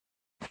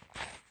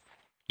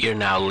You're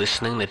now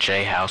listening to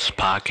Jayhouse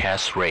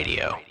Podcast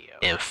Radio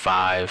in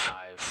 5,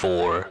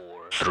 4,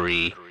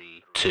 3,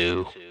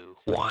 2,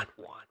 1.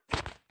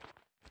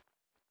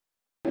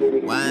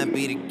 Wine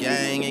be the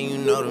gang and you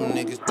know them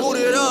niggas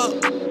booted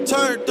up,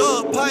 turned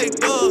up,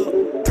 piped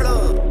up,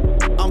 plug.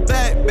 I'm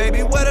back,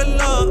 baby, where the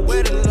love?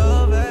 Where the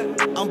love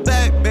at? I'm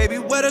back, baby,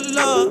 where the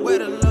love? Where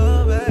the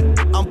love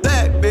at? I'm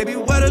back, baby,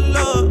 where the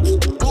love?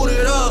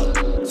 Booted up,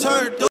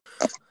 turned up.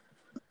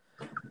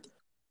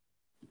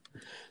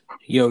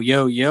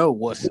 Yo,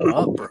 what's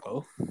up,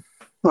 bro?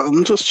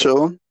 I'm just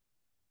chilling.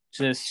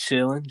 Just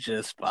chilling,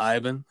 just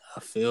vibing. I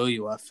feel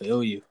you.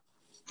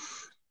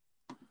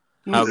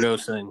 How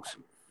goes things?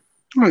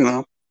 You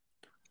know,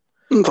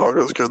 dog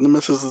is good. The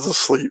missus is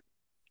asleep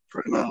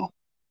right now.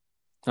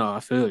 Oh, I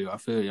feel you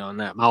on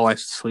that. My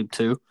wife's asleep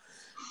too.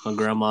 My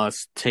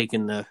grandma's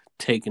taking the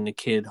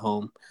kid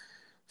home,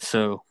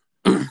 so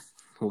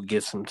we'll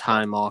get some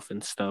time off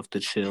and stuff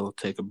to chill,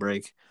 take a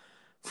break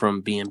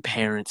from being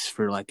parents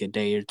for like a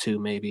day or two,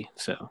 maybe.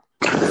 So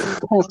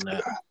on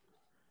that.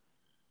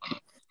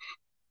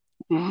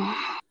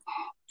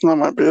 That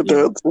might be a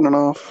dad soon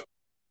enough.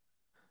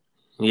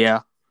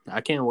 Yeah,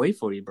 I can't wait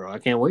for you, bro. I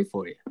can't wait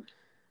for you.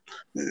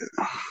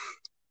 Yeah.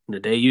 The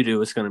day you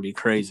do, it's going to be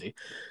crazy.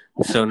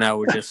 So now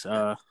we're just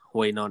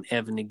waiting on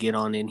Evan to get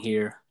on in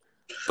here.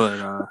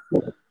 But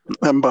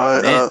and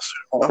by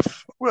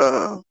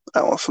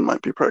Allison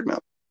might be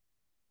pregnant.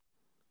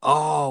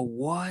 Oh,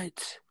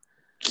 what?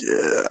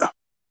 Yeah.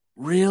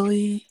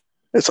 Really?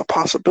 It's a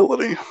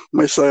possibility.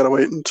 We still gotta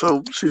wait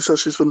until she says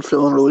she's been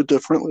feeling really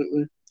different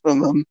lately.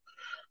 And then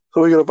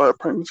so we gotta buy a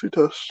pregnancy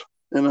test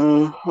in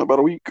about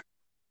a week.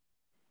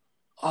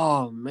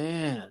 Oh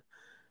man.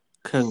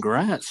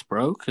 Congrats,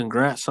 bro.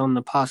 Congrats on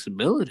the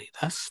possibility.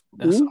 That's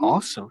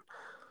awesome.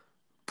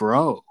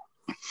 Bro.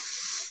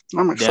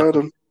 I'm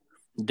excited.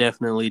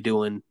 Definitely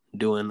doing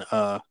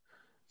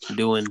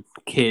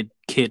kid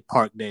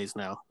park days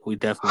now. We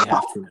definitely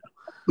have to.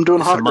 I'm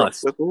doing hot girl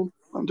shit, dude.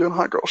 I'm doing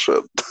hot girl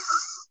shit.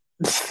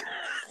 If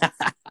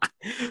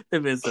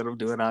it's that I'm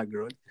doing hot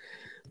girl.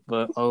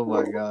 But oh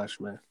my gosh,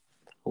 man.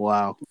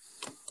 Wow.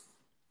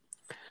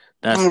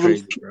 That's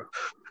crazy, bro.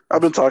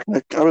 I've been talking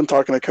to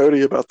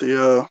Cody about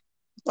the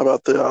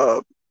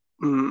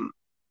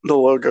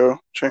logo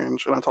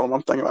change, and I told him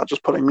I'm thinking about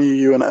just putting me,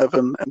 you, and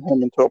Evan and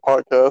him into a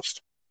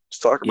podcast.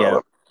 Just talk about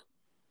it.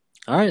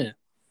 All right.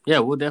 Yeah,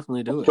 we'll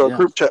definitely do it. Into a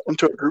group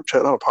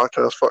chat, not a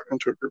podcast.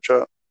 Into a group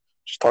chat.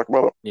 Just talk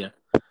about it. Yeah.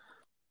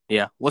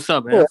 Yeah. What's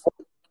up, man?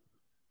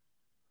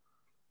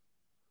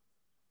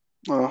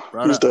 Yeah.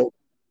 He's dead.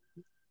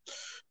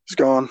 He's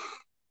gone.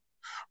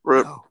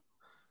 Rip. No.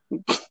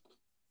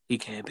 He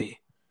can't be.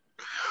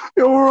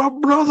 You're a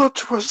brother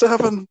to us,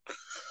 Evan.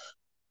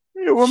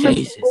 You were meant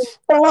to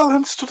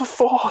balance to the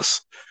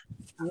Force.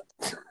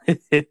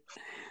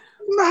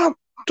 Not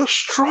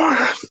destroy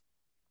it.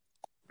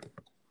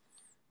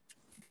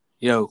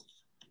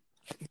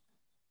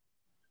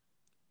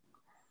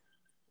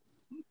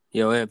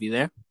 Yo, Ev, you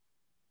there?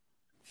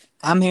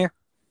 I'm here.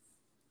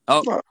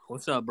 Oh,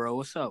 what's up, bro?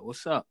 What's up?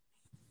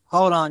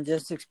 Hold on,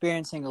 just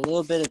experiencing a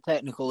little bit of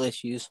technical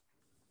issues.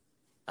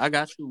 I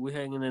got you. We're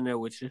hanging in there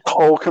with you. The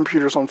whole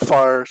computer's on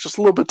fire. It's just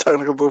a little bit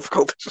technical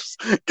difficulty. Just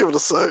give it a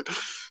sec.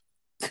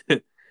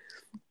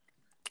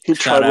 He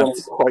tried on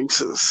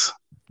crisis.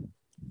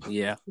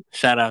 Yeah.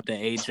 Shout out to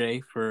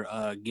AJ for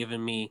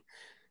giving me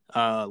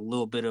a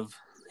little bit of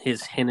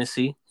his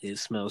Hennessy. It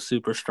smells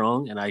super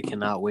strong, and I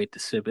cannot wait to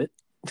sip it.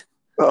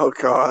 Oh,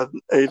 God.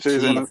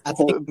 AJ's in it.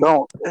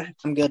 Don't.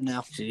 I'm good now.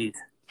 Jeez.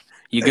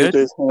 You good?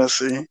 AJ's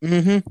Hennessy.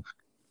 Mm-hmm.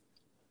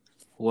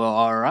 Well,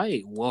 all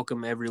right.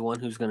 Welcome, everyone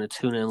who's going to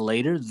tune in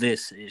later.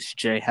 This is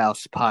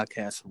Jayhouse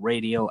Podcast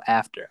Radio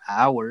After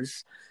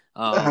Hours.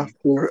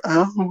 After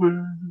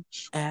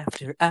hours.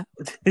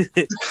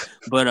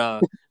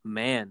 But,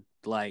 man,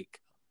 like,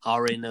 I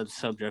already know the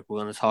subject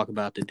we're going to talk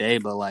about today,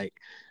 but, like,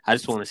 I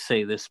just want to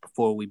say this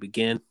before we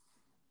begin.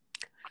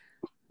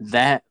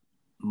 That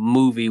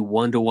movie,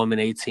 Wonder Woman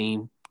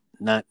 1984.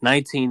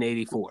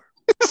 1984.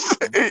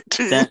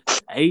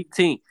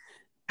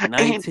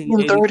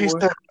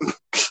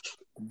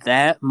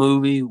 That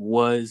movie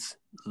was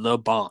the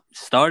bomb.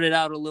 Started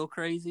out a little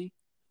crazy,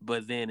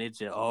 but then it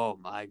just, oh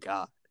my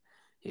God.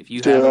 If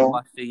you haven't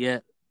watched it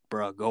yet,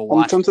 bro, go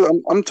watch it.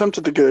 I'm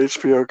tempted to get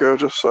HBO Go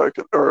just so I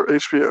can, or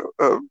HBO,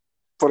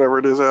 whatever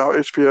it is out,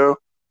 HBO,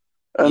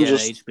 and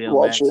just HBO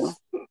watch Max.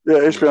 it. Yeah,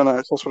 HBO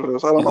Max, that's what it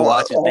is. I don't know.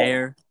 Watch it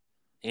there.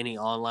 Any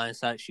online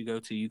sites you go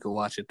to, you can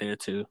watch it there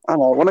too. I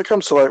don't know. When it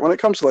comes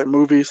to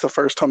movies, the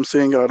first time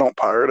seeing it, I don't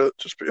pirate it,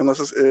 unless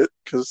it's it,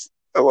 because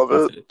I love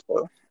it.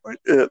 So,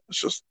 it's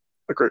just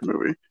a great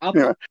movie.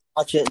 I'll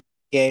watch it in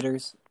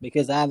theaters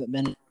because I haven't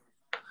been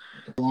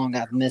long.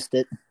 I've missed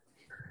it.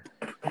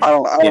 I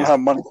don't have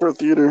money for a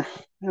theater.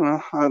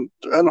 I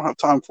don't have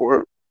time for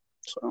it.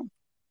 So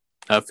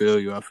I feel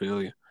you. I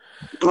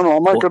don't know. I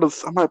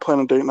might plan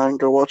a date night and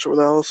go watch it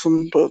with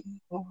Allison, but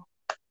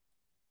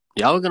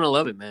y'all are gonna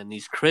love it, man.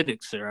 These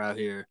critics are out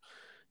here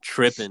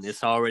tripping.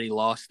 It's already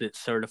lost its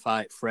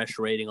certified fresh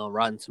rating on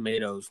Rotten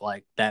Tomatoes.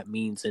 Like, that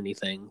means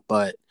anything,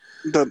 but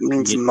That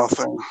means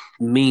nothing.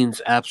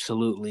 Means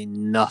absolutely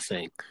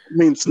nothing. It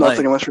means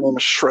nothing unless your name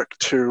is Shrek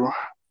 2.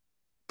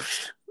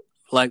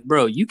 Like,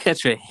 bro, you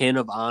catch a hint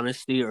of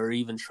honesty or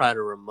even try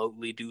to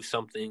remotely do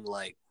something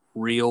like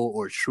real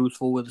or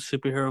truthful with a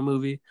superhero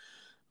movie.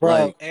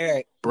 Bro, like,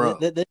 Eric, bro,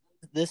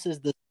 this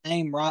is the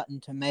same Rotten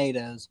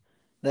Tomatoes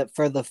that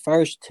for the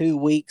first 2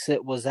 weeks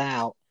it was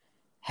out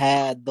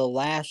had The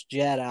Last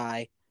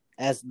Jedi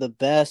as the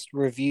best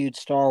reviewed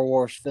Star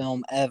Wars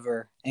film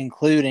ever,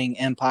 including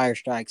Empire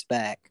Strikes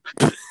Back.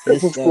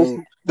 This is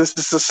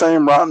the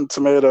same Rotten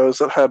Tomatoes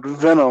that had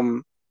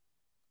Venom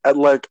at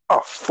like a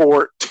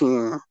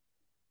 14.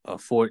 A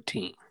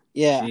 14.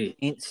 Yeah.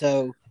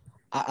 So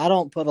I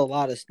don't put a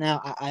lot of...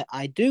 Now,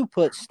 I do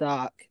put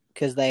stock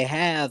because they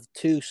have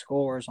 2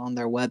 scores on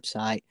their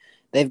website.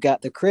 They've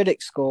got the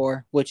critic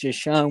score, which is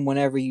shown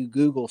whenever you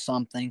Google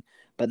something,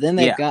 but then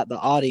they've got the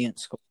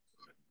audience score.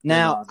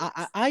 Now,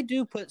 I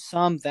do put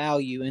some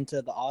value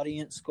into the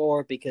audience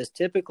score because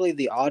typically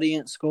the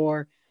audience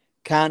score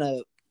kind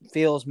of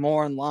feels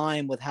more in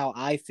line with how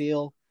I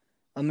feel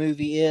a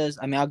movie is.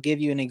 I mean, I'll give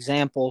you an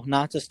example,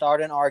 not to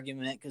start an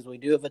argument because we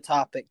do have a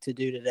topic to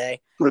do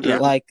today.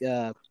 Like,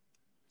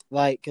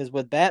 because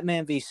with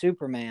Batman v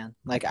Superman,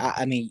 like,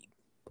 I mean,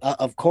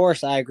 of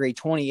course, I agree.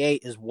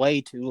 28 is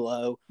way too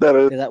low. That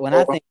is.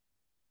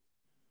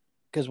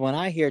 Because when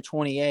I hear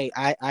 28,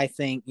 I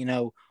think,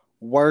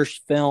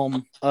 worst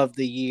film of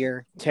the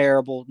year,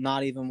 terrible,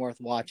 not even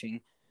worth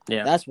watching.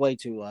 Yeah, that's way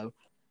too low.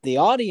 The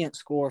audience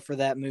score for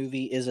that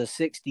movie is a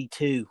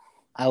 62.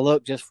 I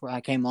looked just before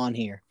I came on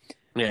here.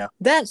 Yeah,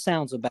 that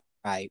sounds about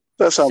right.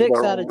 That sounds 6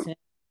 about out of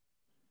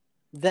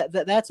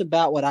 10. That's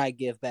about what I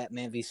give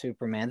Batman v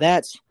Superman.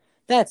 That's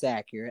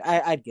accurate.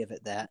 I'd give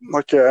it that.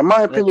 Like, yeah, in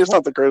my opinion, it's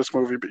not the greatest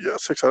movie, but yeah,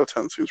 6 out of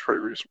 10 seems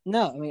pretty reasonable.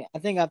 No, I mean, I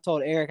think I've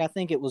told Eric, I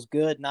think it was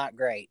good, not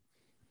great.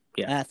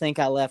 Yeah. And I think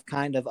I left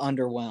kind of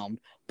underwhelmed.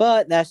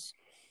 But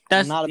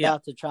I'm not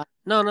about to try.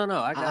 No.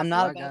 I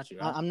got you.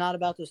 I'm not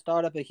about to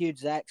start up a huge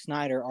Zack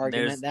Snyder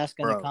argument. That's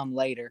going to come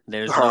later.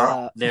 There's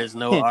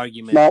no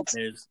argument.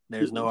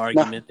 There's no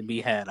argument to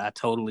be had. I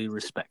totally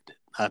respect it.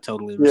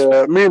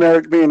 Yeah, me and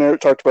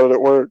Eric talked about it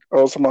at work. I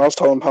was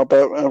telling him how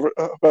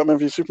Batman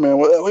v Superman.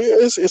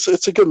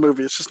 It's a good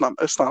movie. It's just not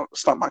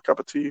my cup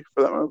of tea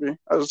for that movie.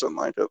 I just didn't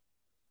like it.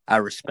 I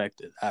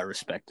respect it.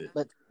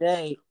 But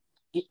today,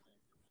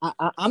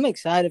 I'm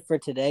excited for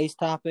today's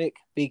topic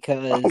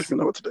because I don't even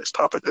know what today's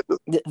topic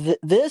is.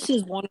 This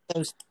is one of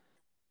those.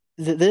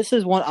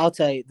 I'll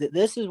tell you.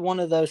 This is one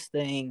of those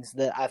things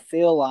that I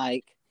feel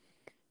like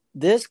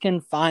this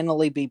can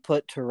finally be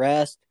put to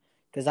rest.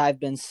 Because I've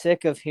been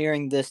sick of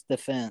hearing this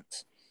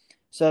defense.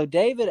 So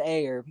David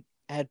Ayer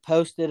had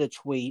posted a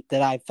tweet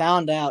that I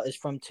found out is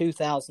from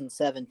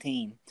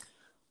 2017.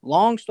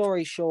 Long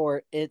story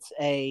short, it's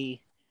a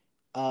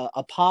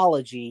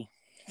apology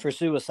for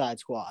Suicide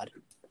Squad.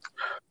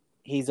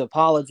 He's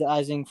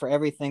apologizing for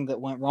everything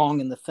that went wrong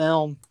in the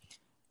film.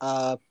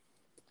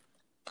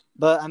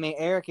 But I mean,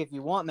 Eric, if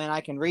you want, man,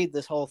 I can read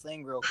this whole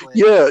thing real quick.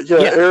 Yeah.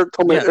 Eric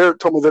told me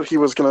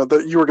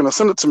that you were gonna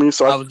send it to me,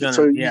 so I was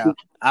gonna.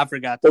 I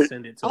forgot to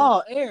send it to him.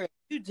 Oh, Eric,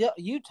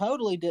 you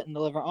totally didn't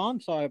deliver. Oh,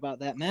 I'm sorry about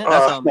that, man.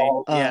 That's on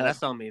me.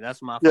 That's on me.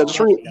 That's my fault.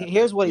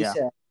 Here's what he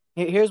said.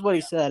 Here's what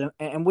he said,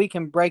 and we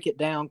can break it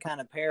down kind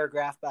of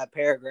paragraph by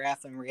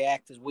paragraph and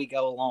react as we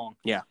go along.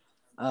 Yeah.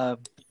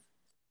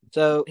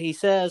 So he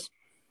says,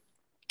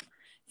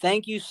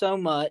 "Thank you so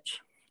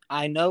much.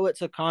 I know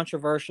it's a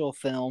controversial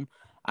film.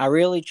 I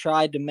really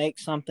tried to make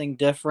something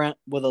different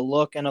with a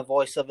look and a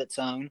voice of its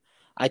own.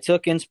 I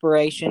took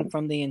inspiration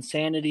from the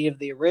insanity of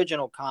the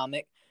original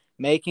comic.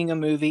 Making a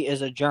movie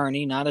is a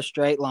journey, not a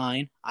straight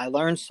line. I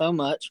learned so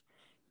much.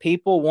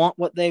 People want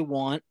what they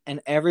want,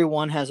 and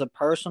everyone has a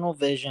personal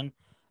vision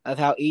of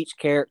how each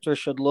character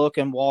should look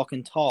and walk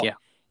and talk. Yeah.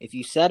 If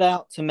you set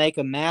out to make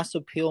a mass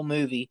appeal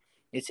movie,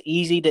 it's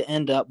easy to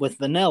end up with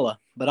vanilla,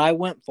 but I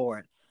went for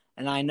it.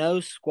 And I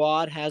know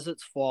Squad has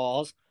its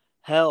flaws.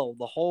 Hell,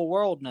 the whole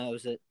world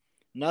knows it.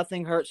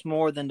 Nothing hurts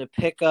more than to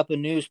pick up a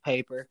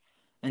newspaper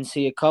and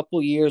see a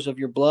couple years of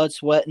your blood,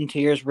 sweat, and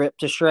tears ripped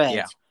to shreds.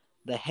 Yeah.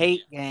 The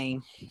hate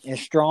game is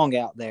strong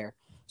out there."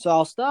 So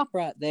I'll stop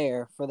right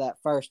there for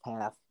that first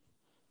half.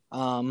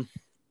 And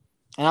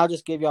I'll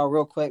just give y'all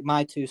real quick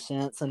my 2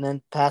 cents and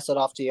then pass it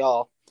off to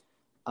y'all.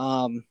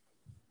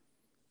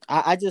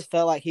 I just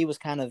felt like he was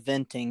kind of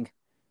venting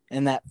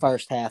in that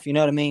first half. You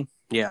know what I mean?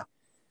 Yeah.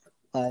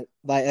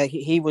 Like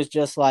he was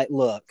just like,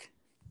 look,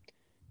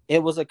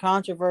 it was a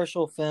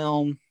controversial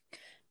film.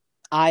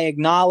 I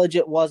acknowledge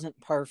it wasn't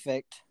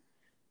perfect.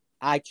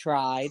 I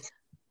tried.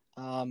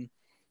 And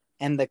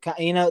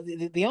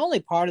the only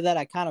part of that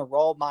I kind of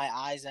rolled my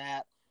eyes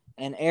at,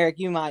 and Eric,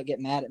 you might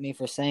get mad at me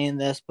for saying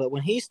this, but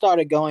when he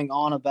started going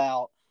on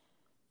about,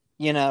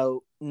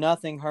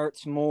 nothing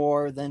hurts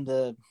more than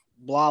to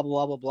blah,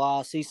 blah, blah,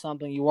 blah, see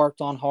something you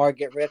worked on hard,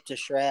 get ripped to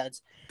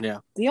shreds. Yeah.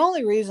 The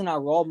only reason I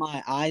rolled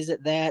my eyes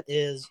at that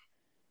is,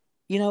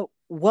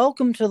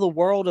 welcome to the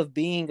world of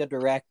being a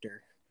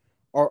director.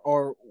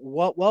 or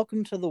what?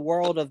 Welcome to the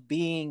world of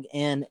being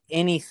in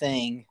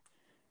anything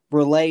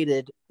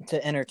related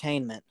to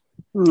entertainment.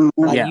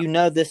 Like Yeah. you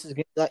know this is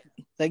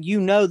like you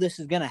know this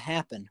is gonna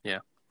happen. Yeah.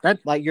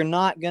 Like you're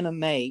not gonna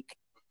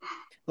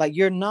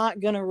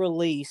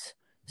release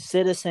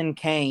Citizen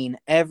Kane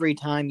every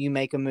time you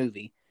make a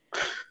movie.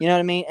 You know what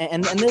I mean?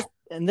 And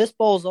this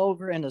bowls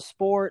over into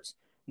sports.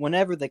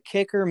 Whenever the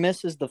kicker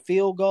misses the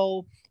field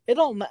goal,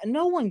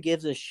 no one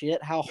gives a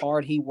shit how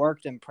hard he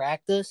worked in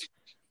practice.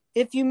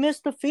 If you miss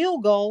the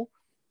field goal,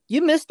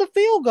 you miss the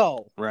field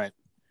goal. Right.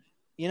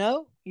 You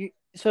know?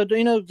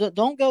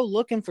 Don't go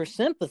looking for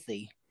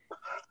sympathy.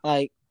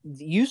 Like,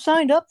 you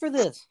signed up for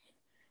this.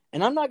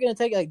 And I'm not going to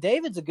take, like,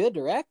 David's a good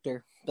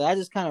director, but I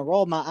just kind of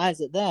rolled my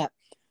eyes at that.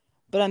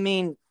 But, I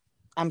mean,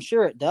 I'm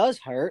sure it does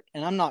hurt,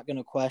 and I'm not going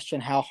to question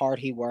how hard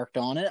he worked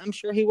on it. I'm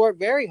sure he worked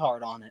very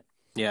hard on it.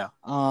 Yeah.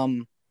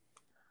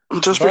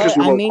 Just because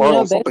you work hard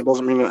on something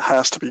doesn't mean it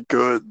has to be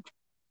good.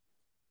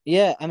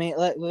 Yeah, I mean,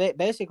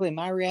 basically,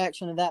 my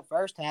reaction to that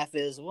first half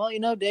is, well,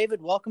 David,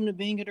 welcome to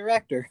being a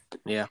director.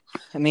 Yeah.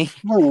 I mean,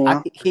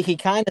 he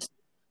kind of.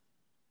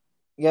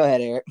 Go ahead,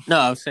 Eric. No,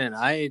 I was saying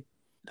I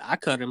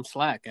cut him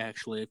slack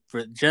actually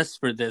for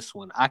this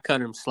one. I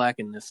cut him slack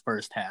in this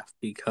first half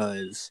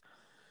because,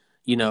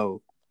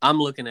 I'm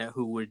looking at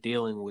who we're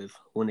dealing with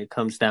when it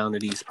comes down to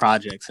these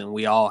projects, and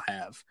we all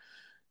have,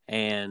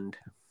 and.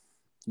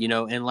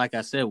 And like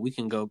I said, we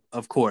can go,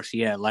 of course,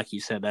 yeah, like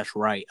you said, that's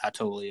right. I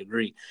totally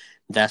agree.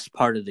 That's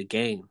part of the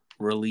game,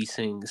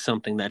 releasing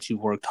something that you've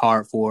worked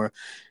hard for,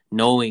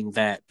 knowing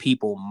that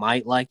people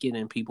might like it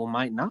and people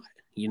might not.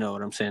 You know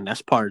what I'm saying?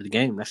 That's part of the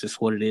game. That's just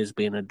what it is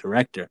being a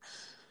director.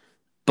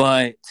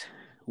 But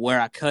where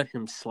I cut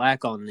him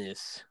slack on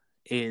this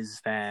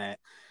is that,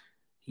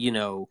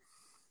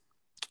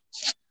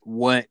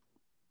 what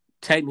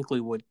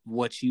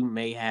you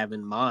may have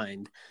in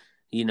mind,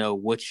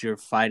 what you're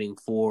fighting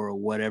for or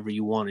whatever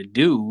you want to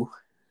do,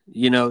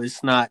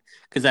 it's not,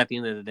 because at the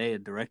end of the day, a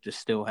director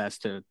still has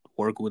to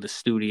work with a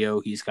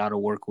studio. He's got to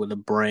work with a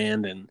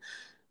brand, and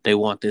they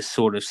want this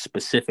sort of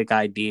specific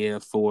idea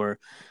for,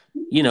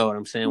 what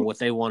I'm saying, what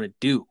they want to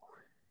do.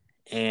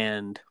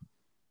 And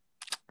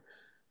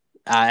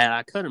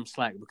I cut him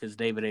slack because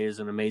David Ayer is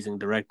an amazing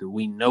director.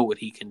 We know what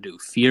he can do.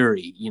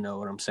 Fury, you know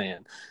what I'm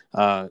saying,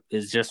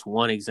 is just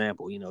one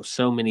example.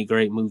 So many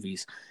great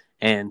movies.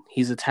 And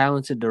he's a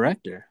talented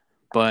director,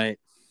 but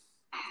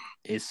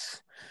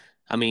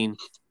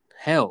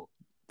hell,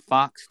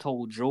 Fox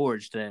told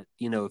George that,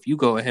 if you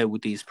go ahead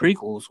with these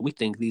prequels, we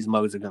think these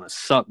mugs are going to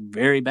suck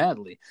very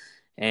badly.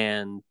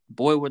 And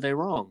boy, were they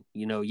wrong.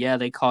 Yeah,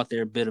 they caught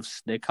their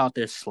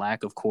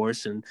slack, of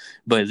course.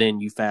 But then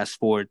you fast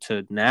forward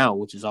to now,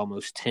 which is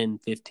almost 10,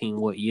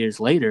 15 years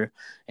later.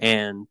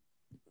 And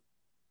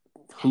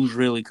who's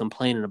really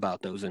complaining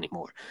about those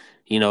anymore?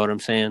 You know what I'm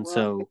saying? Well,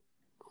 so.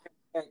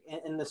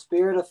 In the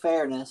spirit of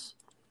fairness,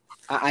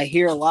 I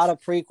hear a lot of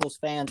prequels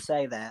fans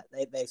say that.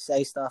 They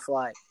say stuff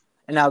like,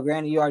 and now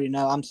granted, you already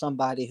know I'm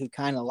somebody who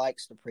kind of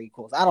likes the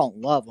prequels. I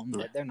don't love them,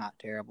 but they're not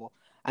terrible.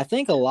 I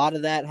think a lot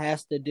of that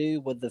has to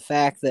do with the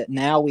fact that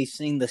now we've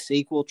seen the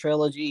sequel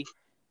trilogy,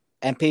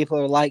 and people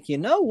are like, you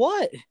know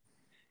what?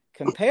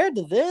 Compared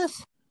to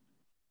this,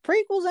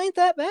 prequels ain't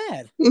that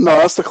bad. No,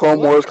 that's the Clone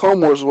Wars.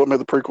 Clone Wars is what made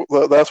the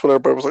prequel. That's what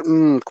everybody was like,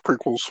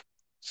 prequels.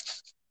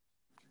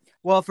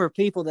 Well, for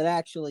people that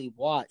actually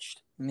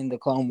watched, the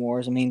Clone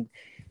Wars,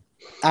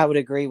 I would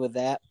agree with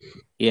that.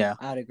 Yeah.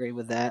 I'd agree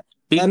with that.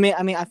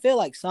 I feel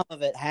like some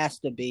of it has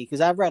to be,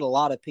 because I've read a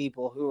lot of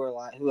people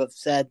who have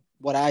said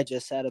what I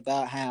just said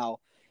about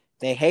how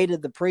they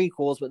hated the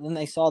prequels, but then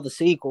they saw the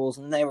sequels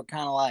and they were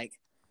kind of like,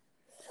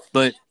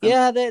 but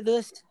yeah,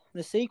 the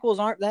sequels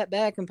aren't that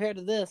bad compared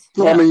to this.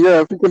 No,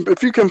 yeah.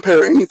 If you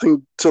compare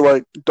anything to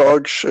like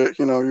dog shit,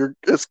 the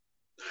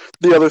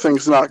other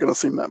thing's not going to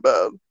seem that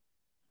bad.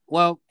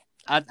 Well,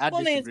 I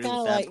disagree with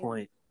that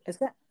point.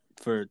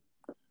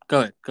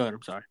 Go ahead.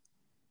 I'm sorry.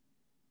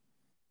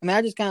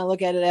 I just kind of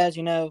look at it as,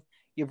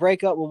 you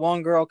break up with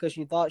one girl because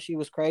you thought she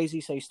was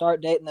crazy, so you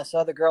start dating this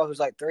other girl who's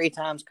like 3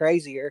 times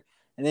crazier,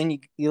 and then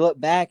you look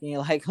back and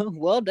you're like, oh,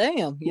 well,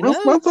 damn,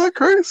 That's not that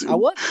crazy. I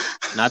wasn't.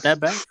 Not that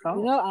bad. I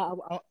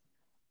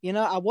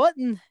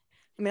wasn't.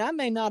 I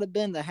may not have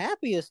been the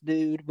happiest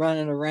dude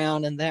running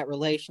around in that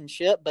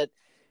relationship, but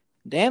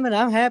damn it,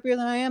 I'm happier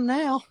than I am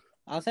now.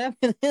 I was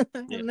happier than I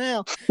am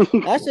now.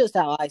 That's just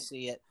how I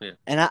see it. Yeah.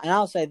 And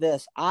I'll say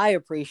this: I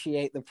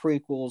appreciate the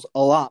prequels a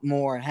lot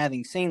more,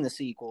 having seen the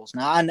sequels.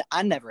 Now,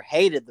 I never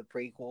hated the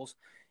prequels,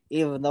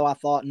 even though I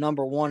thought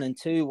number 1 and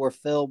 2 were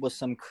filled with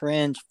some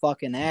cringe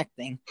fucking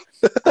acting.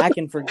 I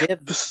can forgive.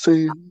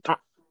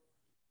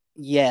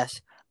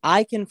 Yes,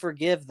 I can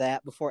forgive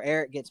that before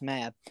Eric gets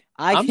mad.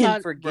 I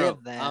can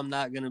forgive that. I'm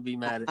not gonna be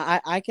mad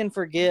at. I can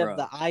forgive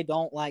the I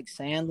don't like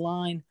sand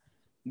line.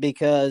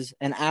 Because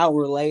an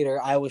hour later,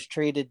 I was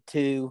treated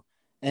to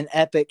an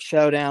epic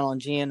showdown on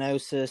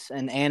Geonosis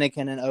and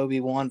Anakin and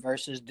Obi-Wan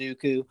versus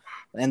Dooku,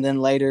 and then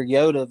later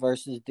Yoda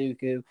versus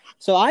Dooku.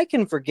 So I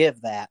can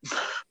forgive that.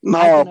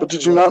 No, but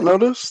did you not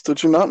notice?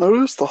 Did you not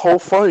notice the whole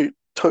fight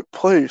took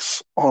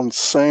place on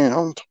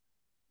sand?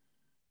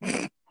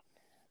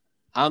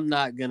 I'm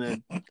not even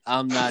gonna.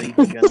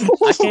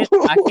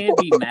 I can't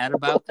be mad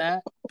about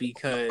that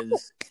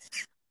because,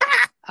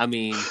 I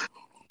mean,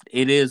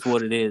 it is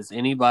what it is.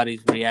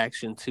 Anybody's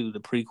reaction to the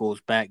prequels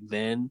back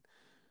then,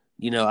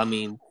 I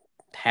mean,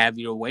 have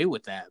your way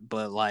with that.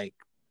 But like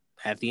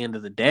at the end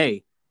of the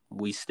day,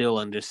 we still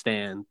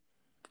understand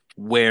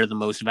where the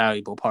most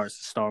valuable parts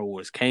of Star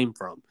Wars came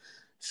from.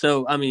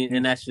 So I mean,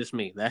 and that's just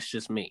me.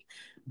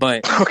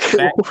 But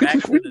Okay,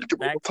 back to the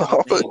main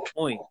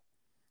point.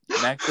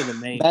 Back to the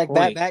main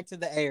point. Back to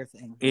the Ayer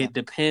thing. It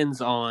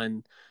depends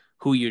on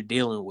who you're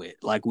dealing with.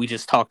 Like we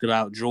just talked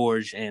about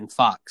George and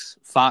Fox.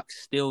 Fox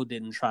still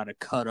didn't try to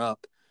cut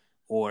up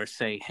or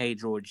say, "Hey,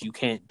 George, you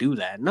can't do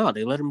that." No,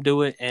 they let him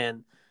do it,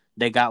 and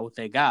they got what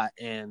they got,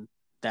 and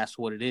that's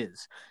what it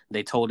is.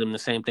 They told him the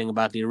same thing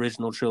about the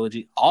original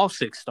trilogy, all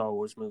 6 Star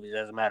Wars movies,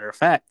 as a matter of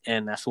fact,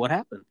 and that's what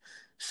happened.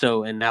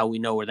 So, and now we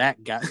know where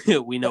that got.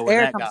 We know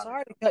where Eric, that got. I'm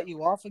sorry to cut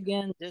you off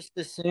again. Just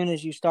as soon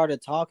as you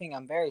started talking,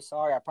 I'm very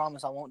sorry. I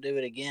promise I won't do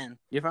it again.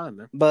 You're fine,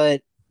 man.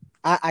 But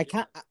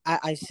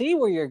I see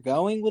where you're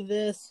going with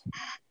this.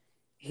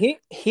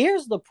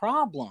 Here's the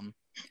problem.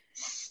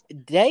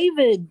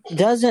 David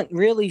doesn't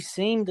really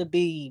seem to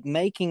be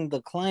making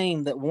the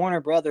claim that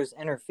Warner Brothers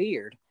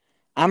interfered.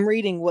 I'm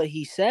reading what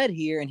he said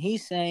here, and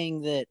he's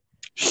saying that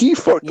he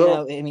fucked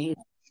up. I mean,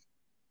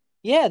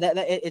 yeah, that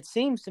it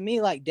seems to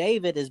me like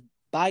David is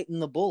biting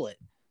the bullet,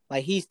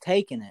 like he's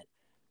taking it.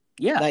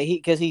 Yeah, like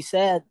because he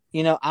said,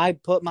 I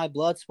put my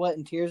blood, sweat,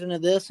 and tears into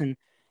this,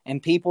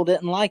 and people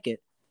didn't like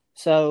it.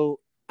 So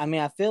I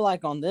mean, I feel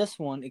like on this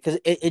one, because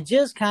it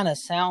just kind of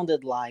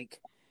sounded like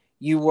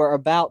you were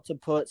about to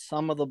put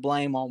some of the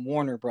blame on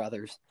Warner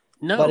Brothers.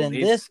 No, but in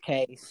this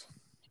case,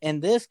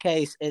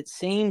 it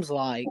seems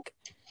like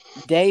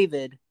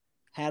David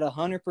had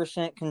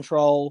 100%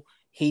 control.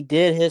 He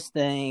did his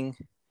thing,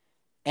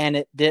 and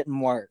it didn't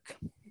work.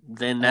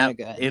 Then that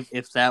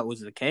if that was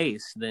the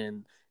case,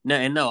 then no,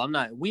 I'm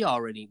not.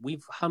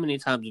 How many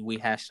times have we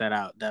hashed that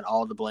out? That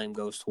all the blame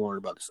goes to Warner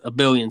Brothers? 1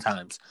 billion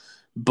times.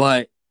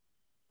 But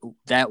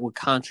that would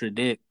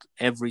contradict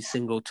every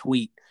single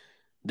tweet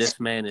this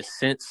man has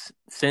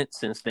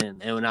since then.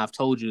 And when I've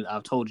told you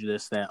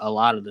this, that a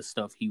lot of the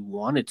stuff he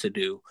wanted to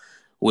do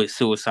with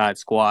Suicide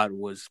Squad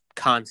was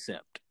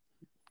concept.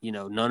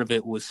 None of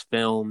it was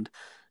filmed.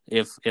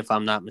 If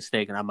I'm not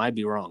mistaken, I might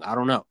be wrong. I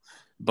don't know,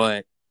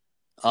 but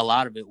a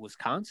lot of it was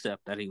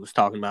concept that he was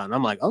talking about. And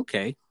I'm like,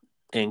 okay,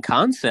 in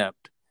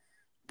concept,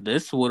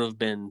 this would have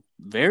been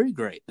very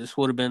great. This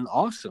would have been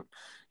awesome.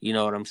 You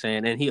know what I'm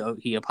saying? And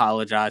he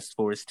apologized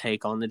for his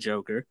take on the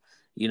Joker.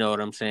 You know what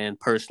I'm saying?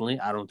 Personally,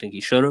 I don't think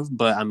he should have.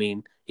 But, I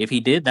mean, if he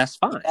did, that's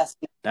fine.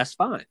 That's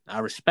fine. I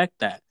respect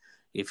that.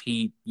 If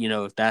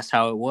if that's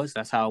how it was,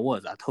 that's how it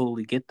was. I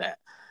totally get that.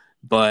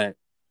 But,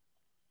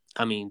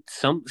 I mean,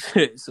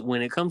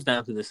 when it comes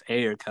down to this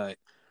Ayer cut,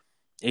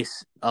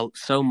 it's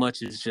so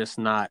much is just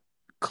not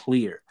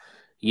clear.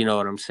 You know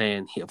what I'm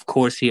saying? Of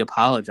course, he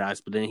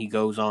apologized, but then he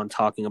goes on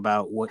talking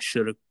about what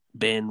should have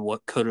been,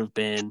 what could have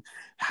been,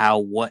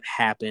 what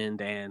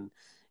happened, and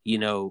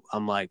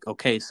I'm like,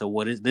 okay,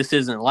 so this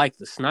isn't like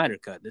the Snyder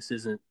cut. This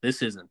isn't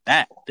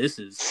that. This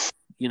is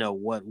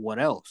what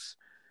else?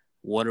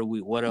 What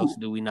else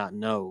do we not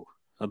know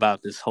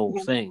about this whole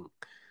thing?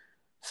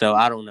 So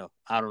I don't know.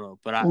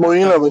 But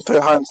they say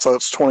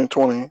hindsight's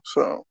 20/20.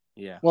 So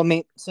yeah. Well, I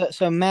mean,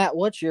 so Matt,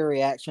 what's your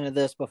reaction to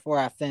this before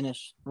I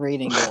finish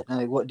reading it?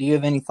 Like, what do you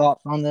have any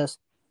thoughts on this?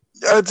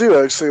 I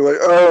do actually.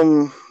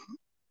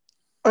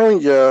 I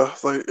mean, yeah,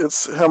 like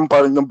it's him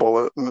biting the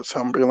bullet, and it's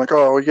him being like,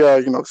 "Oh, yeah,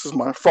 this is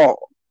my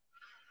fault."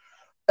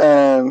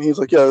 And he's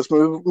like, "Yeah, this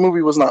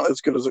movie was not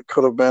as good as it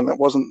could have been. It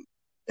wasn't."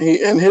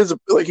 He's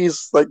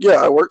like,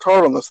 "Yeah, I worked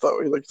hard on this,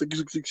 though." He's like,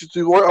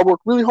 "I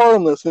worked really hard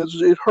on this, and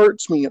it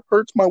hurts me. It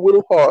hurts my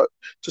little heart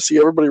to see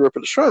everybody rip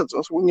it to shreds." I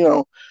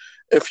was,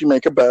 if you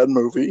make a bad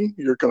movie,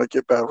 you're gonna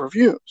get bad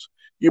reviews.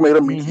 You made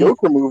a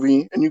mediocre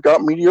movie, and you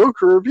got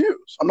mediocre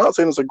reviews. I'm not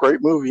saying it's a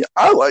great movie.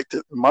 I liked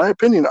it. In my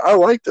opinion, I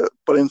liked it.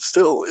 But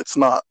it's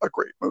not a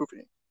great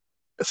movie.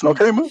 It's an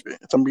okay movie.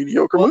 It's a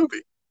mediocre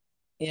movie.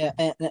 Yeah,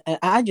 and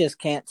I just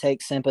can't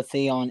take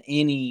sympathy on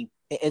any...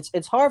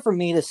 It's hard for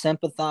me to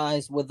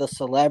sympathize with a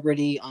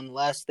celebrity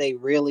unless they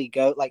really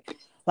go... Like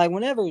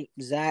whenever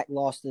Zach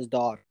lost his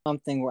daughter,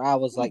 something where I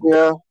was like,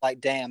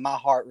 damn, my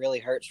heart really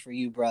hurts for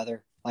you,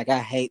 brother. Like, I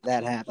hate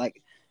that happen.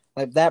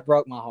 Like that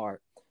broke my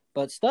heart.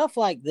 But stuff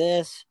like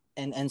this,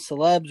 and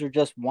celebs are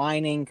just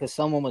whining because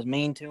someone was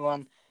mean to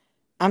them.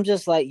 I'm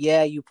just like,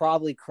 yeah, you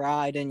probably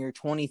cried in your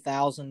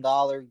 $20,000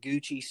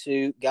 Gucci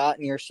suit, got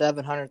in your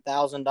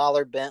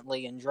 $700,000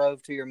 Bentley, and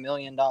drove to your $1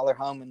 million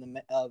home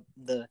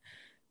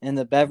in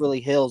the Beverly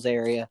Hills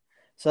area.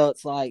 So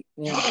it's like,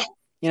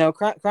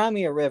 cry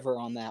me a river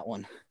on that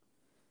one.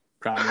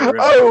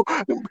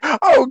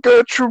 Oh,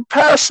 Gertrude,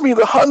 pass me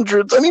the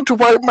hundreds. I need to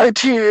wipe my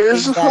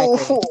tears.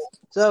 Exactly.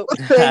 So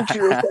thank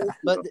you.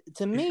 But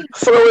to me,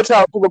 throw it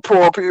out for the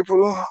poor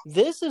people.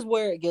 This is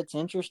where it gets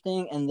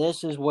interesting, and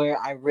this is where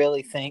I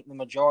really think the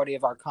majority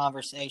of our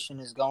conversation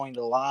is going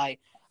to lie.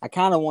 I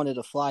kind of wanted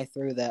to fly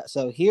through that.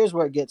 So here's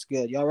where it gets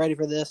good. Y'all ready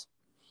for this?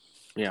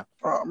 Yeah.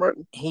 I'm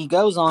ready. He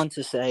goes on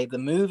to say the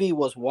movie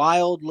was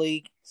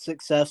wildly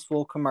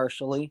successful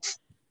commercially.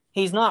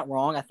 He's not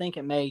wrong. I think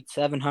it made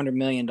 $700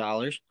 million.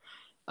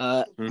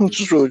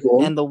 Which is really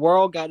cool. And the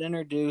world got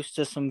introduced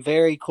to some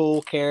very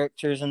cool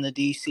characters in the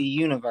DC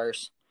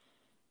universe.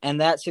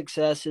 And that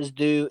success is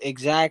due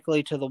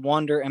exactly to the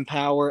wonder and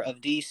power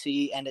of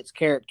DC and its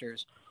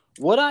characters.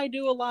 Would I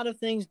do a lot of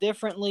things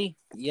differently?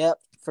 Yep,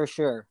 for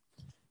sure.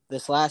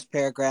 This last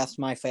paragraph's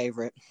my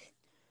favorite.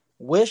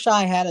 Wish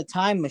I had a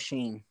time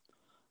machine.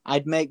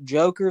 I'd make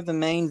Joker the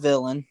main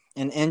villain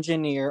and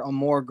engineer a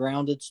more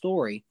grounded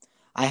story.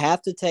 I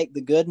have to take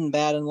the good and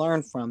bad and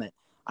learn from it.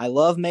 I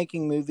love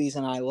making movies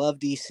and I love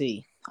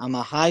DC. I'm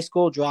a high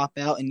school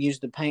dropout and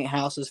used to paint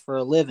houses for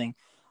a living.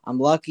 I'm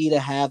lucky to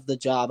have the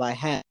job I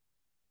have.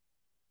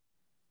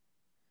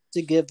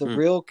 To give the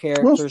real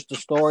characters the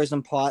stories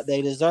and plot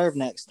they deserve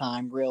next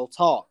time. Real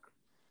talk.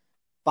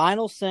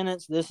 Final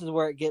sentence, this is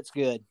where it gets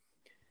good.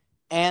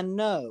 And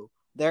no,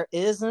 there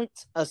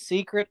isn't a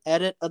secret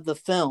edit of the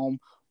film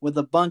with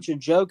a bunch of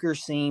Joker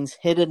scenes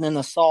hidden in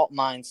a salt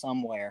mine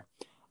somewhere.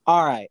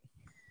 All right.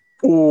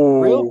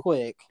 Ooh. Real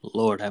quick.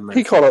 Lord have mercy.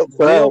 He called out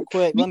Zach. Real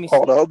quick,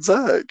 out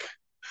Zach.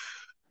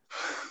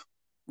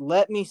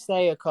 Let me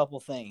say a couple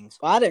things.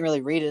 Well, I didn't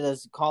really read it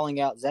as calling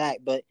out Zach,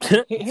 but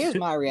here's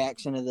my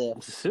reaction to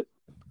this.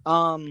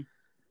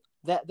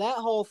 That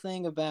whole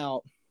thing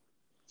about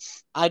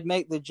I'd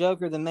make the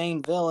Joker the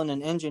main villain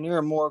and engineer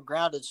a more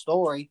grounded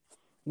story.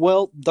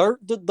 Well,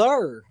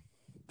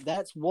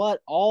 that's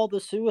what all the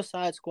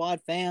Suicide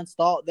Squad fans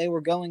thought they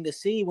were going to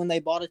see when they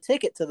bought a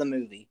ticket to the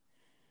movie.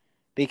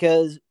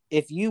 Because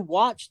if you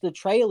watch the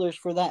trailers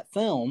for that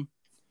film,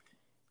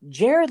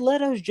 Jared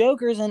Leto's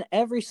Joker's in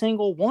every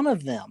single one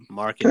of them.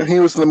 And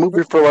he was in the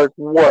movie for like,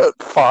 what,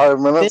 5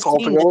 minutes 15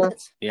 altogether?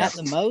 minutes at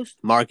the most.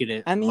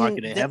 Marketed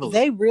heavily.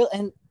 They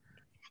really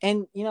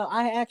and you know,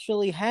 I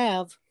actually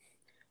have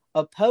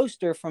a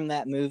poster from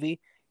that movie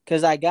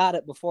because I got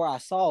it before I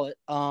saw it.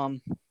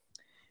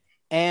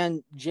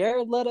 And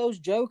Jared Leto's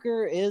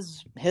Joker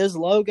his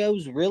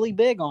logo's really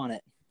big on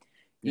it.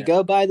 You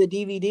go buy the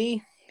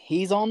DVD,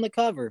 he's on the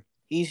cover.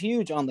 He's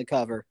huge on the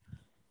cover.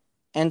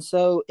 And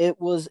so it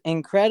was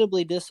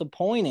incredibly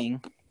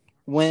disappointing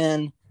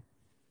when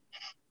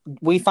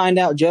we find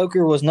out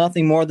Joker was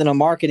nothing more than a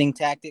marketing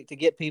tactic to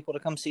get people to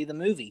come see the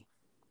movie.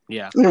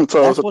 Yeah. It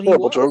was a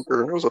terrible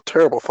Joker. It was a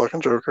terrible fucking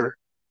Joker.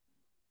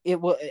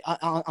 It was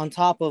on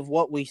top of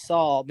what we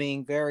saw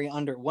being very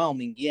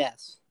underwhelming.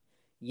 Yes.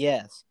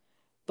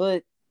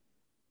 But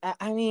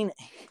I mean,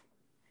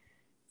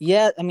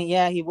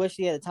 he wished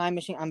he had a time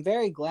machine. I'm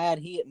very glad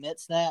he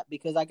admits that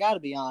because I got to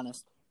be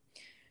honest.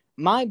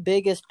 My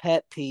biggest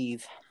pet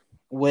peeve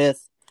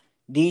with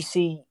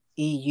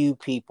DCEU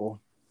people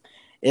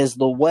is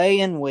the way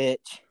in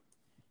which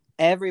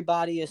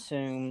everybody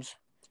assumes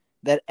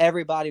that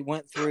everybody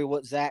went through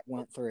what Zach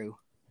went through.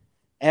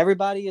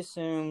 Everybody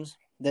assumes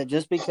that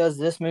just because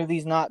this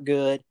movie's not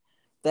good,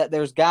 that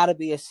there's got to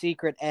be a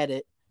secret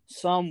edit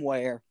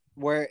somewhere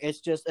where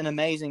it's just an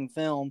amazing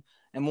film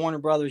and Warner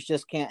Brothers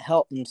just can't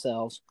help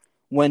themselves.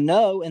 When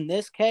no, in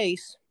this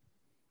case,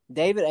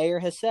 David Ayer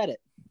has said it.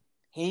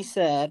 He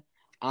said,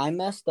 I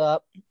messed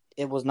up.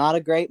 It was not a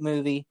great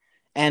movie.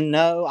 And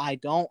no,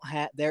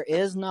 there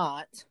is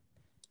not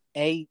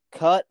a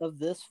cut of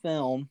this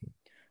film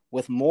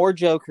with more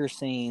Joker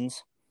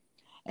scenes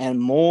and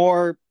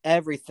more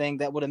everything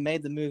that would have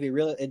made the movie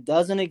real. It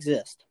doesn't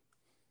exist.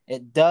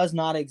 It does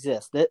not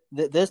exist.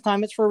 This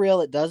time it's for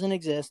real. It doesn't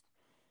exist.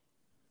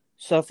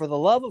 So for the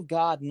love of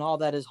God and all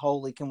that is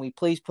holy, can we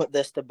please put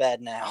this to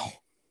bed now?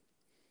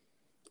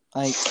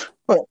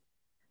 Well,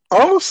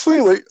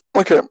 honestly,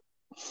 okay,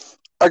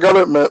 I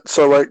gotta admit,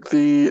 so I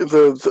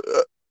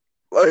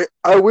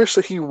wish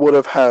that he would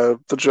have had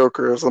the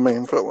Joker as the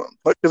main villain.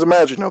 Because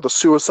imagine, the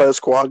Suicide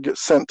Squad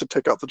gets sent to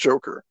take out the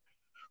Joker.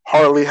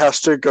 Harley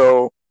has to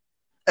go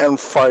and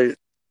fight.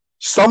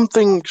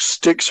 Something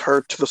sticks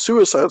her to the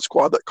Suicide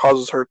Squad that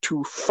causes her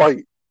to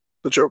fight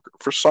the Joker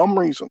for some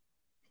reason.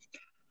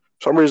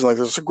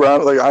 There's a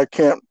ground, I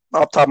can't,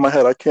 off the top of my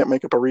head, I can't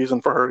make up a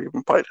reason for her to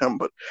even fight him,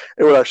 but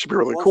it would actually be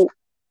really cool.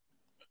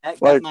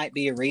 That might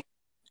be a reason.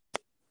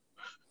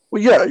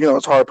 Well, yeah,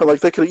 it's hard, but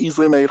they could have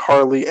easily made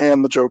Harley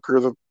and the Joker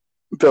the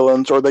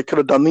villains, or they could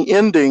have done the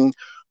ending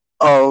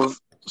of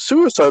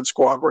Suicide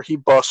Squad where he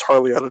busts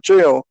Harley out of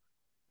jail,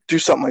 do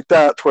something like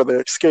that to where they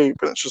escape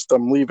and it's just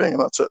them leaving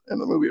and that's it in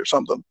the movie or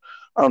something.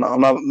 I don't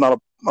know.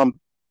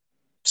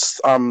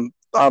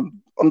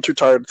 I'm too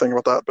tired to think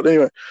about that. But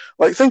anyway,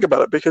 think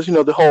about it because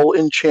the whole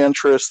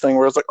Enchantress thing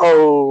where it's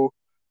oh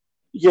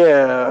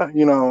yeah,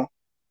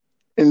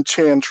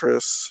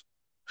 Enchantress,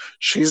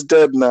 she's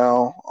dead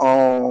now.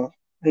 Oh,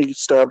 he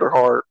stabbed her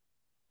heart.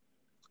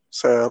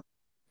 Sad.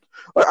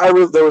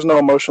 There was no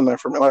emotion there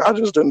for me. I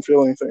just didn't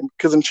feel anything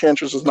because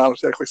Enchantress is not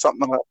exactly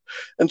something that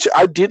I'm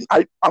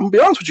gonna be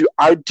honest with you,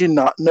 I did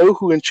not know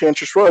who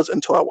Enchantress was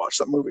until I watched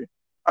that movie.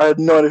 I had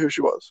no idea who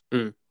she was.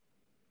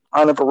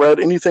 I never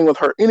read anything with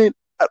her in it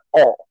at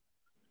all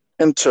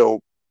until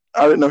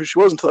I didn't know who she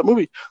was until that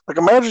movie. Like,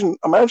 imagine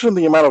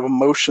the amount of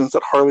emotions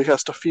that Harley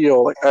has to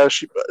feel, like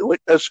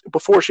as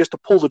before she has to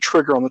pull the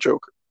trigger on the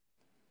Joker,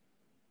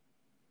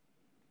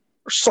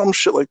 or some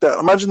shit like that.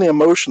 Imagine the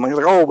emotion, like,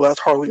 oh, well, that's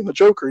Harley and the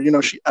Joker. You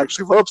know, she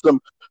actually loves them,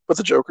 but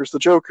the Joker's the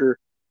Joker.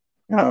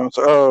 You know, it's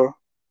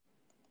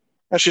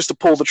and she has to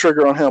pull the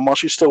trigger on him while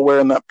she's still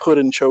wearing that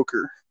put-in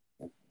choker.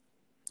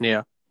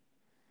 Yeah,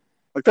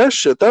 like that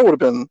shit. That would have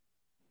been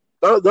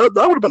that would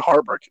have been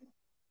heartbreaking.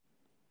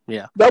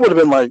 Yeah, that would have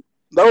been like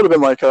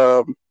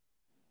the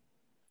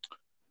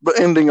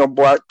ending of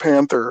Black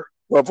Panther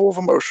level of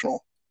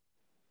emotional.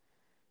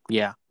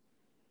 Yeah.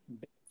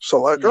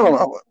 So like, I don't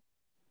know,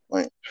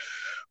 like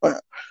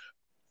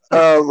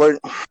that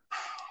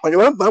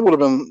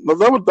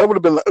would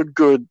have been a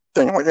good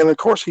thing. Like, and of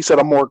course he said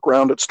a more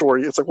grounded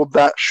story. It's like, well,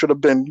 that should have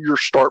been your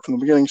start from the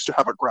beginning, to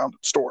have a grounded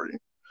story.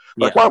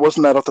 Like, why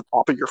wasn't that at the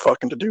top of your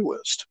fucking to-do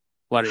list?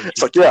 Why did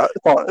it's like, yeah,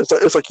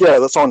 it's like, yeah,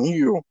 that's on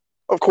you.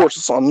 Of course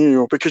it's on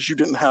you, because you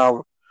didn't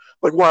have,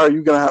 like, why are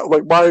you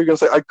gonna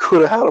say I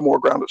could have had a more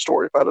grounded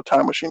story if I had a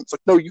time machine? It's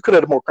like, no, you could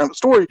have had a more grounded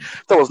story.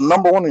 That was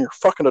number one on your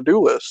fucking to-do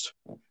list.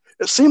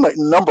 It seemed like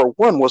number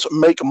one was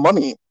make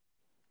money.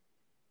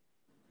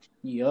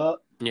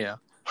 Yup. Yeah.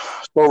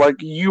 So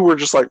like, you were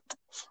just like,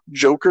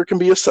 Joker can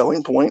be a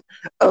selling point.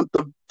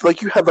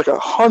 Like, you had like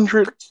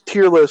 100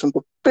 tier lists, and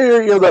at the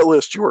very end of that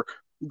list, you were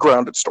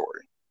grounded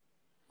story.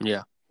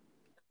 Yeah.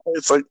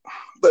 It's like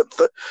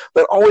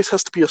that always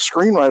has to be a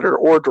screenwriter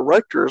or a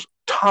director's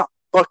top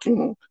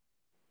fucking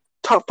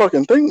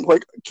thing.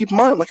 Like, keep in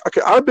mind, like,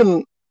 okay, I've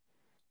been,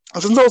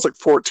 since I was like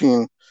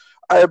 14,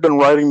 I have been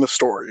writing the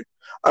story.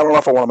 I don't know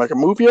if I want to make a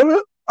movie of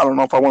it. I don't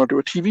know if I want to do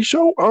a TV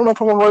show. I don't know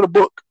if I want to write a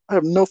book. I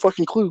have no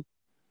fucking clue.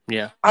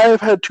 Yeah. I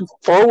have had to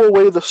throw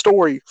away the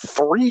story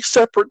 3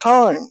 separate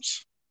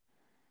times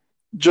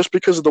just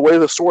because of the way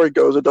the story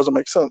goes. It doesn't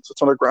make sense.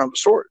 It's not a grounded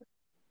story.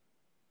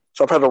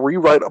 So I've had to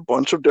rewrite a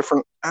bunch of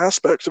different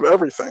aspects of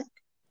everything.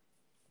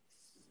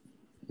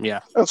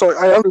 Yeah. And so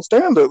I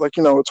understand that, like,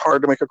 you know, it's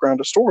hard to make a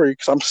grounded story,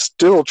 because I'm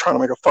still trying to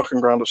make a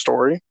fucking grounded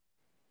story.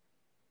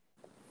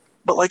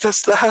 But like,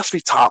 that has to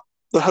be top.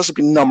 That has to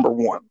be number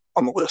one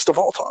on the list of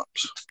all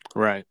times.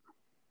 Right.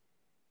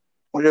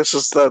 Like, it's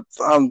just that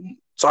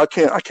so I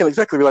can't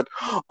exactly be like,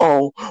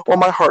 oh, well,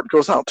 my heart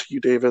goes out to you,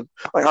 David.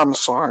 Like, I'm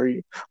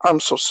sorry. I'm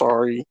so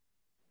sorry.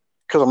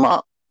 Because I'm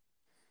not.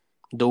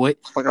 Like,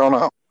 I don't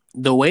know.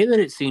 The way that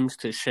it seems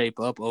to shape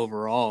up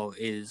overall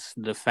is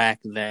the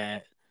fact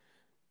that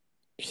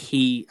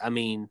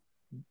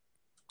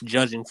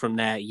judging from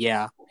that,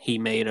 yeah, he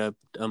made a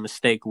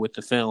mistake with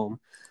the film.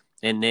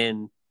 And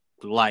then,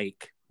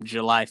 like,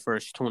 July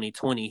 1st,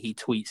 2020, he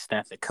tweets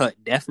that the cut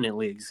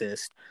definitely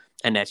exists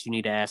and that you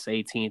need to ask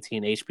AT&T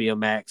and HBO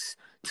Max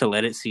to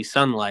let it see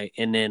sunlight.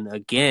 And then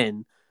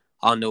again,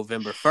 on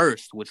November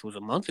 1st, which was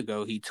a month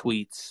ago, he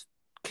tweets,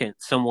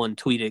 someone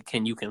tweeted,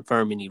 can you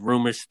confirm any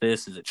rumors to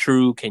this? Is it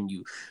true? Can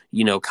you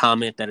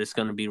comment that it's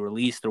going to be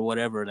released or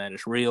whatever, that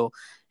it's real?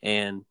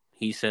 And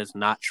he says,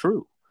 not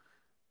true.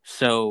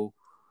 So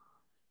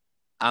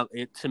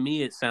to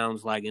me, it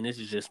sounds like, and this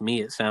is just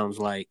me, it sounds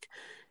like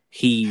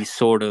he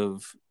sort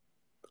of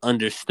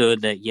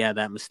understood that, yeah,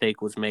 that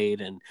mistake was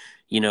made, and,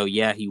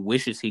 yeah, he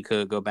wishes he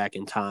could go back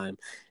in time.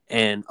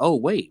 And, oh,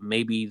 wait,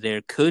 maybe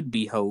there could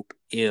be hope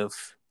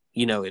if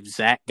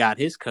Zach got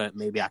his cut,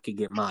 maybe I could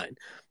get mine.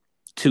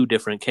 2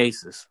 different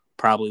cases.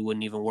 Probably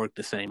wouldn't even work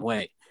the same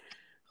way.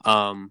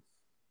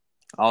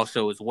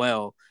 Also, as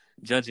well,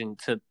 judging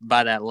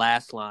by that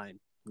last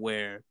line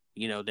where,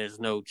 there's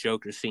no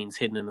Joker scenes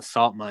hidden in a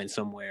salt mine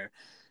somewhere.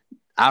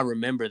 I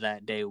remember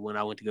that day when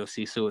I went to go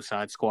see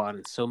Suicide Squad,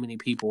 and so many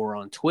people were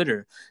on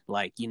Twitter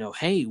like,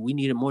 hey, we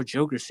needed more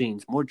Joker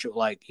scenes,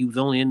 like, he was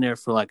only in there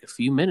for like a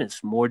few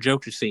minutes, more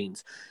Joker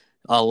scenes.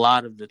 A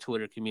lot of the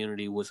Twitter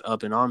community was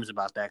up in arms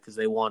about that because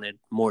they wanted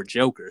more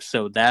Joker.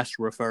 So that's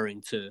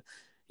referring to,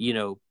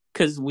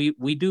 because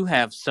we do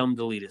have some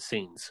deleted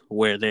scenes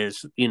where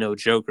there's,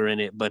 Joker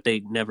in it, but they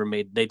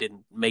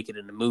didn't make it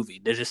in the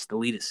movie. They're just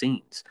deleted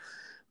scenes.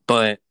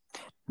 But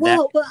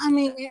I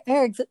mean,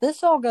 Eric,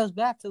 this all goes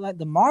back to like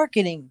the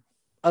marketing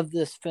of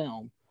this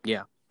film.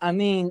 Yeah. I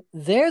mean,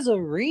 there's a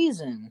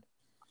reason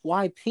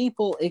why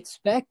people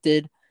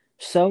expected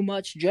so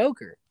much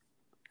Joker.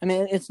 I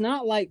mean, it's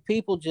not like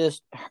there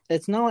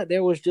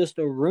was just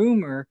a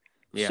rumor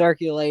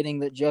circulating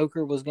that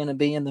Joker was going to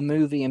be in the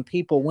movie and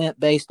people went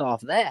based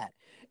off that.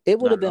 It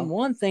would have been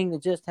one thing to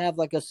just have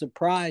like a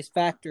surprise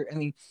factor. I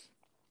mean,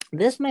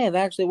 this may have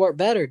actually worked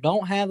better.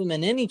 Don't have him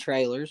in any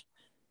trailers.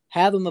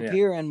 Have him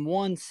appear in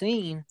one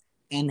scene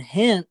and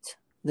hint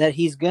that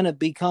he's going to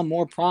become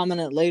more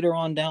prominent later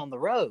on down the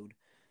road.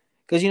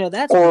 Because,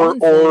 that's one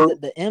thing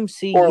that the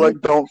MCU... Or,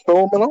 like, don't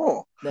film him at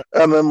all.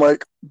 And then,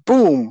 like,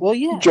 boom,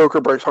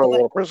 Joker breaks Harley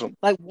out of prison.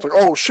 It's like,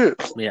 oh,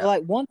 shit. Yeah.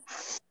 Like,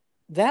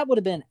 that would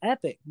have been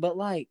epic. But,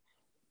 like,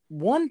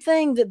 one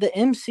thing that the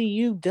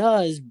MCU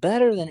does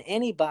better than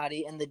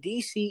anybody, and the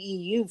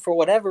DCEU, for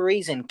whatever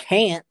reason,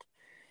 can't,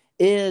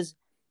 is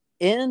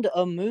end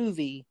a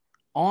movie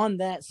on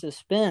that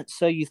suspense,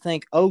 so you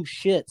think, oh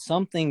shit,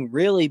 something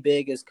really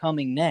big is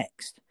coming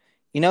next.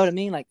 You know what I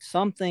mean? Like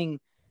something,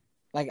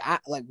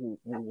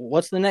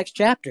 what's the next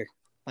chapter?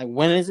 Like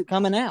when is it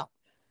coming out?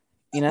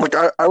 You know? Like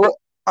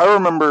I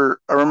remember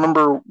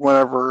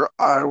whenever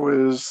I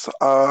was fuck,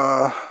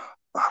 I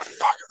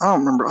don't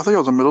remember. I think I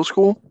was in middle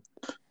school.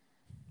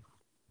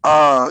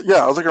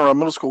 Yeah, I was like around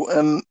middle school,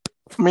 and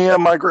me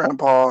and my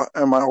grandpa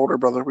and my older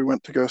brother, we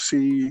went to go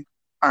see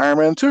Iron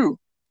Man 2.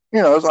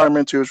 You know, Iron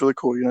Man 2 was really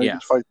cool. You know, you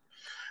could fight.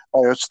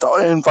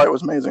 The end fight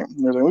was amazing.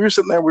 We were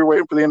sitting there, we were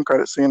waiting for the end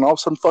credit scene, and all of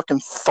a sudden, fucking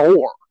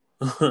Thor.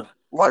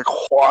 Like,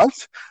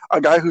 what? A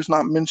guy who's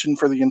not mentioned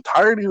for the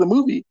entirety of the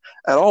movie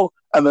at all,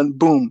 and then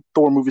boom,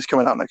 Thor movie's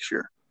coming out next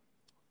year.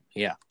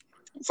 Yeah.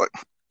 It's like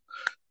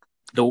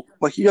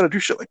you got to do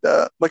shit like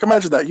that. Like,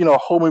 imagine that, a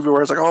whole movie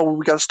where it's like, oh, well,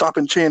 we got to stop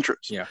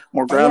Enchantress. Yeah.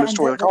 More grounded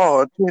story, like,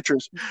 oh,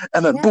 Enchantress.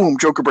 And then, boom,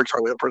 Joker breaks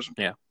Harley out of prison.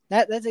 Yeah.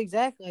 That's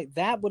exactly, like,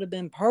 that would have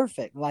been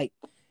perfect. Like,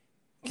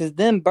 because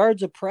then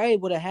Birds of Prey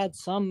would have had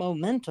some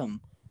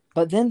momentum.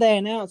 But then they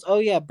announced, oh,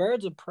 yeah,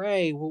 Birds of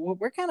Prey,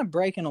 we're kind of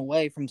breaking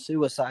away from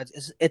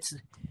Suicides.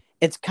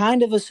 It's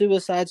kind of a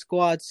Suicide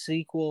Squad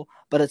sequel,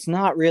 but it's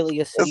not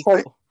really a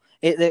sequel.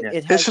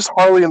 It's just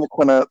Harley and the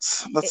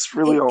Quinettes. That's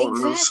really all it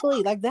is.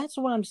 Exactly. Like, that's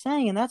what I'm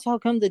saying. And that's how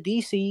come the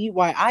DCU,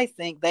 why I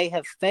think they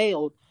have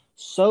failed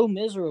so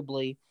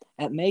miserably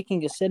at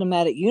making a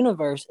cinematic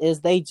universe,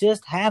 is they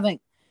just haven't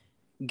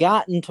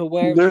gotten to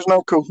where... There's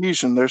no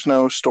cohesion. There's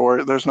no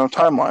story. There's no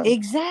timeline.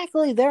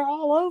 Exactly. They're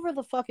all over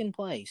the fucking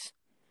place.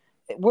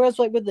 Whereas,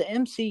 like, with the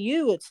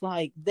MCU, it's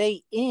like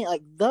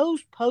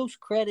those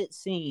post-credit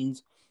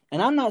scenes,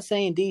 and I'm not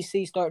saying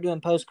DC start doing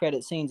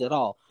post-credit scenes at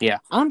all. Yeah.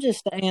 I'm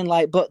just saying,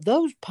 like, but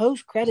those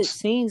post-credit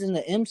scenes in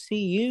the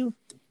MCU,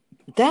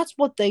 that's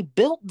what they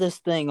built this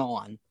thing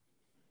on.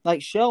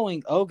 Like,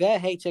 showing, okay,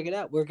 hey, check it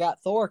out. We've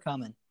got Thor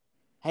coming.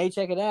 Hey,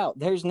 check it out.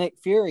 There's Nick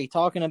Fury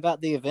talking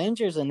about the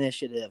Avengers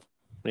Initiative.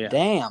 Yeah.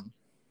 Damn.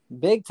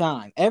 Big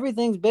time.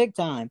 Everything's big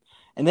time.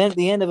 And then at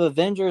the end of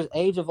Avengers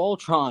Age of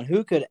Ultron,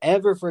 who could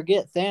ever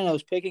forget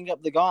Thanos picking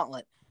up the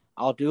gauntlet?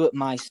 I'll do it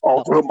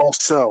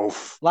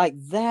myself. Like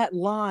that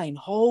line,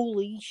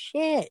 holy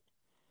shit.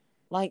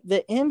 Like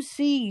the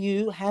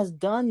MCU has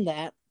done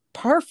that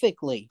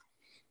perfectly.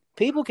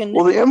 People can...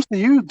 Well, the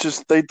MCU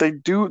just they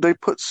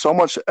put so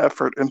much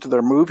effort into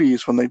their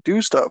movies when they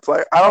do stuff.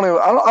 Like I don't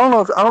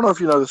know if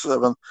you know this,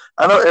 Evan.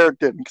 I know Eric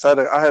didn't because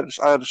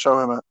I had to show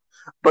him it.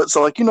 But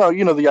so like the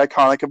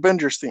iconic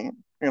Avengers theme,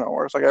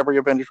 where it's like every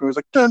Avengers movie is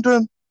like dun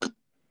dun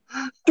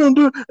dun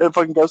dun, and it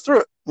fucking goes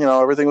through it.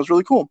 Everything was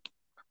really cool.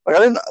 Like I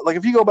didn't like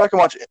if you go back and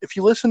watch, if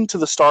you listen to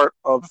the start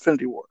of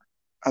Infinity War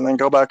and then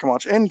go back and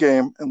watch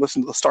Endgame and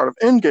listen to the start of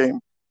Endgame,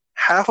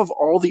 half of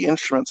all the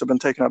instruments have been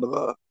taken out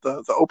of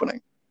the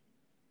opening.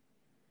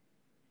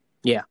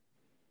 Yeah.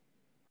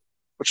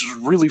 Which is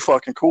really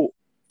fucking cool.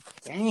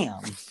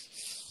 Damn.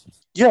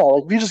 Yeah,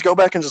 like if you just go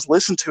back and just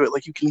listen to it,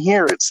 like you can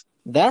hear it's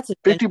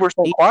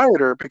 50%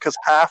 quieter because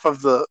half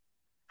of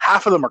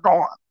them are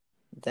gone.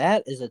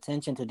 That is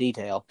attention to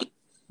detail.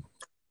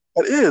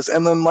 It is,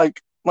 and then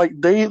like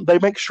they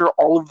make sure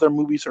all of their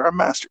movies are a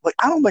master. Like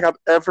I don't think I've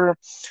ever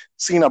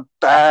seen a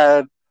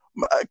bad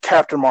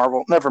Captain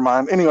Marvel. Never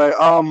mind. Anyway,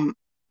 no,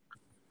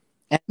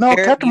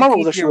 Captain Marvel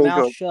was actually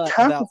really good.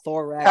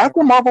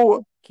 Captain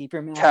Marvel. Keep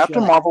your mouth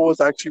Captain shut. Marvel was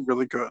actually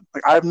really good.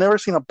 Like I've never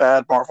seen a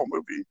bad Marvel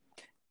movie,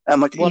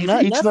 and like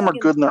each of them are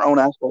good in their own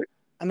aspect.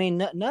 I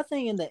mean,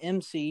 nothing in the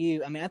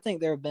MCU. I mean, I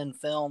think there have been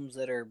films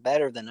that are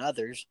better than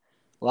others.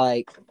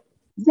 Like,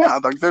 yeah,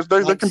 like there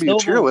can be a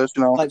tier list,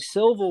 Like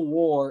Civil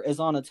War is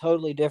on a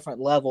totally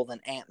different level than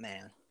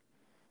Ant-Man.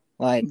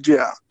 Like,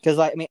 yeah, because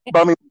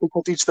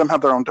because each of them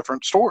have their own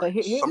different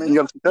stories. You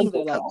got to take them into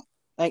account.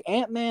 Like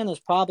Ant-Man is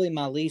probably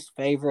my least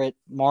favorite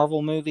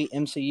Marvel movie,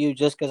 MCU,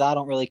 just because I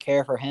don't really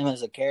care for him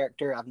as a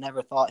character. I've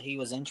never thought he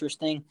was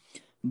interesting.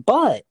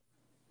 But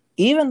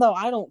even though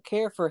I don't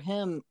care for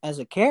him as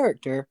a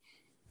character,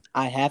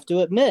 I have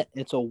to admit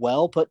it's a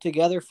well put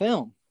together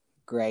film.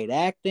 Great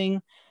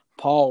acting.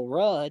 Paul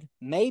Rudd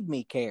made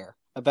me care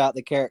about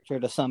the character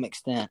to some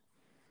extent.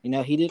 He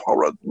did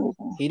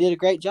a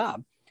great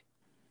job.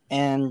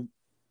 And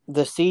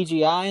the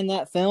CGI in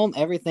that film,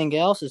 everything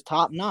else is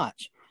top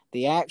notch.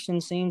 The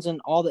action scenes in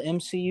all the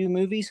MCU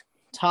movies,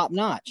 top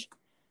notch.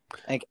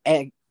 Like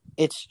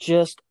it's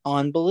just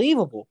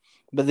unbelievable.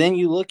 But then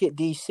you look at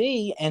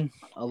DC, and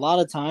a lot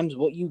of times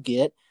what you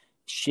get,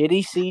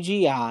 shitty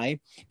CGI,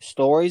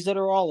 stories that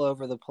are all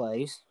over the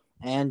place,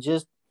 and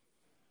just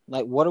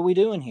like, what are we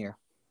doing here?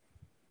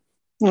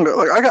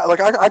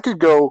 I could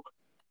go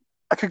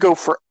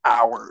for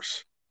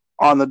hours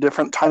on the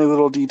different tiny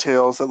little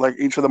details that like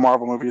each of the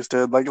Marvel movies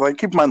did. Like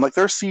keep in mind, like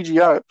their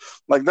CGI,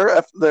 like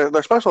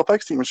their special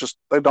effects team is just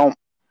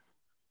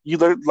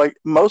like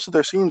most of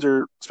their scenes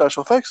are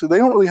special effects, so they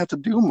don't really have to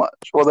do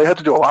much. Well, they have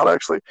to do a lot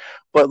actually,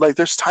 but like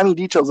there's tiny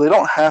details they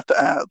don't have to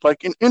add.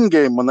 Like in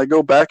Endgame when they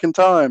go back in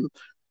time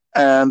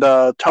and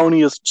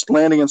Tony is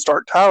landing in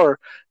Stark Tower,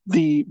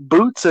 the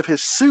boots of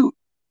his suit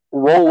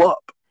roll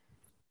up,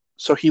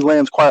 so he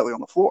lands quietly on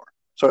the floor.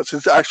 So it's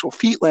his actual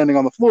feet landing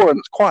on the floor, and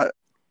it's quiet.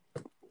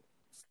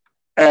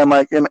 And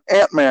like in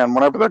Ant-Man,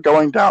 whenever they're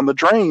going down the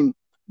drain,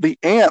 the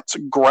ants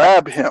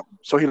grab him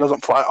so he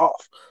doesn't fly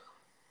off.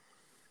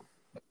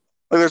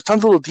 Like there's tons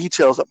of little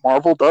details that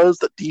Marvel does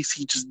that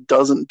DC just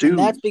doesn't do, And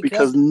that's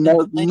because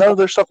none of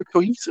their stuff is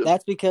cohesive.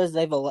 That's because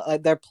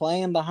they're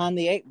playing behind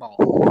the 8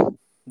 ball.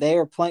 They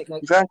are playing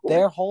Exactly.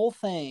 Their whole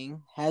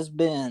thing has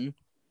been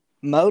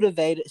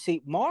motivated.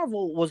 See,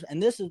 Marvel was,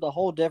 and this is the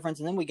whole difference.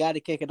 And then we got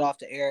to kick it off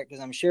to Eric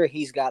because I'm sure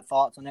he's got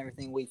thoughts on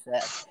everything we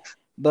said.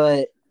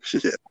 But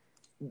shit,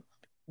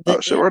 we're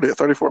already at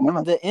 34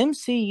 minutes. The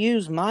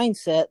MCU's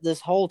mindset this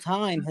whole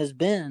time has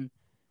been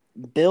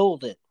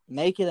build it,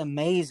 make it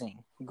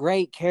amazing,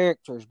 great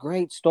characters,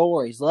 great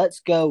stories.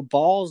 Let's go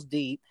balls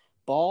deep,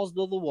 balls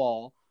to the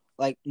wall.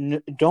 Like,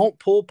 don't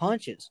pull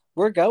punches.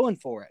 We're going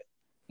for it.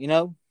 You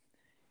know,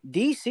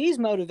 DC's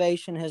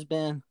motivation has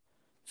been,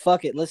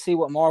 fuck it, let's see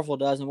what Marvel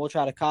does, and we'll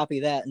try to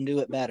copy that and do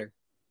it better.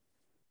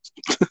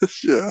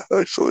 Yeah,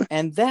 actually.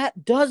 And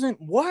that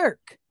doesn't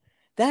work.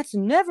 That's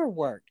never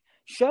worked.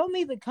 Show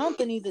me the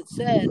company that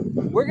said,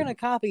 we're going to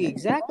copy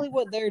exactly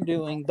what they're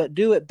doing, but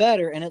do it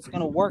better, and it's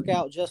going to work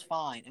out just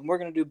fine, and we're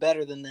going to do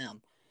better than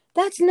them.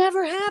 That's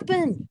never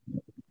happened.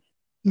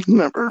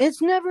 Never.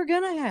 It's never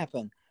going to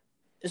happen.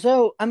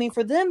 So, I mean,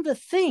 for them to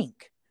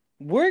think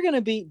we're going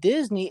to beat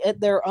Disney at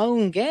their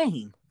own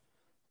game,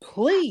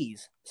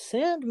 please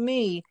send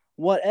me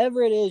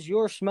whatever it is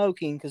you're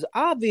smoking, because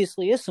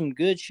obviously it's some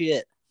good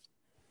shit.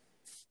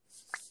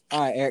 All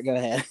right, Eric, go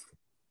ahead.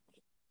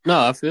 No,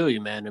 I feel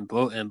you, man. And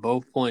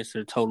both points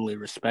are totally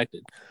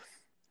respected.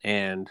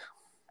 And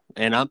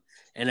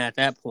at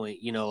that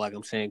point, you know, like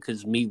I'm saying,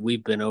 because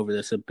we've been over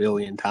this a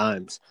billion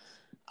times.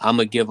 I'm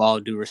gonna give all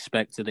due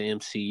respect to the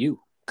MCU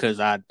because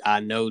I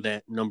know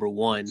that number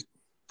one,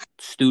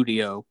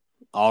 studio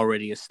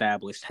already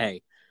established,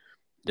 hey,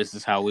 this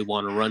is how we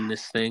want to run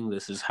this thing.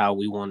 This is how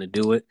we want to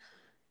do it.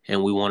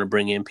 And we want to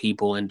bring in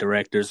people and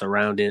directors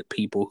around it,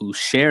 people who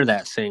share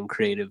that same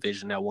creative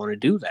vision that want to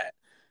do that.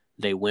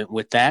 They went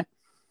with that.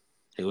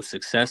 It was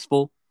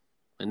successful,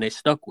 and they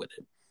stuck with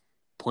it.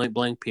 Point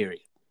blank,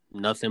 period.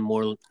 Nothing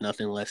more,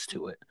 nothing less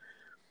to it.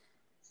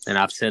 And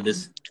I've said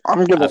this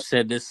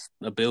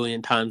a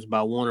billion times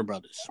about Warner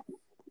Brothers.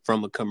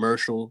 From a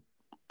commercial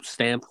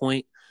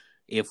standpoint,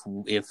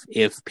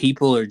 if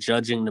people are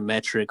judging the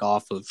metric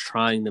off of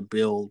trying to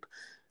build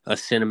a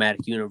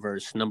cinematic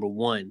universe, number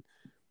one,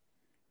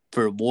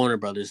 for Warner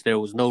Brothers, there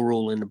was no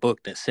rule in the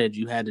book that said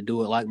you had to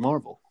do it like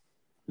Marvel.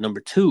 Number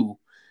two,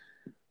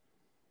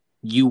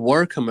 you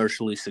were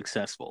commercially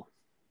successful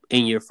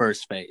in your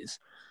first phase.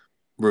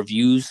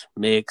 Reviews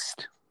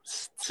mixed,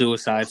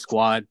 Suicide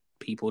Squad,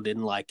 people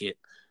didn't like it.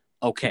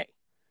 Okay,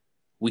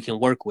 we can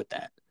work with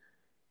that.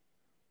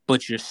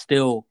 But you're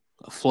still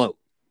afloat.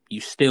 You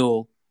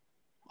still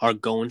are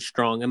going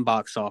strong in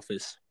box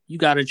office. You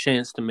got a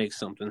chance to make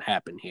something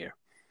happen here.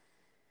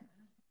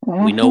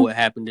 Mm-hmm. We know what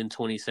happened in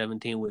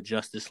 2017 with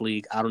Justice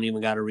League. I don't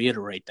even got to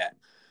reiterate that.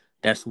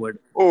 That's where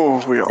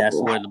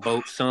the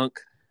boat sunk.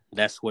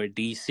 That's where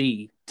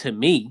DC, to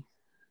me,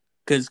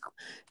 because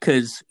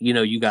you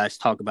know, you guys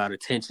talk about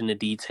attention to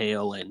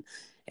detail and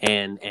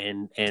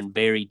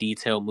very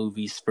detailed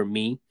movies. For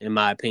me, in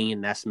my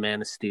opinion, that's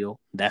Man of Steel,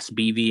 that's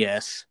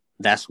BVS,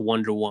 that's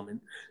Wonder Woman.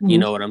 Mm-hmm. You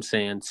know what I'm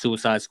saying?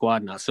 Suicide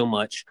Squad, not so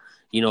much.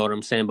 You know what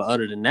I'm saying? But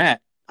other than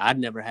that, I'd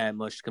never had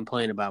much to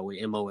complain about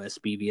with MOS,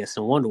 BVS,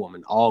 and Wonder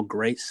Woman. All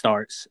great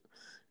starts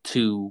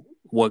to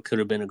what could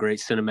have been a great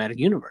cinematic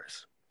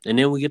universe. And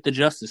then we get the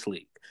Justice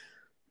League.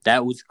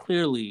 That was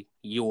clearly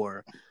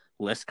your,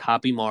 let's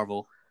copy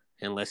Marvel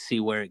and let's see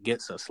where it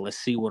gets us. Let's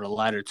see what a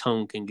lighter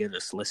tone can get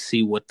us. Let's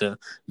see what the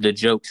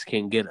jokes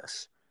can get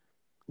us.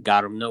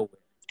 Got them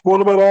nowhere.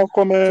 What about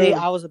Aquaman? See,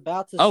 I was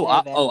about to say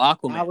that.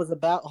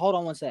 Aquaman. Hold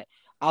on one sec.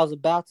 I was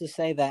about to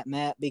say that,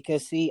 Matt,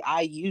 because, see,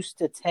 I used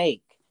to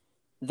take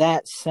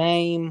that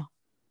same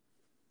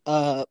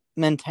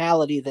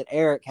mentality that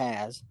Eric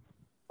has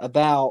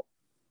about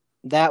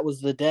that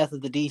was the death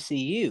of the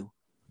DCU.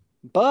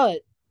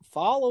 But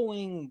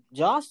following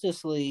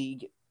Justice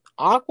League,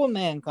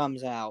 Aquaman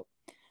comes out,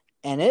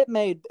 and it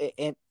made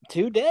it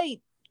to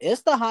date,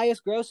 it's the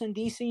highest grossing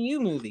DCU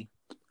movie.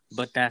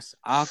 But that's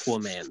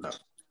Aquaman,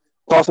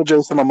 though. Also,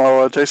 Jason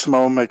Momoa. Jason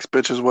Momoa makes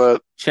bitches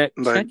wet. Check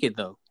it,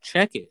 though.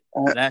 Check it.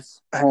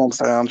 That's hands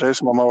down.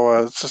 Jason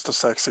Momoa is just a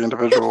sexy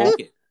individual.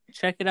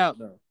 Check it out,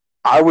 though.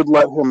 I would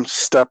let him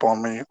step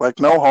on me. Like,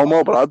 no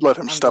homo, but I'd let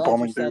him step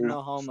on me, dude.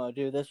 No homo,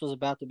 dude. This was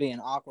about to be an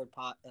awkward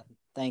pot.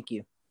 Thank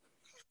you.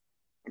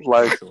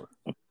 Like,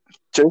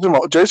 Jason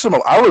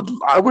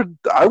Momoa,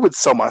 I would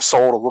sell my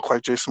soul to look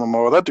like Jason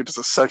Momoa. That dude is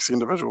a sexy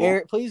individual.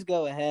 Eric, please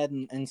go ahead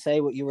and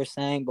say what you were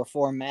saying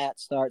before Matt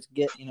starts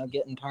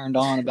getting turned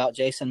on about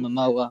Jason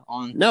Momoa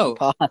on the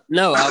pod.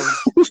 No, I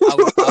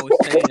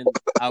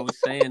was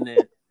saying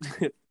that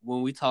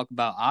when we talk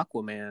about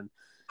Aquaman,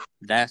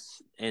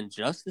 that's in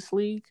Justice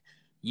League,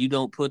 you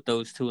don't put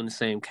those two in the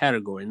same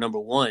category. Number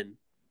one,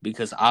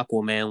 because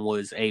Aquaman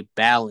was a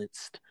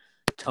balanced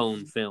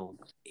tone film.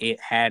 It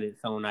had its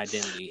own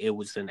identity. It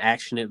was an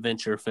action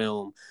adventure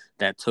film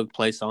that took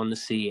place on the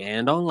sea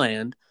and on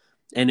land,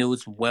 and it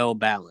was well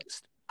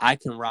balanced. I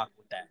can rock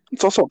with that.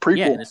 It's also a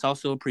Yeah, prequel. and it's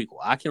also a prequel.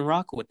 I can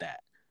rock with that.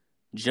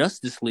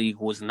 Justice League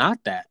was not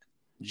that.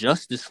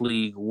 Justice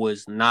League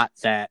was not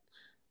that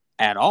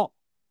at all.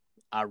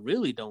 I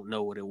really don't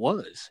know what it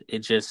was.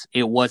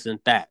 It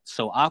wasn't that.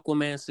 So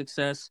Aquaman's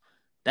success,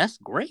 that's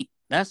great.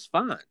 That's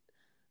fine.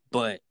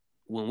 But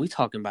when we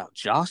talking about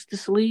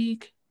Justice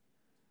League,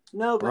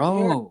 No, but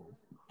bro,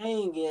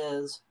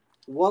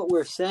 what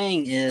we're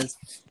saying is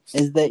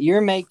that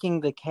you're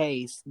making the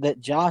case that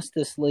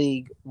Justice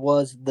League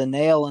was the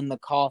nail in the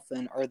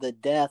coffin or the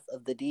death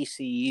of the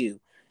DCU.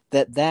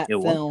 That it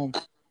film.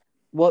 was.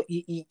 Well, No,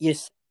 it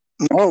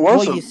well,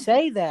 wasn't. you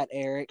say that,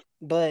 Eric,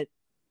 but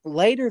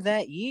later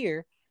that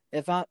year,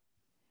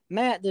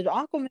 Matt, did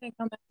Aquaman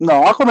come out?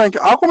 No,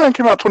 Aquaman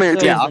came out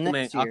 2018. Yeah, the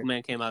next year.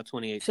 Aquaman came out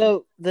 2018.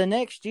 So the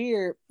next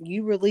year,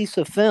 you release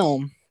a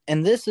film,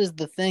 and this is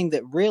the thing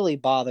that really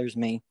bothers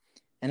me,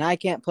 and I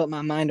can't put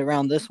my mind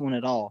around this one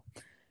at all.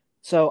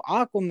 So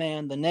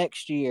Aquaman the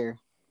next year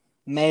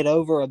made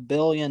over $1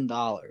 billion,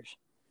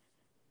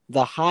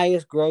 the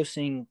highest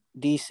grossing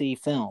DC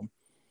film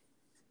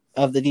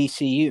of the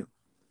DCU.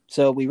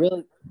 So we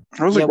really,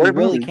 It was a great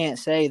really movie. can't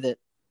say that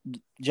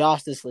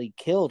Justice League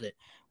killed it.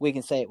 We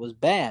can say it was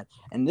bad.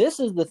 And this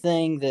is the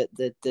thing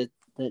that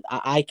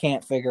I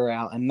can't figure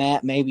out. And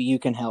Matt, maybe you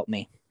can help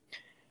me.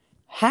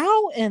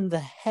 How in the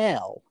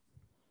hell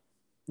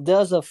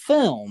does a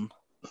film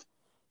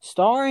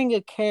starring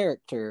a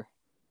character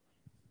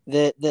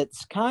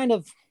that's kind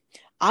of,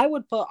 I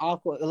would put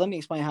let me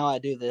explain how I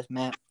do this,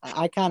 Matt.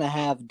 I kind of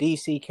have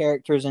DC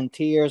characters in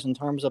tiers in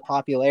terms of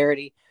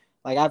popularity.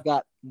 Like I've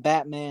got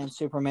Batman,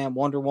 Superman,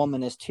 Wonder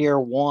Woman as tier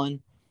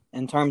 1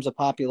 in terms of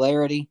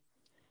popularity.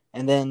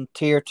 And then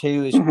tier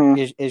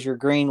 2 is your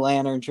Green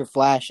Lanterns, your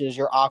Flashes,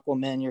 your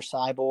Aquaman, your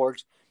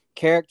Cyborgs,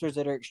 characters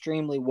that are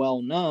extremely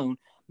well known,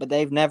 but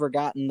they've never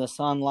gotten the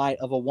sunlight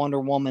of a Wonder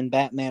Woman,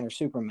 Batman, or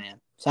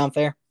Superman. Sound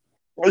fair?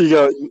 Well,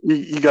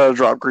 you gotta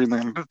drop Green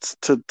Lantern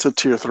to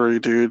tier 3,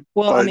 dude.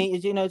 Well, I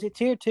mean,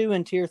 tier 2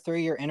 and tier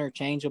 3 are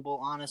interchangeable,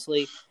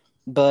 honestly,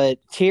 but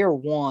tier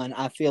 1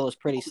 I feel is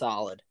pretty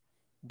solid.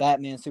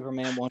 Batman,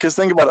 Superman, Wonder. Because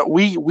think about it,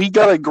 we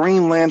got a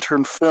Green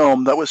Lantern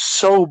film that was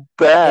so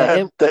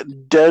bad that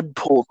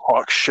Deadpool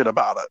talks shit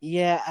about it.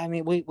 Yeah, I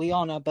mean, we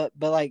all know, but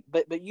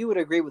you would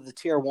agree with the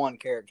tier 1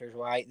 characters,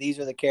 right? These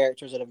are the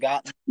characters that have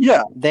gotten.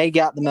 Yeah, they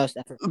got the most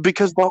effort.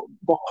 Because the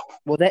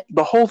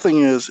whole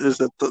thing is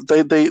that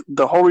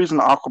the whole reason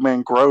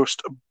Aquaman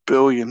grossed $1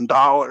 billion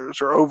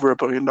or over $1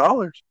 billion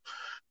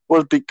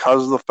was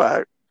because of the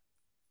fact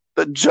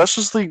that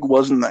Justice League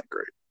wasn't that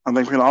great. I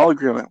think we can all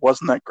agree on it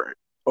wasn't that great.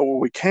 But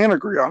what we can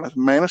agree on is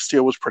Man of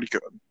Steel was pretty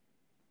good.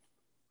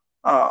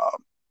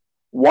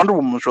 Wonder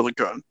Woman was really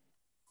good.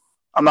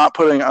 I'm not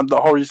putting the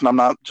whole reason I'm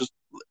not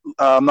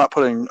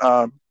putting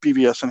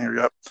BVS in here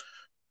yet.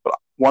 But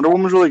Wonder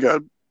Woman was really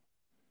good,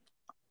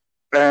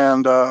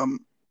 and Man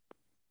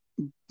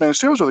of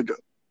Steel was really good.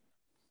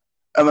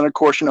 And then of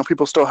course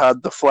people still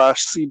had the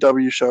Flash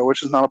CW show,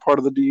 which is not a part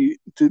of the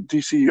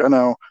DC, I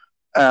know,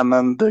 and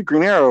then the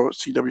Green Arrow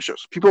CW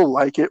shows. People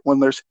like it when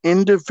there's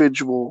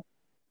individual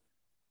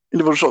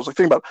shows. Like,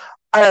 think about it.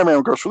 Iron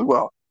Man grossed really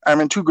well. Iron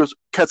Man 2 grossed,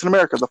 Captain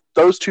America,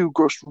 those two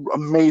grossed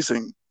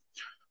amazing.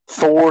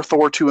 Thor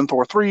 2, and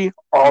Thor 3,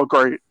 all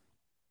great.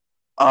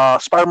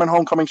 Spider-Man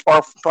Homecoming,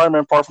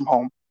 Spider-Man Far From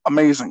Home,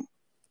 amazing.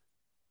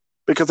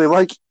 Because they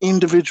like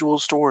individual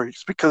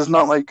stories. Because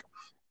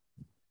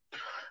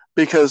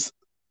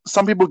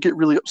some people get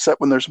really upset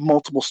when there's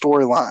multiple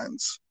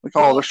storylines. Like,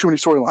 there's too many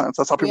storylines.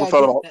 That's how people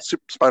felt about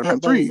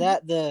Spider-Man 3. Is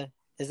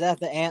that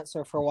the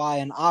answer for why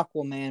an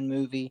Aquaman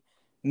movie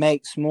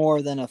makes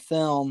more than a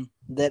film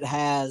that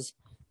has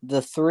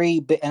the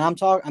 3 and I'm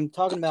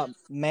talking about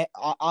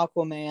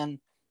Aquaman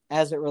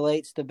as it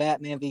relates to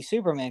Batman v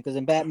Superman, because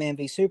in Batman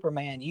v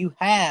Superman you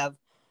have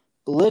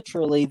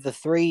literally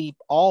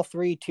all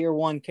three tier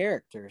 1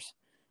 characters.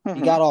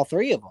 You got all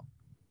 3 of them,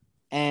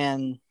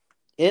 and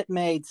it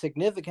made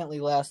significantly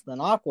less than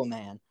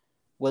Aquaman,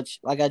 which,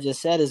 like I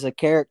just said, is a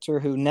character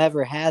who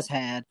never has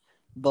had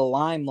the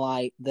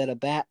limelight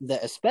that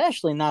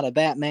especially not a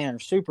Batman or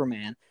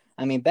Superman.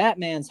 I mean,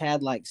 Batman's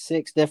had like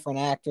 6 different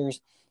actors.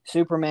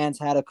 Superman's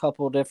had a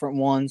couple different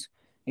ones.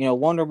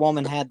 Wonder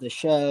Woman had the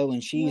show,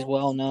 and she's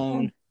well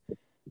known.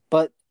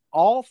 But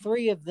all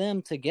 3 of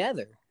them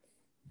together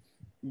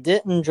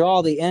didn't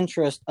draw the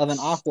interest of an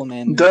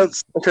Aquaman movie.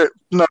 That's okay.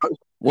 No,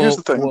 here's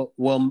the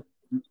thing.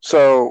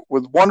 So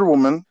with Wonder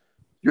Woman,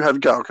 you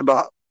had Gal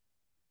Gadot.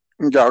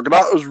 And Gal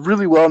Gadot was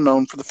really well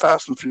known for the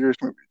Fast and Furious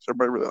movies.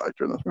 Everybody really liked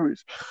her in those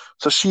movies.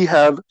 So she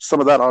had some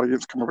of that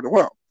audience come over to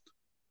well.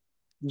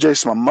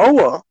 Jason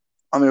Momoa,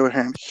 on the other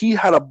hand, he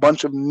had a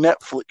bunch of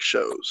Netflix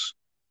shows.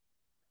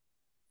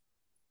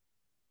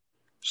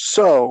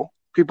 So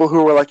people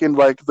who were like in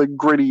like the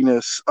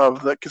grittiness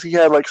of because he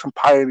had like some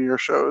pioneer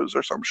shows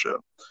or some shit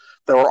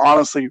that were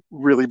honestly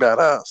really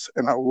badass,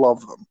 and I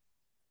love them.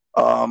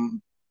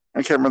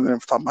 I can't remember the name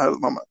off the top of my head at the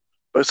moment.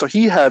 But so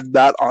he had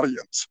that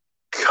audience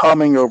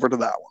coming over to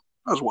that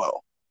one as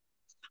well.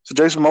 So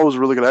Jason Momoa is a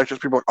really good actress.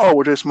 People are like, oh,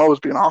 well, Jason Momoa is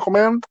being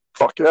Aquaman?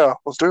 Fuck yeah,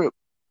 let's do it.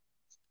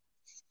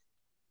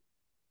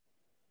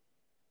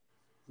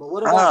 But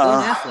what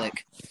about Ben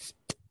Affleck?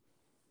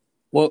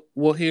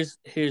 Well, here's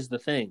the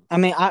thing. I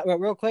mean,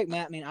 real quick,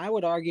 Matt. I mean, I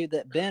would argue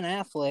that Ben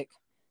Affleck,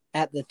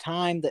 at the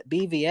time that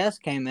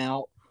BVS came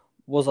out,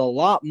 was a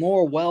lot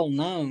more well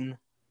known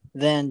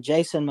than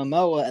Jason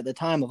Momoa at the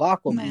time of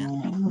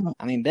Aquaman.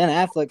 I mean, Ben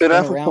Affleck's been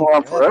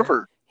around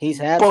forever. He's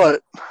had,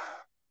 but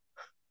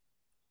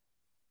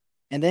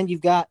and then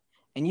you've got,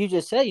 and you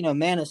just said,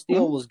 Man of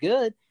Steel was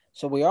good,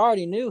 so we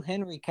already knew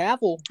Henry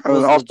Cavill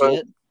was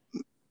legit.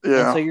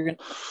 Yeah. And so you're gonna.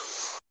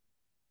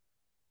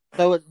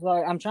 So it's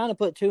like I'm trying to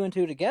put two and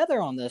two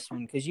together on this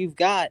one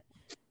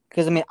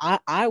because I mean,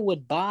 I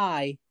would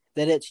buy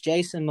that it's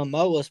Jason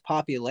Momoa's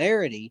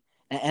popularity.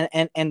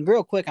 And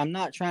real quick, I'm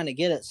not trying to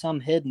get at some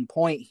hidden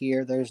point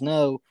here. There's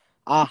no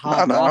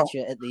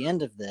gotcha at the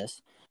end of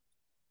this.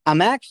 I'm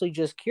actually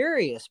just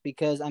curious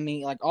because, I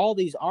mean, like all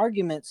these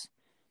arguments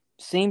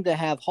seem to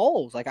have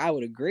holes. Like I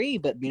would agree,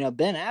 but,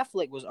 Ben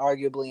Affleck was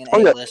arguably an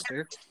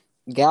A-lister.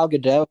 Gal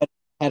Gadot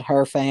had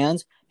her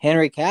fans.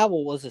 Henry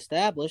Cavill was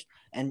established.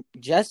 And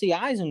Jesse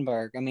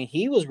Eisenberg, I mean,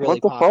 he was really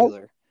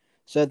popular. Fuck?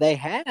 So they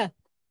had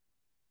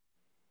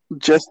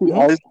Jesse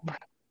Eisenberg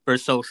for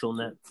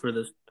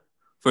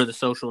the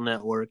Social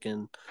Network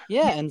and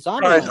and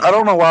Zombie. Right. I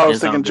don't know why I was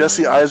thinking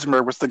Jesse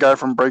Eisenberg was the guy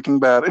from Breaking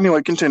Bad.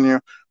 Anyway, continue.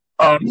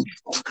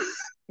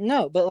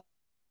 No, but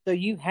so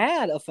you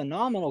had a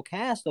phenomenal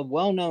cast of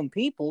well-known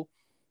people,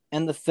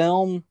 and the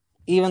film,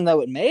 even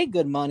though it made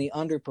good money,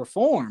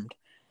 underperformed.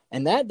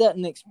 And that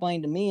doesn't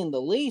explain to me in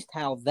the least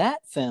how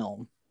that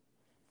film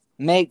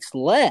makes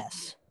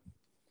less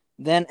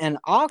than an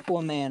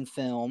Aquaman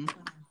film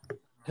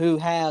who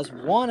has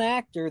one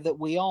actor that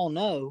we all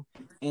know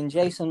in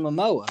Jason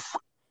Momoa.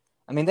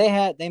 I mean,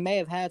 they may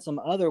have had some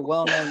other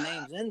well-known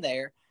names in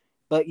there,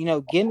 but,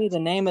 give me the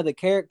name of the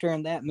character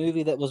in that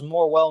movie that was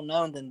more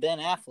well-known than Ben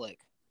Affleck.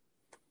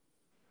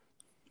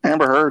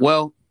 Amber Heard.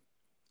 Well,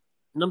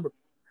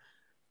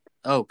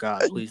 oh,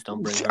 God, please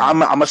don't bring her I'm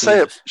going to say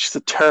it. She's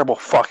a terrible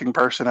fucking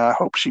person, and I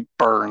hope she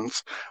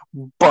burns.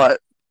 But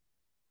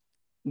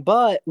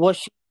was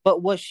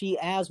she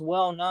as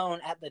well known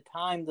at the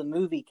time the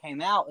movie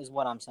came out? Is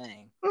what I'm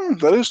saying.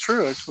 That is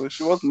true. Actually,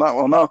 she wasn't that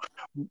well known.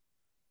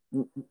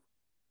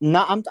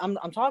 No,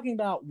 I'm talking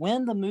about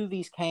when the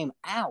movies came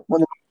out.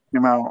 When they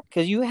came out,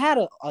 because you had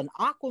an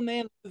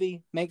Aquaman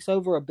movie makes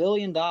over $1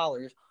 billion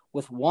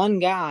with one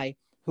guy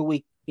who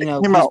he's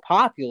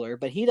popular,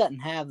 but he doesn't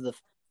have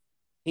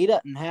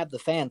the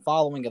fan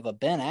following of a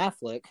Ben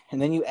Affleck,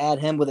 and then you add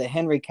him with a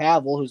Henry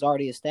Cavill who's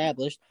already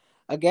established,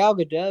 a Gal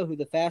Gadot who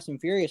the Fast and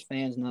Furious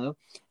fans know,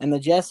 and the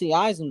Jesse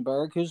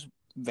Eisenberg who's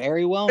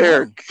very well known.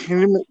 Eric,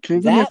 can you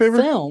do me a favor?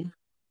 That film,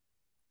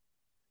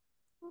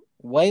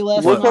 way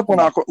less. Look up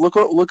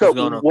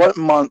what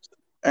month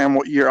and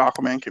what year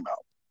Aquaman came out.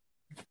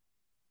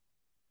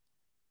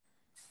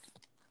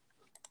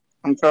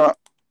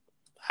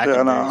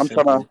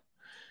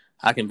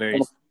 I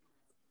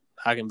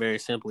can very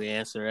simply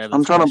answer.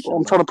 I'm trying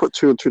to put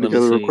two and two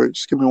together real quick.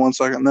 Just give me 1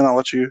 second, and then I'll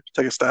let you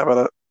take a stab at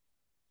it.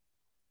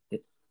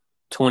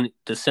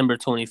 December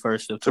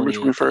 21st of December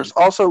 21st.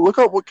 Also, look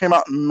up what came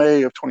out in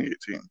May of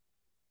 2018.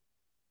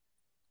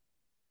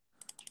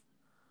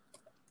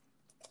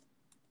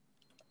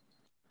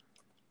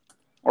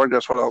 Or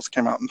guess what else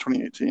came out in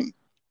 2018?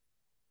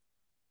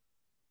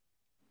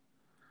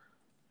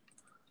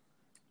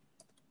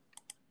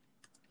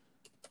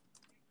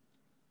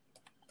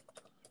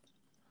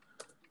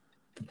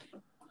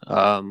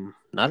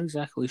 Not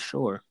exactly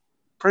sure.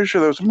 Pretty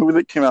sure there was a movie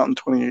that came out in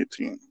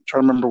 2018. I'm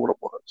trying to remember what it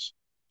was.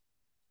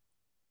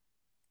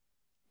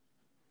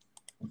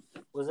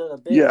 Was it a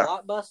big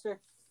blockbuster? It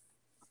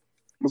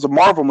was a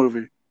Marvel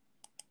movie.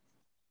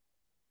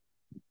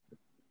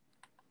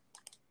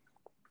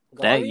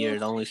 That year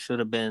it only should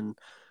have been.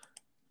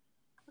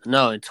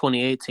 No, in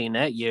 2018,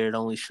 that year it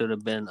only should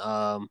have been.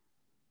 I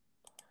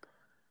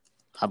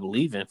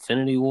believe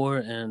Infinity War,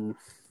 and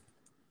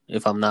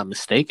if I'm not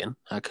mistaken,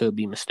 I could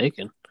be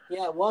mistaken.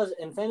 Yeah, it was.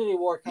 Infinity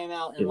War came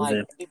out in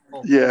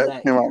April. Yeah,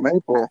 it came out in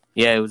April.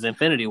 Yeah, it was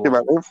Infinity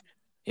War.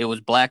 It was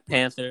Black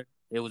Panther.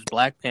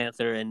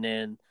 And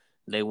then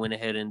they went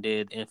ahead and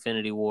did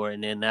Infinity War,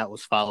 and then that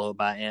was followed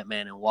by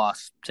Ant-Man and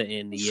Wasp to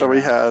end the year. So we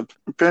had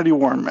Infinity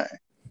War in May.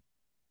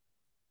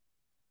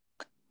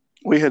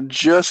 We had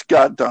just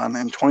got done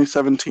in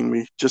 2017.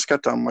 We just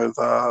got done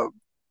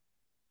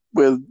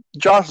with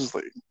Justice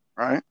League,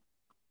 right?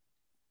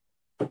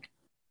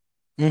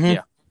 Mm-hmm.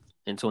 Yeah,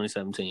 in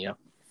 2017. Yeah.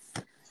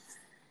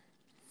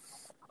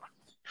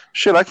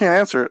 Shit, I can't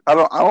answer it. I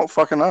don't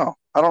fucking know.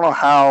 I don't know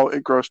how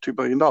it grossed $2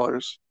 billion.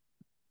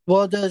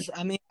 Well,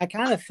 I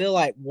kind of feel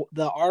like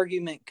the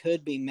argument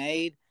could be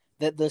made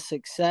that the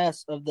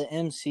success of the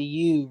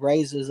MCU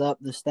raises up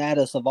the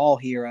status of all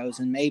heroes,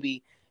 and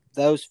maybe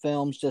those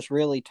films just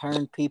really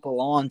turn people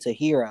on to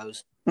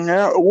heroes.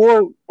 Yeah,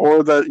 or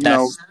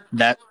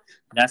that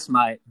that's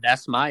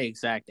my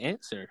exact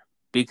answer.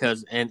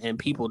 because and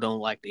people don't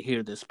like to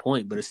hear this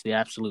point, but it's the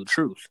absolute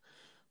truth.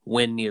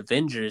 When the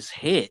Avengers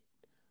hit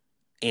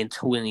in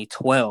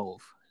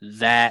 2012,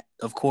 that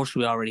of course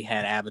we already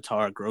had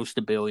Avatar grossed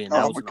 $1 billion.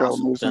 That Oh was my an god,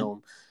 awesome amazing.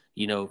 film,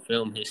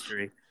 film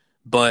history.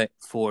 But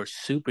for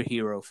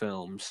superhero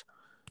films,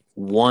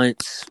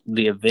 once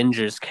the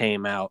Avengers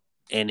came out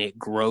and it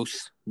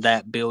grossed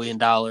that $1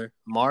 billion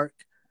mark,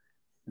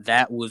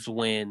 that was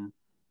when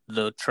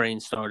the train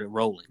started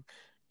rolling.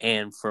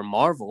 And for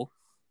Marvel,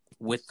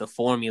 with the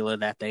formula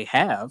that they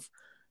have,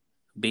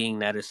 being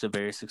that it's a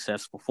very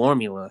successful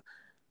formula,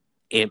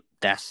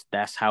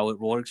 that's how it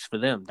works for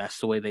them. That's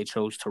the way they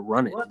chose to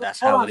run it.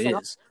 That's Hold how on it a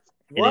second. is.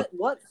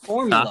 What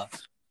formula?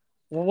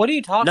 Well, what are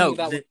you talking No,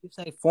 about when you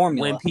say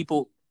formula?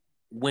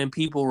 when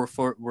people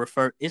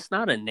refer, it's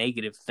not a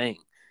negative thing.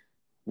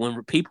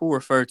 When people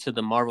refer to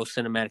the Marvel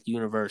Cinematic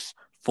Universe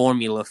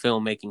formula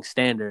filmmaking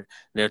standard,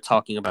 they're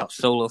talking about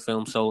solo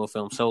film,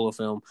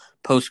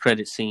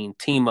 post-credit scene,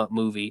 team-up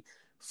movie,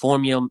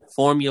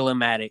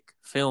 formulamatic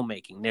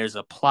filmmaking. There's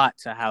a plot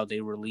to how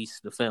they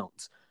release the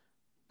films.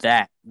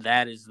 That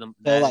is the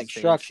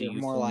structure, MCU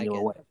more like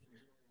formula it. way.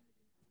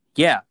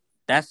 Yeah,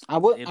 I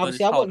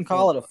wouldn't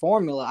call it a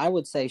formula. I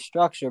would say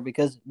structure,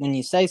 because when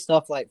you say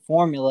stuff like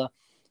formula,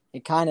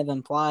 it kind of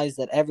implies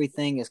that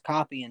everything is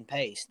copy and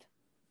paste.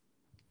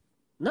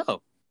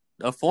 No,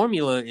 a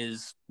formula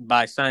is,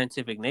 by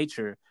scientific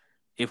nature,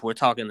 if we're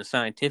talking the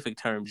scientific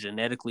term,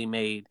 genetically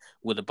made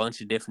with a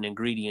bunch of different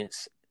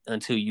ingredients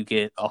until you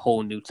get a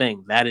whole new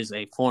thing. That is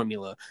a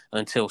formula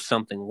until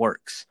something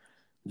works.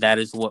 That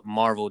is what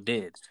Marvel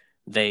did.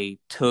 They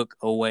took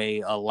away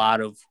a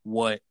lot of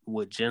what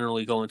would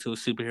generally go into a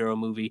superhero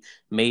movie,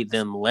 made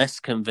them less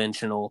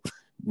conventional,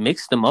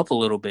 mixed them up a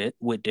little bit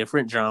with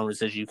different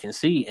genres, as you can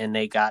see, and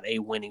they got a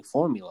winning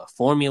formula.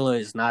 Formula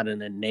is not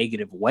in a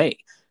negative way.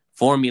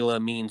 Formula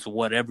means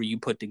whatever you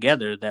put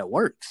together that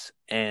works.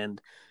 And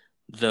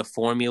the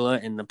formula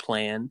and the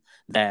plan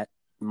that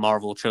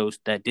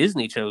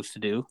Disney chose to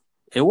do,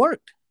 it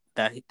worked.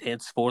 That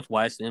henceforth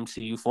why it's the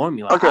MCU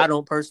formula. Okay. I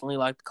don't personally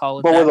like to call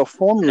it But that. with a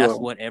formula, that's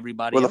what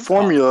everybody else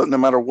calls it. no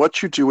matter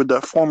what you do with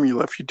that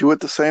formula, if you do it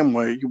the same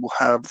way, you will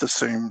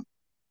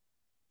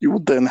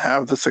then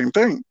have the same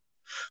thing.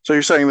 So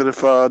you're saying that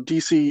if the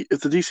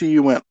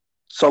DCU went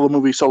solo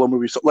movie,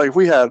 like if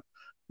we had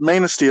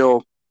Man of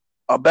Steel,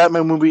 a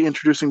Batman movie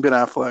introducing Ben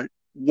Affleck,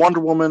 Wonder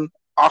Woman,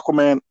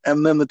 Aquaman,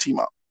 and then the team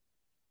up.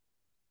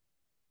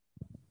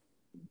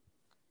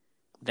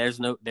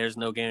 There's no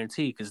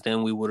guarantee, because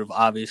then we would have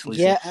obviously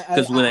seen,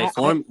 because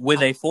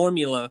with a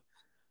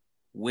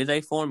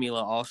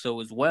formula also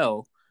as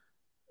well,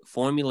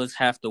 formulas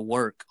have to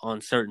work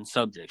on certain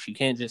subjects. You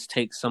can't just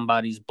take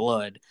somebody's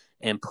blood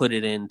and put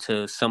it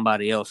into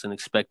somebody else and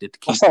expect it to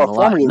keep them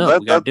alive. No,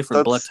 we got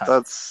different blood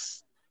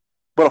types.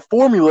 But a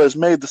formula is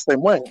made the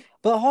same way.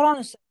 But hold on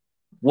a second.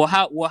 Well,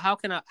 how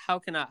can I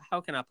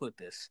put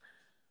this?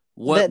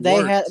 What they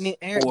had? I mean,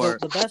 Eric,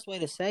 the best way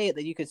to say it,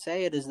 that you could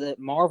say it, is that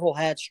Marvel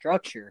had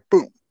structure.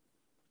 Boom.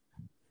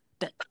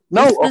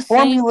 No, a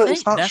formula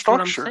is not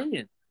structure. What I'm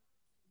saying.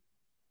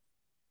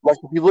 Like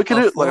if you look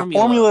at it, like a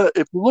formula,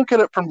 if you look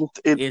at it from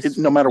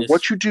no matter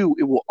what you do,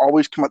 it will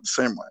always come out the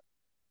same way.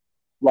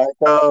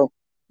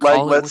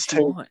 Let's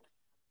take.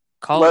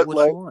 Call it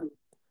what you want.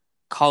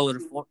 Call it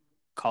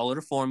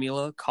a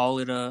formula. Call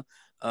it a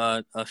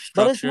structure.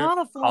 But it's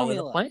not a formula. Call it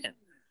a plan.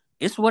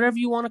 It's whatever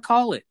you want to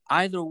call it.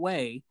 Either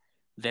way,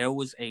 there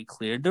was a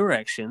clear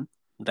direction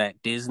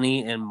that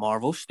Disney and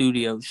Marvel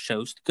Studios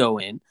chose to go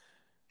in,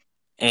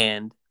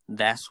 and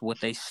that's what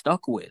they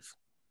stuck with.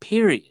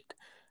 Period.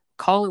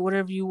 Call it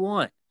whatever you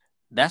want.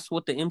 That's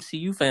what the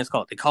MCU fans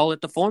call it. They call it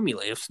the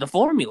formula. It's the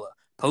formula.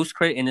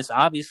 Post-credit, and it's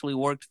obviously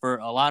worked for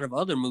a lot of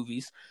other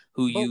movies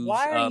who use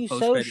why are you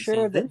so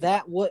sure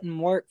that wouldn't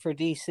work for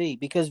DC?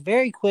 Because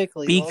very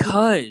quickly...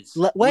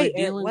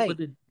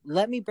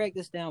 Let me break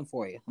this down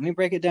for you. Let me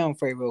break it down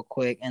for you real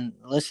quick, and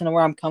listen to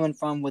where I'm coming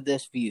from with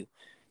this view.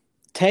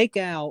 Take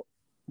out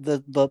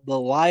the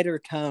lighter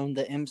tone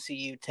the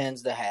MCU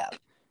tends to have.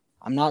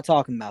 I'm not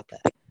talking about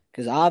that,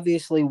 because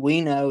obviously we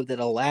know that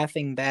a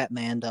laughing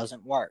Batman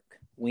doesn't work.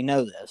 We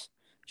know this.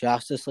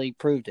 Justice League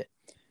proved it.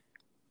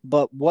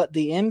 But what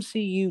the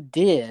MCU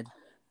did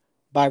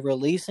by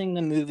releasing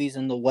the movies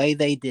in the way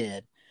they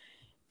did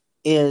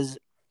is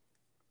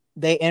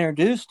they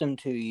introduced them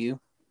to you,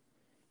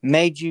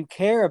 made you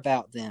care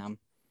about them,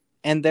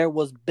 and there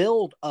was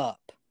build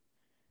up.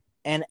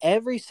 And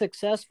every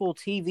successful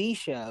TV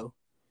show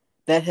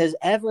that has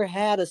ever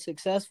had a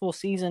successful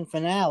season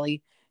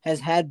finale has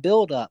had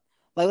build up.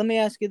 Like, let me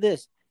ask you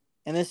this,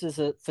 and this is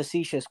a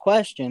facetious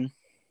question,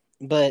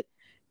 but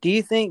do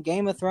you think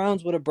Game of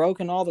Thrones would have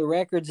broken all the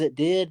records it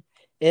did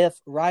if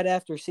right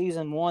after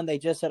season 1 they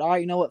just said, all right,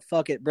 you know what,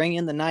 fuck it, bring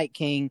in the Night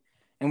King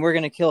and we're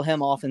going to kill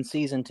him off in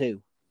season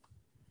 2?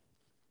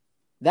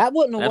 That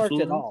wouldn't have worked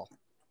at all.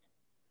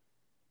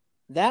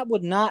 That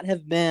would not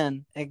have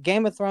been,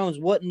 Game of Thrones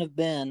wouldn't have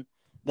been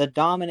the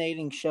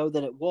dominating show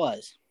that it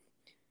was.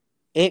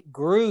 It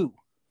grew.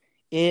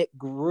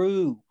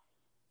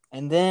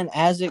 And then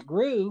as it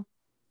grew,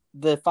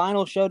 the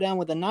final showdown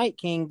with the Night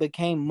King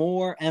became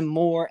more and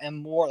more and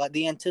more. Like,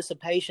 the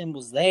anticipation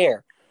was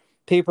there.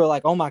 People are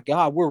like, oh my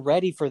God, we're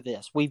ready for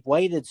this. We've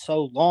waited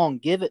so long.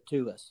 Give it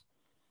to us.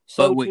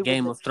 But So with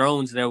Game of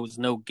Thrones, there was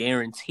no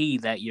guarantee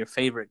that your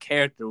favorite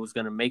character was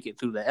going to make it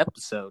through the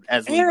episode,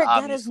 as we've Eric, that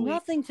has obviously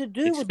nothing to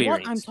do with what I'm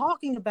experienced.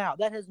 talking about.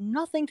 That has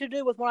nothing to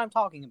do with what I'm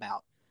talking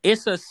about.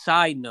 It's a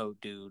side note,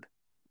 dude.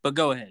 But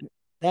go ahead.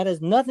 That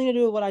has nothing to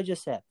do with what I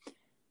just said.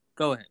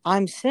 Go ahead.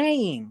 I'm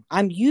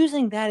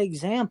using that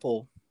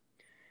example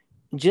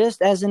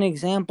just as an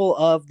example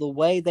of the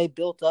way they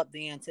built up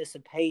the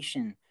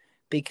anticipation.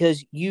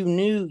 Because you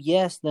knew,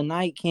 yes, the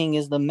Night King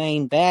is the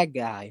main bad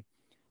guy,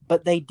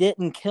 but they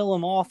didn't kill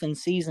him off in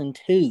season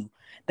 2.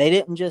 They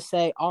didn't just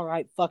say, all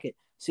right, fuck it.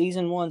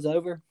 Season 1's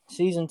over.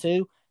 Season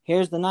 2,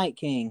 here's the Night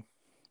King.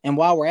 And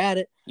while we're at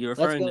it, You're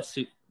referring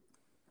to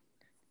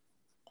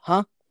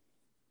Huh?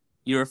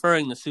 You're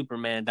referring to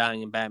Superman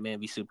dying in Batman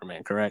v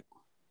Superman, correct?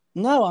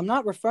 No, I'm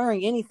not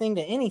referring anything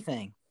to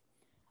anything.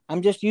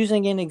 I'm just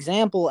using an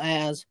example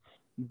as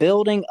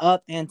building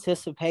up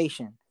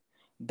anticipation,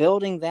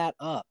 building that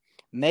up,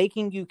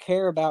 making you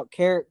care about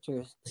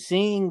characters,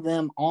 seeing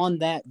them on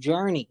that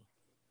journey.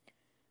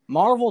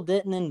 Marvel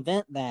didn't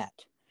invent that.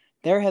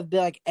 There have been,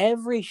 like,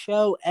 every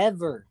show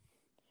ever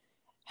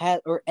had,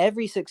 or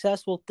every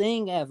successful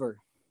thing ever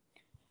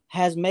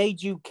has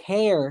made you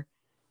care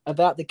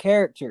about the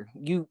character.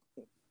 You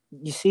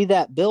see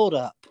that build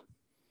up.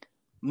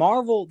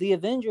 Marvel, the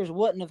Avengers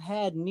wouldn't have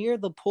had near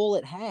the pull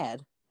it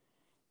had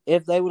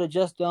if they would have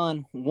just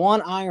done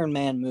one Iron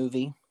Man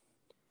movie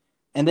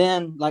and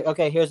then, like,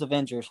 okay, here's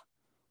Avengers.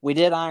 We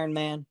did Iron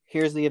Man.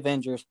 Here's the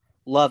Avengers.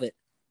 Love it.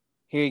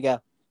 Here you go.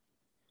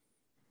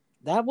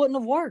 That wouldn't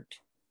have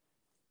worked.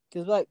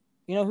 Because, like,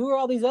 who are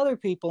all these other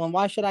people and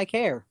why should I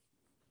care?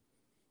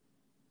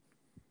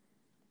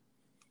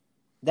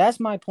 That's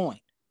my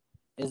point.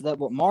 Is that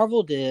what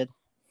Marvel did,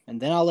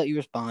 and then I'll let you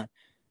respond,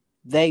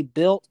 they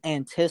built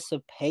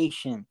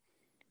anticipation.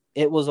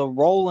 It was a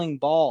rolling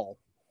ball.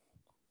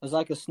 It was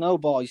like a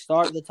snowball. You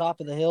start at the top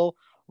of the hill,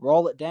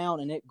 roll it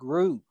down, and it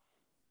grew.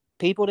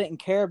 People didn't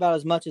care about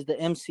as much as the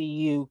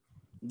MCU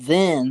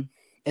then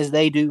as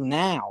they do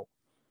now.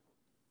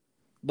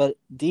 But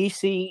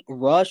DC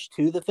rushed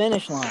to the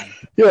finish line.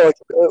 Yeah,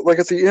 like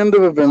at the end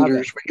of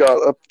Avengers,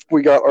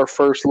 we got our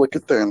first look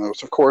at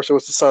Thanos. Of course, it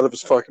was the side of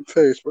his fucking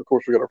face, but of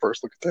course, we got our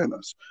first look at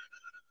Thanos.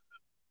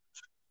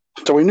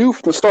 So we knew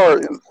from the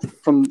start,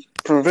 from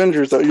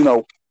Avengers, that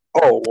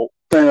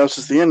Thanos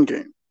is the end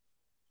game.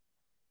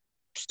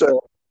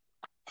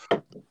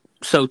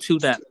 So to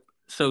that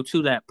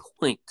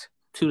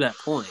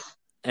point,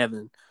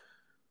 Evan,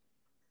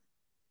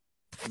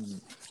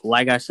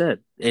 like I said,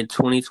 in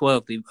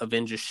 2012, the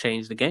Avengers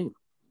changed the game. $1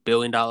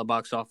 billion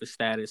box office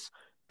status,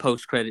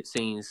 post-credit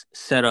scenes,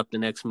 set up the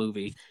next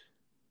movie.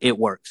 It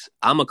works.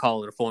 I'm going to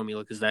call it a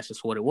formula because that's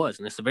just what it was.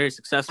 And it's a very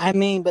successful. I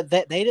mean, but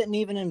they didn't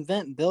even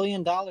invent $1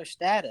 billion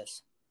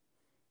status.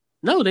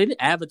 No, they did.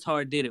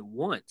 Avatar did it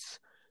once.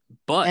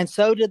 And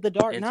so did The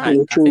Dark Knight.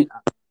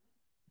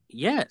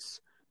 Yes.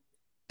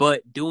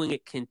 But doing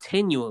it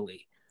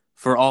continually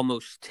for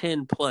almost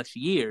 10 plus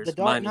years. The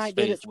Dark Knight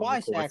did it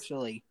twice,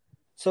 actually.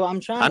 So I'm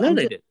trying. I know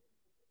they did.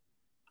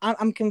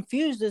 I'm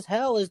confused as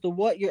hell as to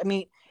what you're. I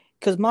mean,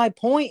 because my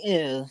point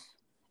is,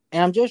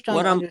 and I'm just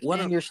trying to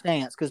understand your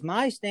stance. Because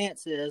my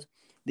stance is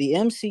the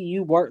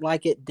MCU worked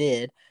like it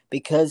did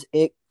because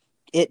it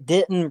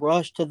didn't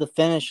rush to the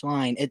finish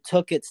line. It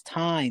took its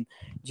time,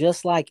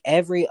 just like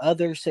every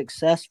other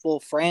successful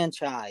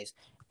franchise,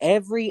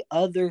 every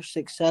other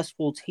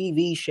successful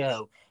TV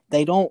show.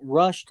 They don't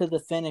rush to the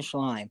finish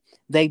line.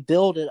 They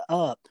build it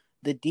up.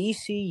 The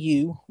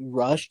DCU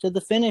rushed to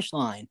the finish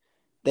line.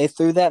 They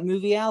threw that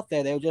movie out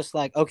there. They were just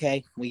like,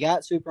 okay, we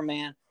got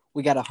Superman.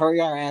 We got to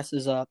hurry our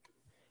asses up.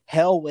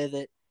 Hell with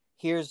it.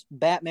 Here's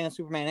Batman,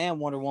 Superman,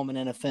 and Wonder Woman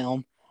in a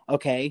film.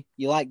 Okay,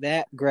 you like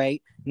that?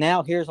 Great.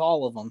 Now here's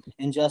all of them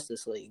in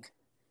Justice League.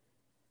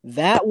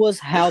 That was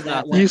how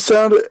that went. You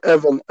sounded,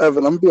 Evan, I'm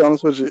going to be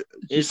honest with you.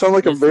 You sound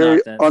like a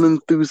very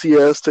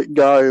unenthusiastic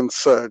guy in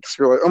sex.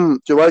 You're like,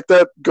 do you like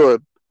that?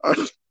 Good.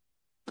 That's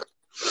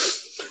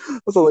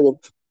all I got.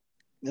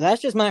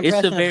 That's just my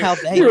impression of how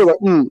they... You're like,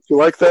 you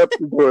like that?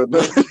 Good.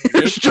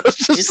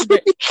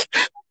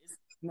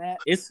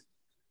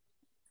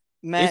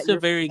 It's a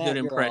very good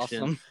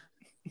impression. Awesome.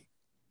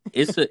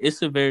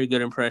 It's a very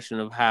good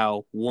impression of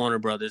how Warner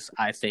Brothers,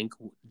 I think,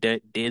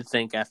 did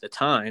think at the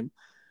time.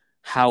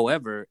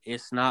 However,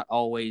 it's not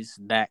always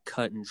that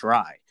cut and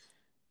dry.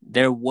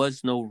 There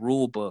was no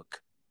rule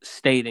book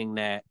stating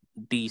that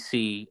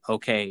DC,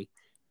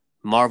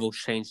 Marvel's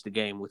changed the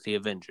game with the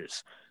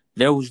Avengers.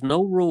 There was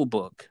no rule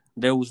book.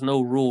 There was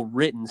no rule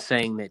written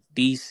saying that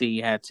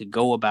DC had to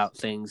go about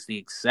things the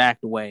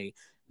exact way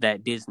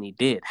that Disney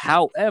did.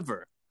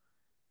 However,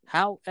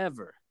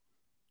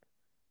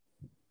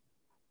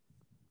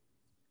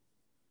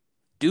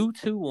 due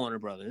to Warner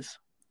Brothers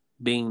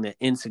being the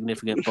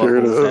insignificant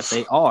buttholes that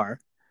they are,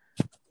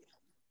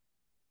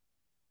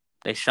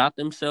 they shot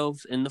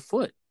themselves in the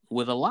foot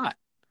with a lot.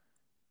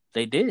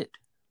 They did.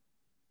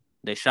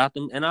 They shot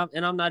them, and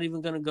I'm not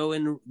even gonna go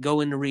into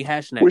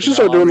rehashing that. We should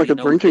Y'all start doing like already a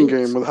know what drinking it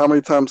is. game with how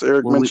many times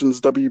Eric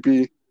mentions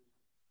WB.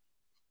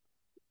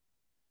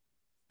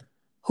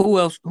 Who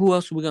else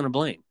are we gonna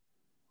blame?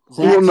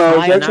 Zack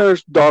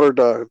Snyder's daughter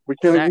died. We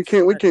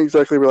can't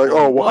exactly be like,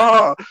 oh,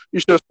 wow, you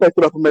should have stepped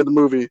it up and made the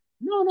movie.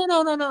 No.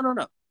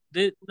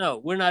 No,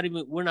 we're not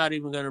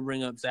even gonna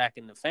bring up Zack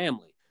and the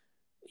family.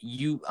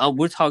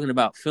 We're talking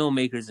about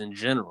filmmakers in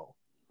general.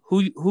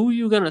 Who are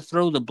you gonna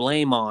throw the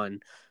blame on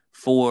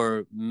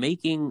for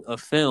making a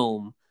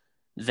film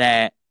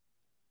that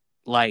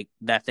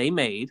they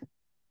made,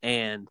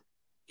 and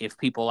if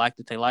people liked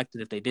it, they liked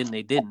it. If they didn't,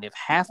 they didn't. If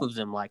half of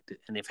them liked it,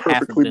 and if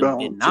half of them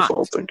did not,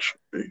 all things should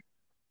be.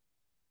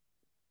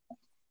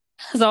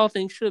 As all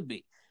things should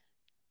be.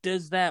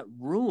 Does that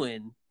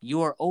ruin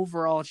your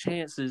overall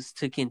chances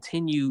to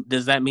continue?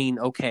 Does that mean,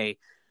 okay,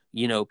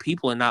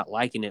 people are not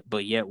liking it,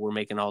 but yet we're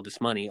making all this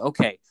money?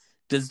 Okay.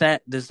 Does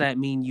that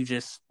mean you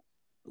just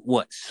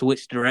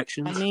switch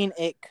directions? I mean,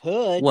 it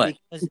could. What?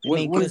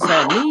 What does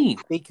that mean?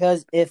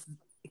 Because if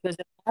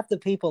half the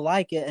people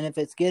like it, and if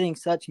it's getting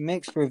such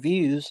mixed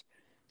reviews,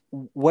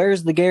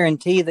 where's the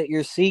guarantee that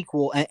your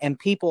sequel and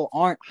people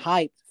aren't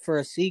hyped for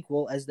a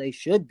sequel as they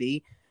should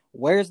be?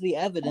 Where's the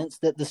evidence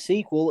that the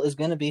sequel is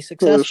going to be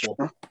successful?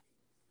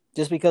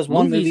 Just because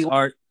movies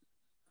are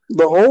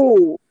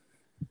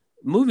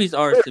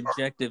a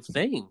subjective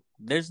thing.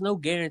 There's no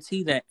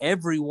guarantee that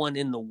everyone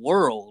in the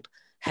world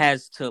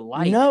has to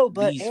like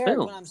these Eric,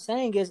 films. What I'm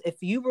saying is,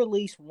 if you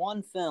release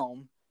one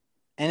film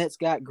and it's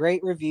got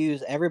great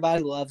reviews,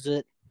 everybody loves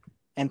it,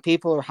 and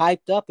people are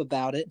hyped up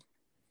about it,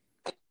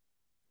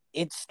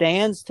 it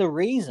stands to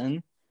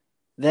reason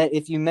that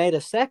if you made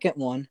a second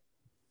one,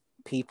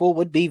 people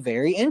would be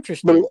very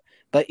interested.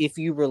 But if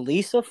you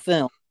release a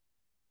film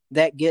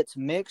that gets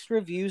mixed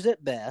reviews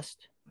at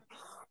best,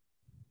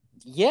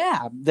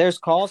 yeah, there's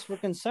cause for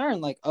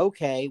concern. Like,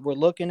 okay, we're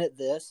looking at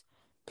this.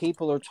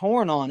 People are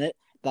torn on it.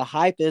 The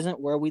hype isn't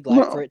where we'd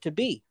like for it to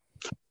be.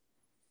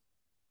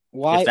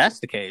 Why? If that's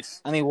the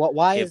case. I mean,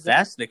 why is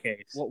that's the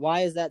case? Why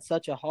is that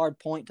such a hard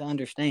point to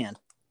understand?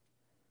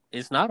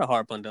 It's not a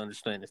hard point to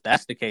understand. If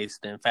that's the case,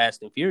 then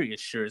Fast and Furious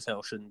sure as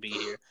hell shouldn't be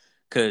here.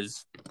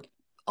 Because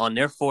on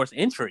their fourth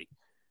entry,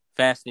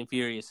 Fast and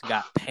Furious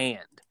got panned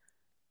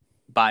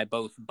by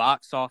both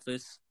box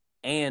office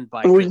and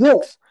by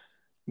critics.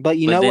 But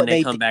you know what?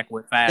 They come back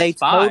with Fast They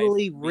 5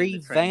 totally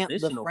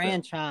revamped the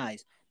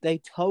franchise. They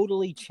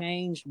totally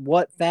changed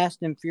what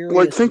Fast and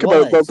Furious was. Think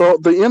about it.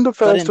 The end of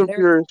Fast and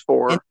Furious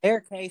 4.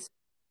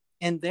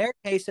 In their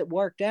case, it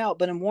worked out.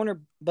 But in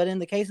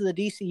the case of the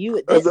DCU,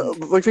 it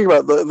didn't. Think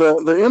about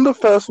it. The end of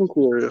Fast and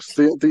Furious.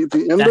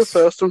 The end of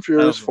Fast and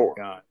Furious 4.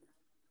 God.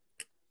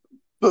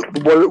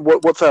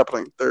 What's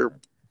happening?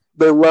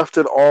 They left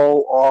it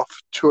all off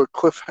to a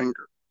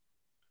cliffhanger,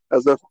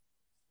 as if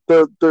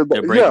the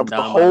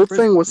whole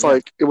thing was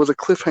like it was a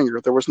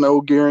cliffhanger. There was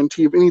no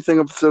guarantee of anything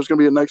if there's going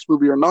to be a next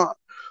movie or not.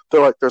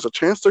 They're like, there's a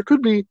chance there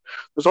could be.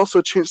 There's also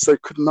a chance there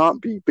could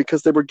not be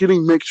because they were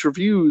getting mixed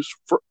reviews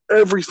for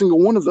every single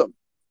one of them.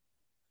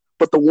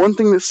 But the one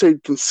thing that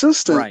stayed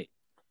consistent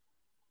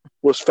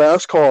was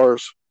fast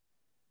cars,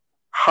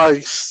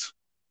 heists,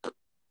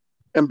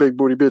 and big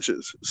booty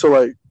bitches. So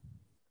like,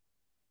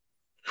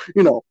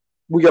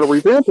 we got to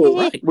revamp it.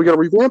 Right. We got to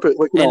revamp it.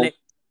 Like,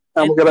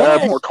 and we got to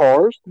add more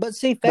cars, but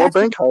see, more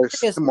bank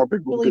heists, and more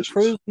big booty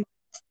bitches.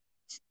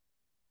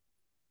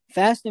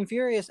 Fast and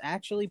Furious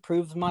actually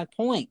proves my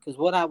point, because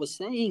what I was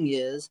saying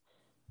is,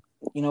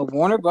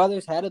 Warner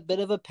Brothers had a bit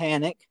of a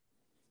panic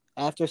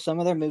after some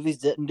of their movies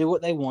didn't do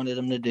what they wanted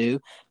them to do.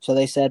 So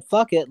they said,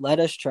 fuck it, let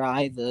us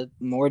try the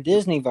more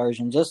Disney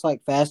version. Just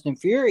like Fast and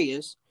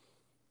Furious,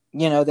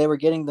 they were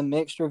getting the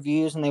mixed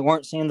reviews and they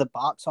weren't seeing the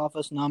box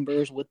office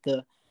numbers with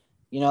the,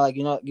 like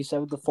you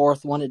said with the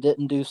fourth one, it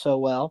didn't do so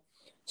well.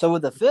 So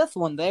with the fifth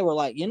one, they were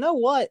like, you know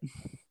what?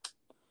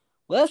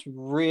 Let's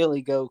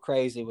really go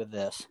crazy with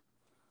this.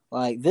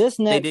 Like, this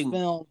next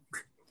film,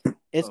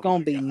 it's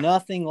going to be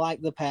nothing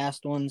like the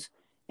past ones.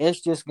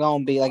 It's just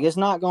going to be, it's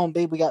not going to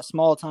be, we got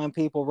small-time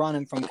people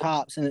running from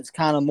cops, and it's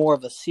kind of more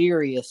of a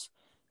serious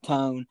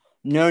tone.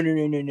 No.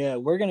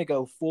 We're going to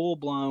go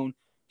full-blown,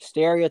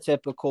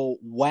 stereotypical,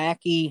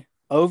 wacky,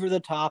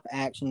 over-the-top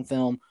action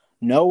film.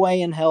 No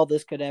way in hell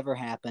this could ever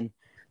happen.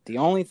 The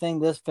only thing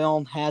this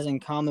film has in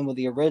common with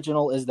the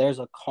original is there's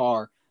a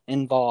car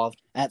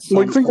involved at some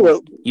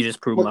point. You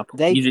just proved my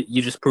point.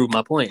 You just proved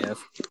my point,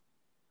 Ev.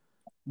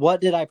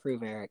 What did I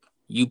prove, Eric?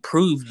 You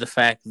proved the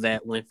fact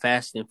that when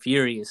Fast and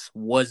Furious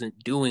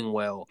wasn't doing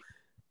well,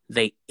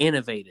 they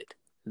innovated.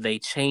 They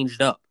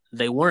changed up.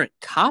 They weren't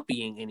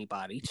copying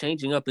anybody.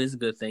 Changing up is a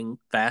good thing.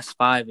 Fast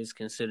 5 is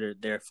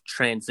considered their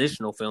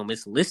transitional film.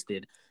 It's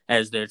listed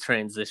as their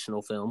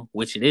transitional film,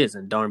 which it is,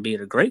 and darn be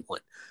it a great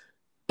one.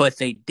 But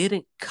they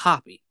didn't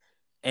copy,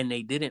 and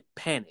they didn't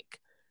panic.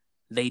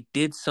 They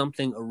did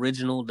something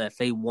original that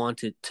they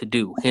wanted to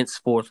do.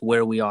 Henceforth,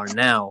 where we are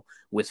now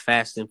with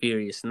Fast and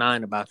Furious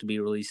 9 about to be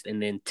released,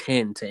 and then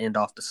 10 to end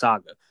off the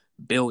saga.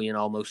 Billion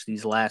almost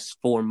these last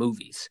 4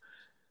 movies.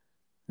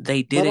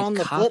 They didn't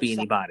copy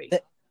anybody.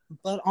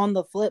 But on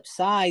the flip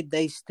side,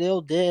 they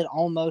still did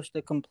almost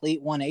a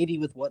complete 180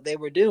 with what they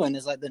were doing.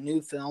 It's like the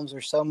new films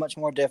are so much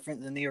more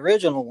different than the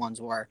original ones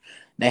were.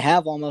 They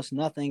have almost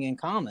nothing in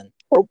common.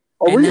 And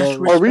that's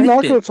Are we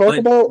not going respected. to talk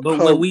about But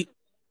when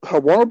how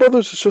Warner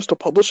Brothers is just a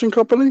publishing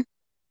company?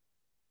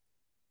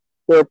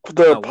 They're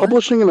what?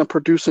 publishing and a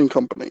producing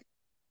company.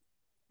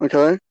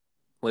 Okay.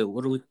 Wait,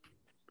 what are we?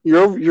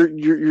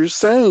 You're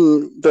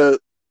saying that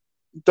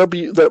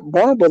that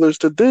Warner Brothers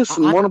did this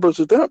and Warner Brothers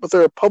did that, but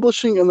they're a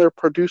publishing and they're a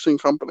producing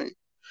company.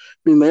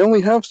 I mean, they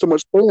only have so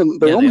much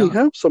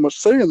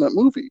say in that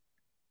movie.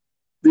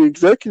 The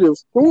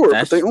executives, sure,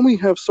 but they only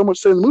have so much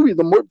say in the movie.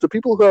 The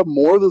people who have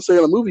more than say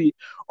in the movie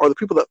are the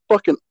people that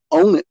fucking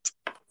own it.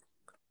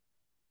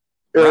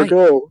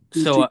 Ergo,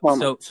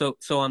 right.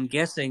 So I'm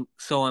guessing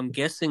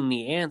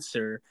the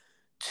answer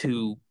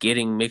to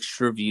getting mixed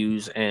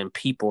reviews and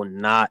people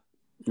not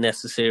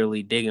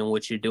necessarily digging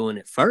what you're doing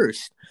at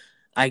first,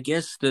 I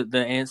guess the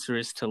answer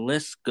is to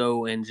let's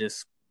go and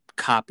just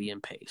copy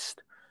and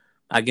paste.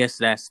 I guess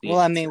that's the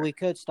answer. I mean, we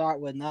could start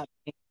with not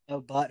being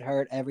so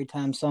butthurt every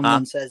time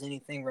someone says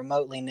anything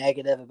remotely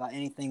negative about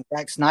anything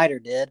Zack Snyder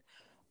did.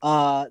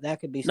 That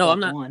could be step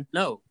one.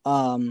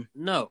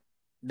 No,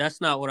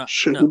 that's not what I...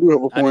 Shit, you do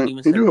have a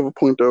point. You do have a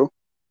point, though.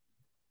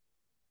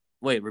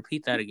 Wait,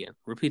 repeat that again.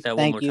 Repeat that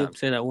one more time.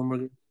 Say that one more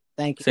again.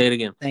 Thank you. Say it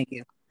again. Thank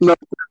you. No,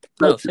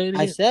 say it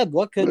again. I said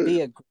what could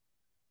be a...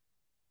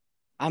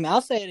 I mean,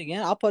 I'll say it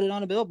again. I'll put it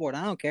on a billboard.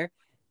 I don't care.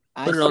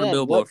 Put it on a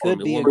billboard for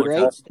me one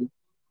more time.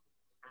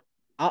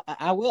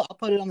 I will. I'll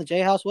put it on the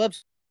Jayhouse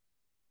website.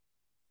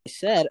 I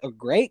said a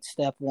great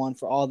step one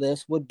for all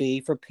this would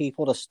be for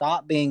people to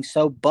stop being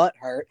so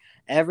butthurt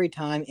every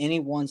time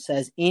anyone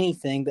says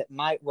anything that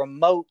might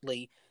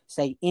remotely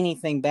say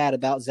anything bad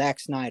about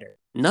Zack Snyder.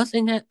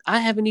 I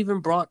haven't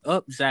even brought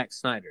up Zack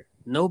Snyder.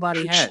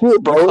 Nobody has.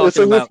 Shit, bro. It's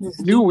like you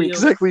knew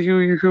exactly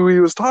who he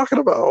was talking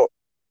about.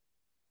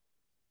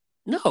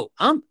 No,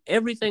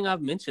 everything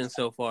I've mentioned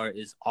so far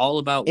is all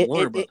about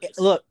Warner Brothers.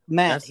 Look,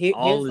 Matt, here's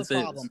the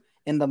problem.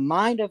 In the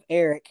mind of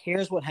Eric,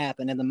 here's what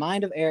happened.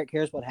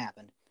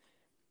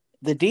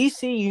 The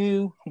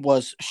DCU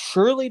was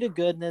surely to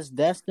goodness,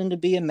 destined to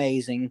be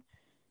amazing.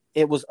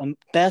 It was the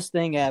best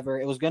thing ever.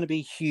 It was going to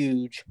be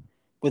huge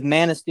with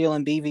Man of Steel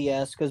and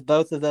BVS because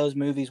both of those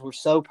movies were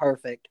so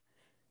perfect.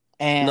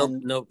 And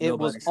it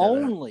was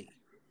only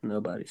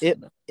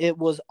it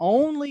was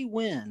only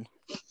when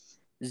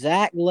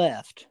Zack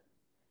left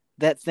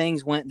that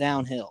things went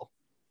downhill.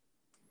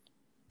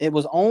 It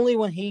was only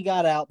when he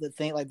got out that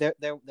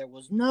there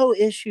was no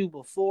issue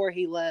before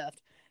he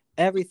left.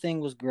 Everything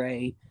was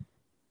great.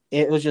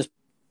 It was just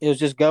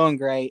going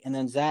great, and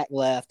then Zack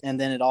left, and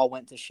then it all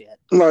went to shit.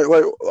 Like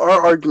our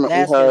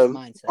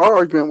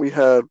argument we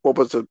had. What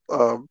was it?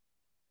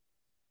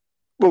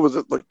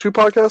 Like 2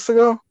 podcasts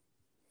ago?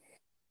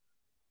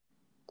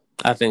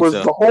 I think so.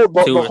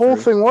 The whole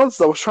thing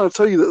was I was trying to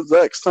tell you that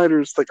Zack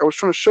Snyder's I was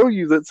trying to show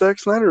you that Zack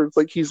Snyder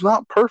he's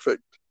not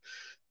perfect.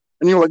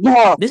 And you're like,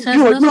 nah. This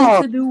has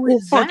nothing to do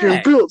with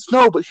fucking Bills.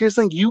 No, but here's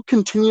the thing: you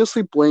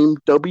continuously blame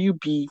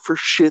WB for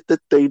shit that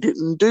they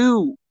didn't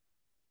do.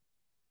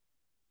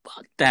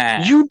 Fuck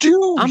that. You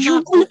do.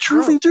 You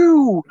literally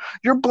do.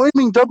 You're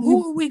blaming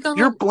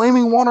You're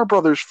blaming Warner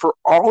Brothers for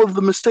all of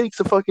the mistakes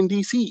of fucking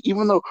DC,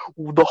 even though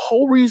the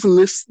whole reason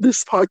this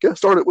podcast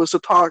started was to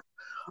talk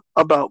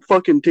about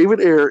fucking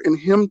David Ayer and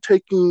him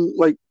taking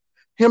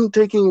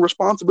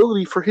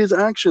responsibility for his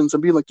actions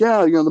and being like,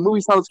 yeah, the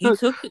movie's not as good.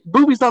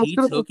 But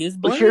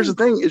here's the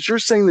thing: is you're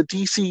saying the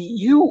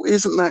DCU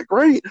isn't that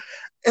great,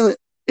 and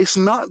it's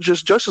not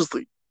just Justice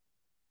League.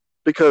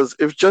 Because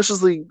if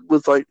Justice League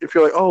was if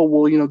you're like, oh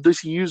well,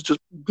 DCU's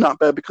just not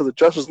bad because of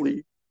Justice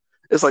League,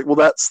 it's like, well,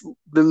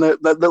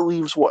 that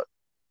leaves what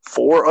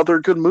 4 other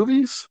good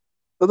movies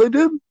that they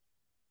did,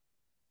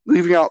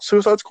 leaving out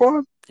Suicide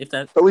Squad.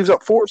 That leaves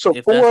out 4, so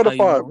 4 out of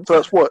 5. So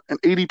that's what, an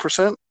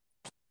 80%.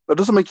 That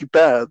doesn't make you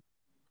bad. It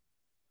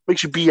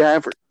makes you be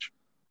average.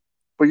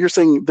 But you're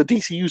saying the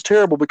DCU's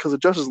terrible because of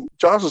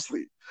Justice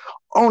League.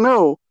 Oh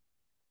no,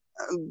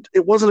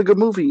 it wasn't a good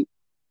movie.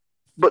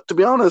 But to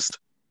be honest,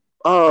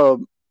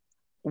 Wonder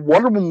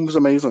Woman was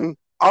amazing.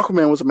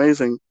 Aquaman was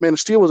amazing. Man of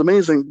Steel was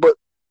amazing.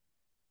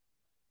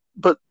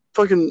 But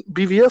fucking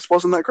BVS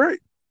wasn't that great.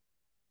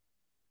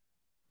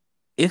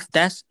 If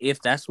that's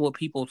what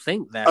people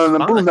think, that's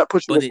fine. Boom, that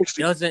puts you but to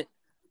 60.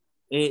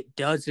 It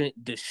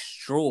doesn't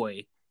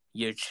destroy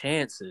your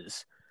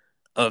chances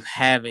of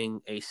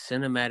having a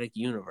cinematic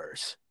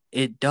universe.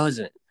 It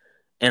doesn't.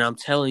 And I'm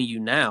telling you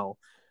now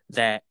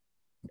that,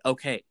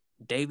 okay,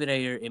 David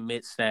Ayer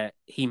admits that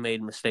he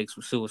made mistakes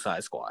with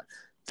Suicide Squad.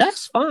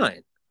 That's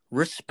fine.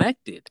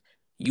 Respect it.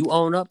 You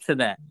own up to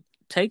that.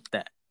 Take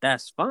that.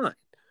 That's fine.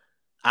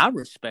 I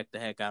respect the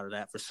heck out of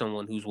that for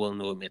someone who's willing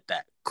to admit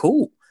that.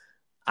 Cool.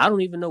 I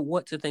don't even know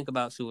what to think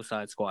about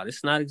Suicide Squad.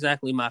 It's not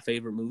exactly my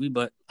favorite movie,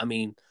 but I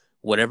mean,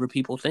 whatever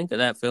people think of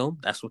that film,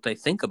 that's what they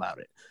think about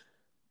it.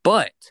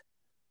 But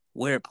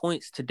where it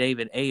points to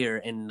David Ayer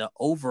and the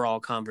overall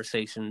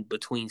conversation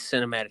between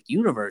cinematic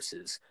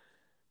universes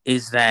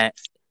is that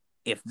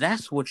if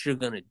that's what you're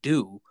going to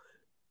do,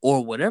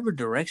 or whatever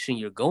direction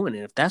you're going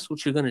in, if that's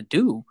what you're going to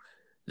do,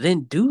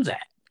 then do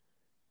that.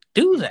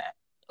 Do that.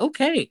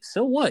 Okay,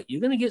 so what?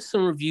 You're going to get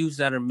some reviews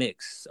that are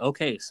mixed.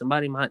 Okay,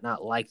 somebody might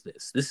not like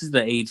this. This is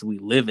the age we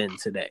live in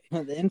today.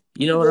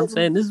 You know what I'm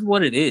saying? This is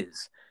what it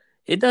is.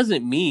 It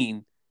doesn't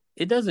mean,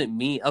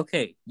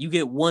 okay, you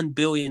get $1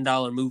 billion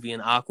movie in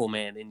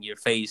Aquaman in your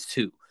phase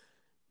 2.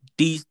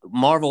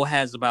 Marvel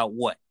has about,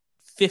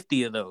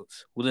 50 of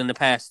those within the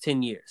past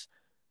 10 years.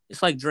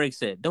 It's like Drake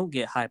said, don't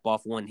get hype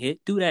off one hit.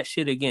 Do that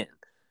shit again.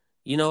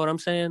 You know what I'm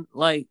saying?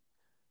 Like,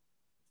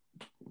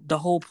 the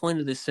whole point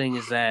of this thing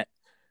is that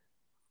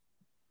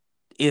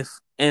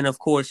and of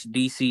course,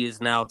 DC is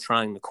now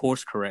trying to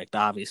course correct,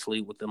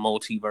 obviously, with the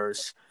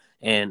multiverse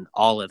and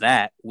all of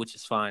that, which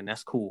is fine.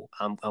 That's cool.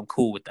 I'm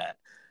cool with that.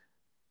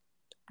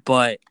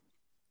 But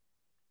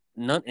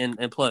none,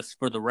 and plus,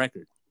 for the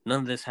record, none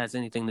of this has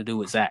anything to do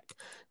with Zack.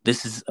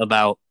 This is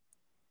about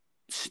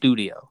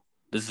studio.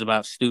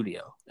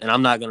 And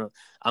I'm not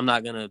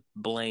gonna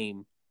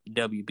blame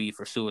WB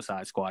for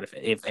Suicide Squad.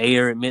 If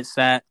Ayer admits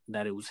that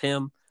it was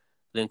him,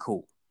 then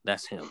cool.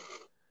 That's him.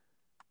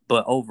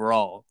 But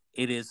overall,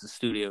 it is the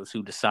studios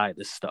who decide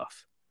this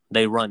stuff.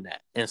 They run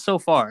that. And so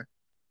far,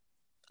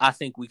 I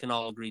think we can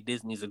all agree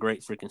Disney's a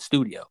great freaking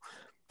studio.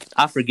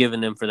 I've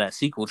forgiven them for that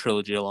sequel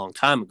trilogy a long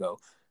time ago.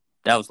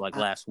 That was like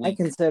last week. I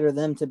consider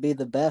them to be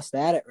the best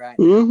at it right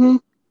now. Mm-hmm.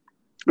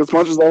 As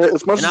much as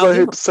I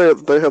hate to say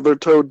it, they have their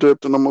toe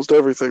dipped in almost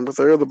everything, but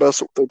they are the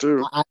best at what they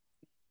do. I'm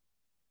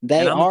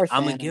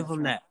gonna give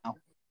them that.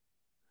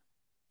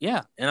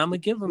 Yeah, and I'm gonna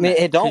give them.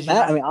 It don't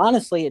matter.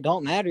 Honestly, it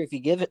don't matter if you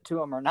give it to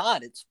them or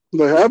not.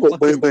 They have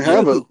it. They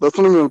have it. That's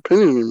not even an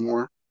opinion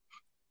anymore.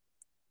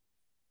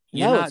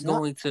 You're not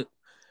going to.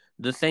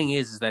 The thing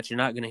is that you're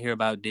not going to hear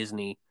about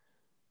Disney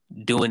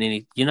doing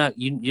any.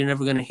 You're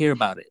never going to hear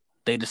about it.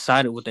 They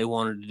decided what they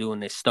wanted to do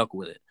and they stuck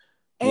with it.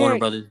 Warner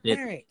Brothers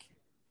did.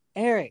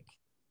 Eric,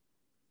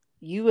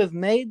 you have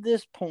made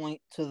this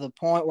point to the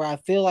point where I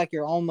feel like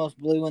you're almost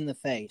blue in the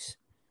face.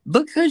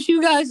 Because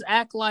you guys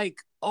act like,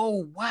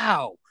 oh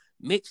wow,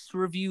 mixed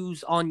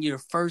reviews on your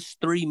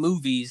first 3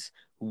 movies.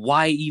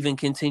 Why even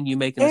continue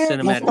making a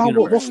cinematic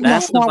universe?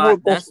 That's the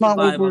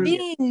vibe. We're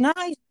being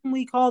nice when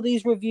we call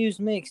these reviews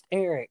mixed,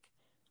 Eric.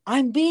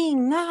 I'm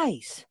being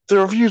nice. The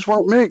reviews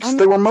weren't mixed.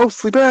 They were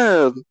mostly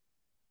bad.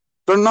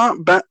 They're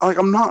not bad. Like,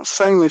 I'm not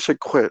saying they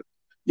should quit.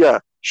 Yeah,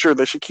 sure,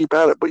 they should keep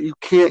at it, but you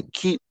can't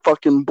keep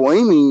fucking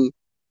blaming.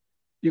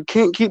 You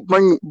can't keep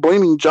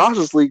blaming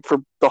Josh's League for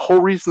the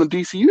whole reason the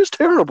DCU is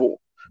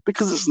terrible,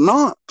 because it's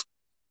not.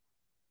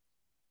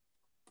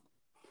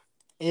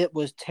 It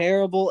was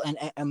terrible, and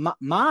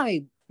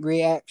my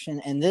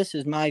reaction, and this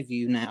is my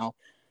view now,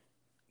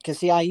 because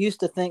see, I used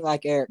to think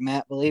like Eric,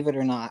 Matt, believe it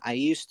or not, I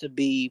used to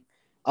be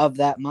of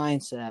that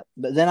mindset,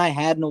 but then I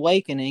had an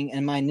awakening,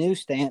 and my new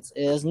stance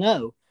is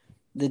no,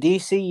 the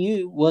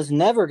DCU was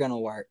never going to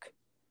work.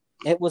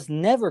 It was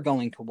never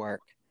going to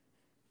work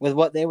with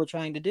what they were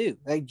trying to do.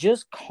 Like,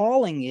 just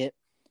calling it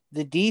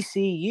the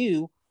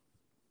DCU,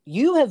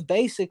 you have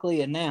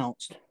basically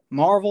announced,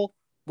 Marvel,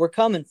 we're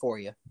coming for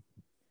you.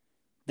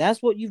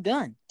 That's what you've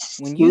done.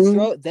 When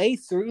you they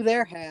threw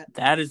their hat.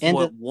 That is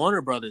what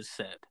Warner Brothers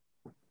said.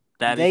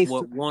 That is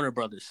what Warner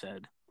Brothers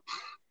said.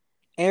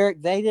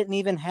 Eric, they didn't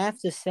even have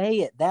to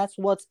say it. That's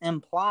what's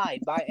implied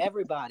by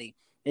everybody.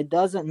 It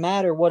doesn't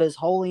matter what His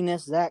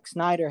Holiness Zack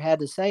Snyder had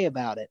to say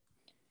about it.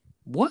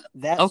 What?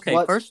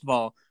 First of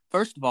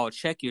all,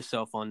 check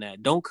yourself on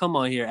that. Don't come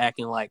on here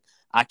acting like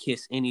I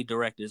kiss any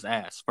director's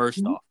ass.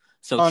 First off.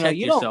 So check yourself on that.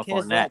 You don't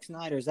kiss Zack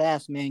Snyder's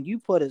ass, man. You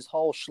put his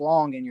whole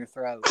schlong in your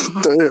throat.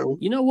 Damn.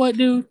 You know what,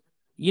 dude?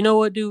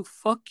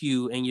 Fuck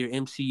you and your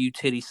MCU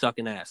titty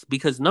sucking ass.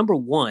 Because number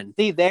one,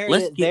 see, there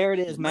it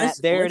is, Matt.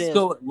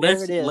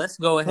 Let's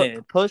go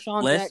ahead. Push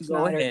on Zack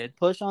Snyder.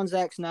 Push on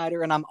Zack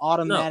Snyder, and I'm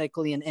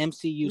automatically an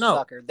MCU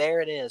sucker.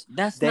 There it is.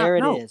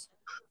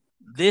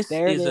 This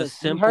is a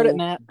simple. You heard it,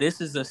 Matt.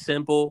 This is a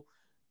simple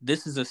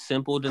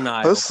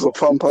denial. This is a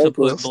fun to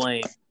put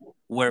blame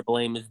where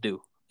blame is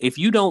due. If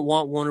you don't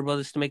want Warner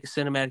Brothers to make a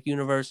cinematic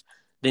universe,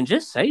 then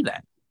just say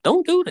that.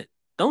 Don't do it.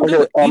 Don't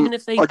do it. Even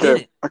if they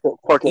did it.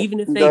 Even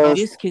if they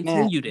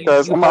discontinued it.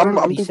 Guys, I'm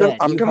gonna say it.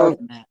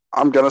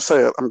 I'm gonna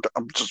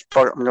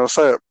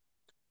say it.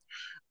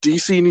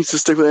 DC needs to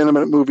stick with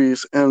animated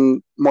movies,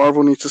 and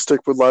Marvel needs to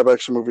stick with live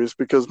action movies,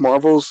 because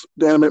Marvel's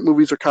animated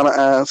movies are kind of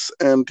ass,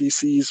 and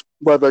DC's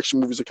live action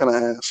movies are kind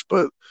of ass.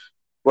 But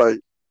like,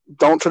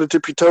 don't try to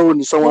dip your toe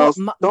into someone else.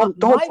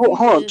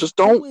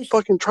 Don't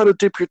fucking try to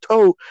dip your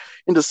toe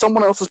into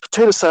someone else's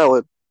potato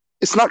salad.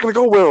 It's not going to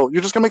go well.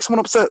 You're just going to make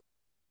someone upset.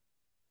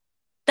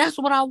 That's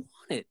what I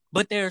wanted.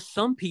 But there are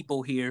some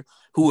people here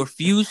who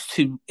refuse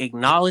to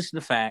acknowledge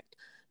the fact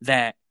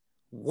that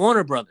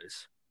Warner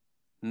Brothers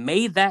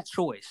made that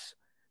choice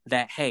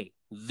that, hey,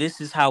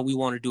 this is how we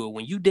want to do it.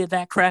 When you did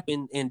that crap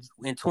in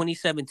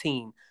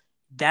 2017,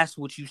 that's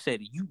what you said.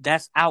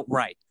 That's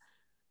outright.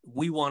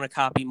 We want to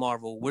copy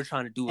Marvel. We're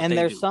trying to do what they do. And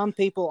there's some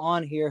people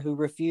on here who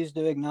refuse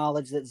to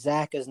acknowledge that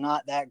Zack is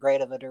not that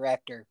great of a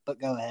director. But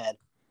go ahead.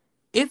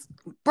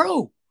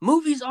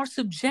 Movies are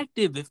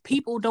subjective. If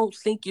people don't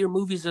think your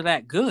movies are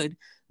that good,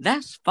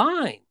 that's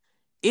fine.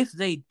 If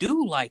they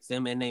do like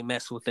them and they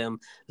mess with them,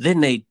 then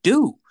they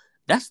do.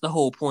 That's the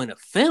whole point of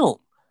film.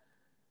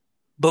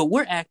 But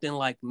we're acting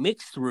like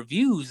mixed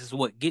reviews is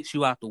what gets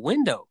you out the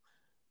window.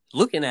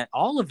 Looking at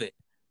all of it,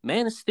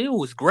 Man of Steel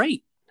was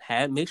great,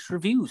 had mixed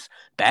reviews.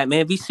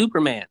 Batman v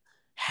Superman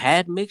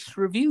had mixed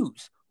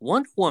reviews.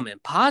 Wonder Woman,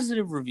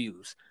 positive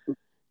reviews.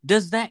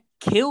 Does that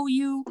kill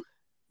you?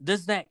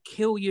 Does that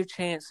kill your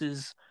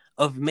chances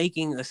of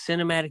making a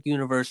cinematic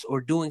universe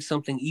or doing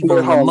something even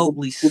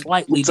remotely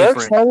slightly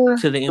different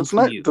to the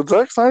MCU? Did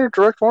Zack Snyder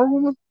direct Wonder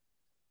Woman?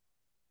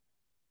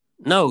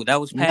 No, that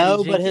was Patty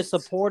Jenkins. But his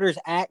supporters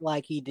act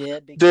like he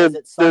did because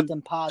it's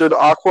something positive. Did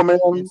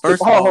Aquaman?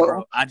 First of all,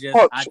 bro,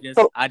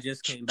 I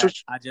just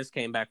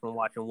came back from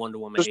watching Wonder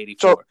Woman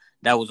 84.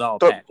 That was all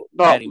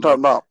Patty.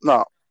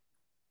 No.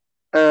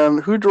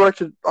 And who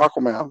directed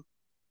Aquaman?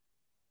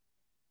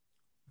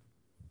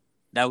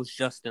 That was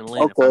Justin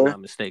Lin, if I'm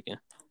not mistaken.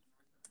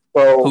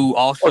 So, who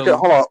also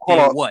hold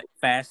on. What?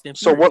 Fast and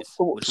Furious.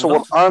 So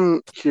what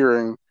I'm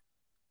hearing,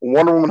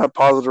 Wonder Woman had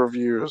positive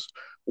reviews.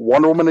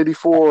 Wonder Woman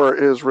 84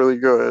 is really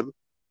good,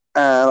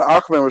 and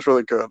Aquaman was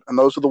really good, and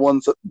those are the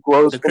ones that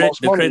gross the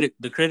most money.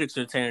 The critics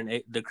are tearing.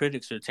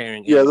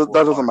 Yeah, that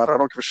doesn't matter. I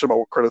don't give a shit about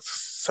what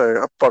critics say.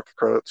 I fuck the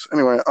credits.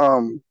 Anyway,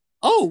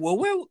 Oh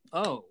well,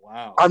 oh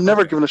wow. I've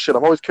never given a shit.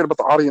 I've always cared about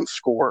the audience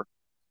score.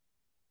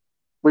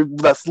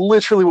 That's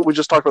literally what we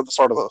just talked about at the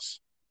start of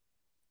this.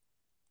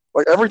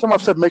 Like, every time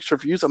I've said mixed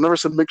reviews, I've never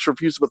said mixed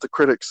reviews about the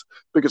critics,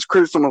 because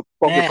critics don't know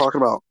what we're talking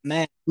about.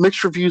 Man,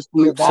 mixed reviews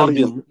from the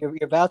audience. You're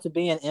about to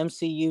be an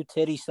MCU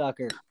titty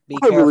sucker.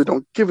 I really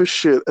don't give a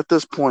shit at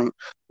this point.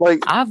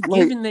 Like, I've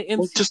given the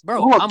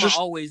MCU, I'm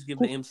always give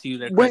the MCU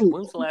their credit. When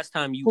was the last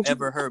time you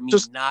ever heard me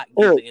not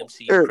give the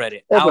MCU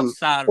credit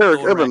outside of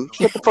Evan,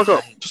 shut the fuck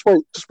up.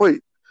 Just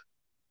wait.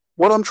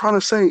 What I'm trying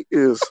to say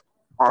is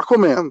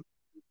Aquaman,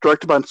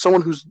 directed by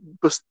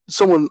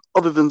someone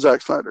other than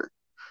Zack Snyder.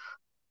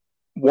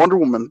 Wonder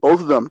Woman, both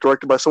of them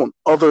directed by someone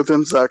other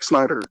than Zack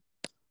Snyder.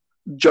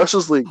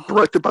 Justice League,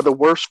 directed by the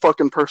worst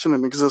fucking person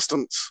in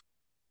existence.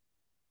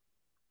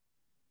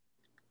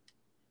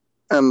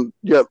 And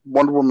yet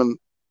Wonder Woman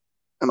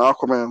and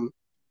Aquaman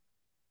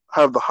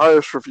have the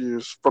highest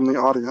reviews from the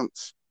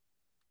audience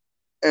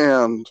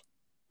and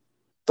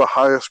the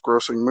highest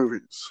grossing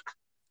movies.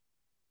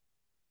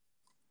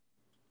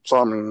 So,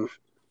 I mean,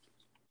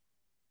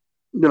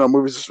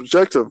 movies are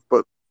subjective,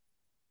 but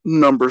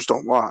numbers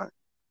don't lie.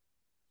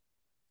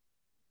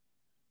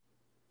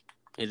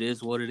 It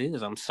is what it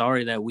is. I'm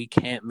sorry that we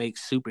can't make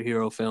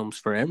superhero films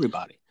for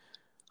everybody.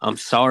 I'm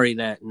sorry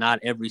that not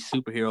every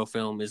superhero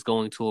film is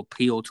going to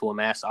appeal to a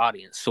mass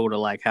audience, sort of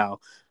like how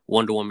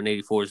Wonder Woman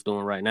 84 is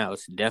doing right now.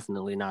 It's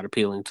definitely not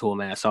appealing to a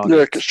mass audience.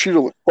 Yeah, because she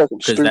looks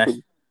fucking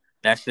stupid.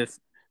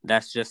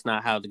 That's just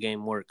not how the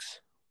game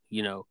works.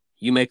 You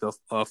make a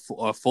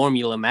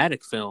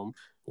formulamatic film,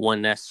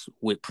 one that's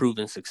with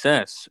proven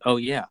success. Oh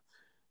yeah,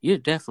 you're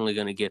definitely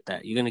going to get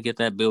that. You're going to get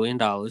that $1 billion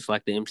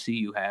like the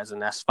MCU has,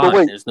 and that's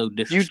fine. There's no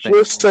disrespect.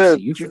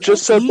 You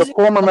just said the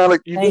formulamatic.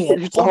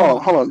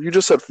 Hold on. You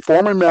just said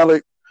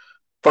formulamatic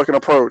fucking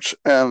approach,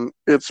 and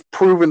it's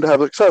proven to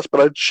have success.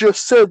 But I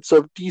just said, so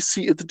if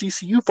the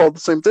DCU followed the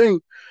same thing,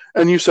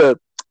 and you said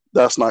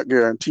that's not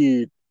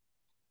guaranteed,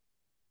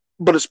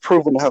 but it's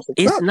proven to have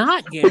success. It's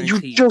not guaranteed.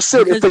 But you just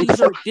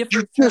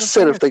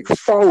said if they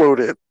followed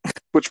it,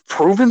 which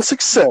proven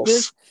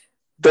success,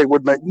 they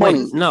would make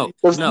money.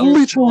 That's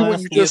literally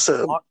what you just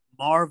said.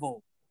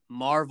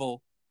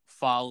 Marvel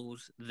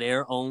follows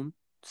their own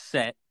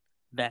set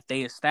that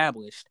they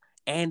established,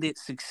 and it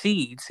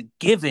succeeds,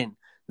 given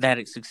that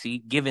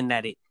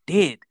it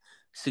did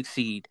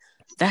succeed.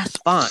 That's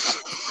fine.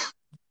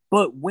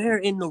 But where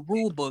in the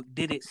rule book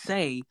did it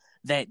say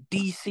that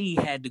DC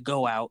had to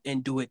go out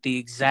and do it the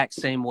exact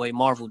same way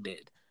Marvel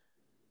did?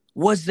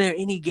 Was there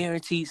any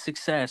guaranteed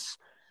success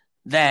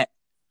that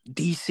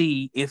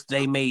DC, if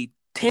they made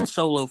 10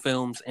 solo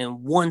films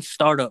and one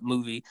startup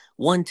movie,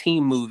 one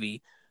team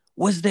movie,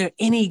 was there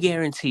any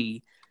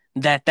guarantee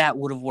that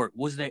would have worked?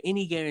 Was there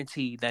any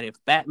guarantee that if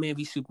Batman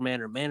v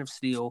Superman or Man of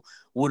Steel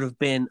would have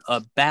been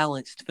a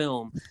balanced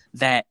film,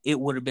 that it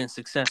would have been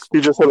successful?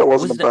 You just said it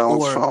wasn't a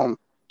balanced film.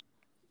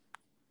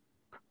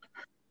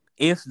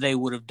 If they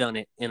would have done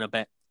it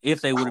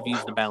if they would have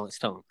used a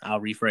balanced tone,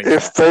 I'll rephrase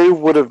If they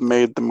would have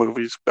made the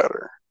movies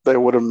better, they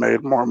would have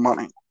made more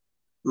money.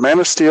 Man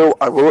of Steel,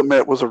 I will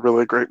admit, was a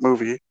really great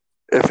movie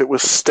if it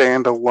was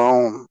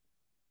standalone.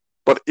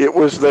 But it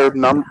was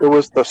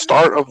the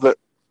start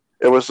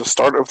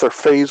of their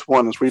phase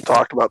one, as we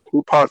talked about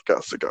 2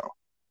 podcasts ago.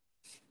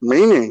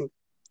 Meaning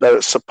that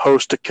it's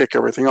supposed to kick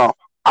everything off.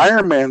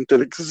 Iron Man did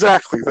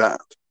exactly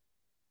that.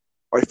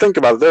 Like, think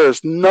about it. There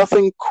is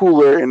nothing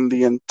cooler in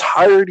the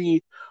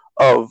entirety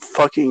of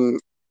the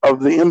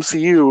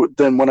MCU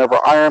than whenever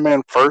Iron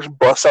Man first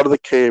busts out of the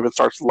cave and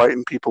starts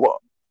lighting people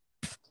up.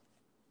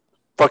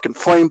 Fucking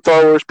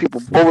flamethrowers,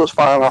 bullets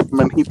flying off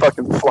him, and he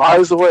fucking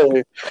flies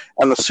away,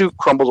 and the suit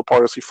crumbles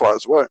apart as he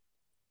flies away.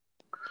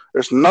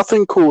 There's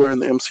nothing cooler in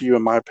the MCU,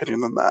 in my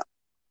opinion, than that.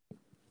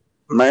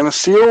 Man of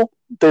Steel,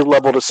 they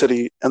leveled a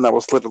city, and that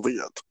was literally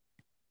it.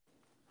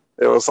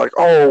 It was like,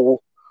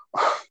 oh,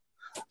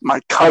 my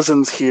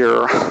cousin's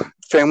here,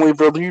 family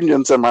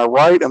reunions, am I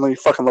right? And then you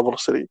fucking leveled a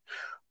city.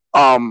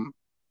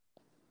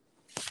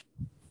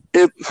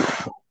 It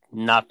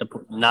Not the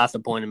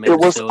point of Man it of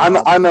was. Steel at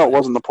all. I know it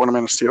wasn't the point of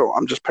Man of Steel.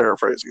 I'm just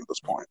paraphrasing at this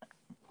point.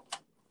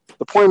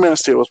 The point of Man of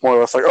Steel was more or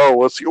less like, oh,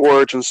 what's the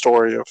origin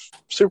story of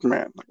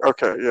Superman?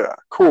 Like, okay, yeah,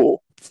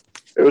 cool.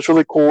 It was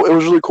really cool. It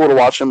was really cool to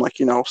watch him, like,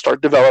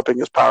 start developing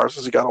his powers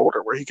as he got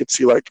older, where he could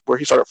see, like, where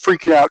he started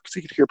freaking out because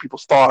he could hear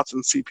people's thoughts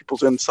and see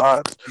people's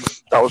insides.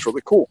 That was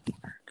really cool.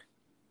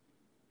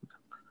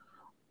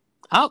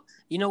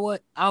 You know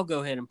what? I'll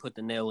go ahead and put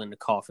the nail in the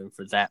coffin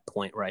for that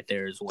point right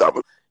there as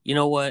well. You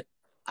know what?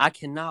 I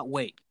cannot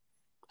wait.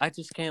 I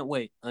just can't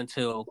wait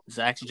until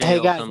Zach's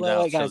Jayhouse comes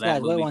out so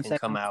that movie can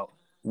come out.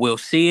 We'll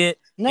see it.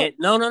 No.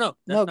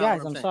 No,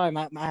 guys, I'm sorry.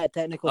 I had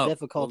technical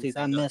difficulties.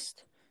 I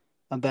missed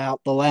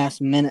about the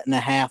last minute and a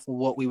half of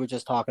what we were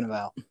just talking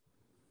about.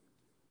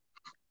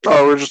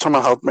 Oh, we were just talking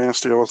about how Man of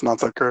Steel was not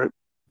that great.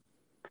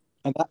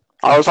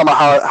 I was talking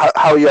about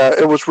how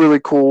it was really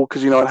cool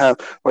because it had,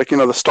 like,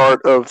 the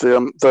start of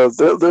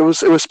it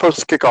was supposed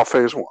to kick off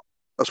phase 1.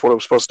 That's what it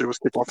was supposed to do, was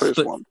kick off phase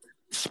 1.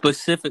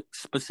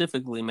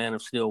 Specifically, Man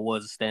of Steel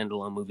was a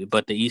standalone movie,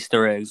 but the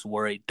Easter eggs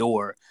were a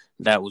door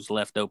that was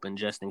left open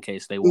just in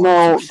case they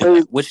wanted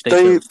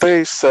to.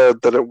 They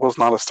said that it was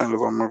not a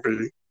standalone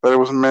movie, that it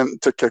was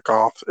meant to kick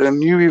off,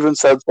 and you even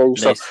said so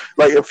yourself.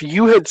 Like, if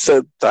you had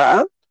said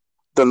that,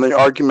 then the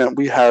argument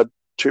we had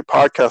 2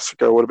 podcasts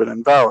ago would have been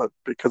invalid,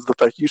 because the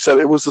fact you said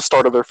it was the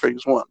start of their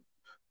phase 1.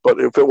 But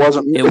if it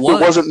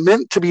wasn't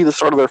meant to be the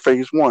start of their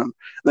phase 1,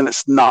 then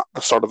it's not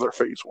the start of their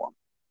phase 1.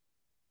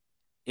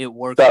 It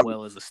works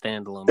well as a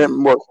standalone movie. It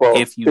works well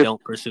if you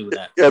don't pursue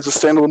that. As a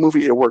standalone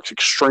movie, it works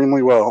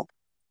extremely well.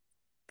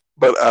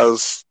 But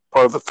as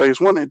part of the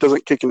phase 1, it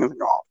doesn't kick anything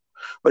off.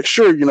 Like,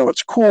 sure,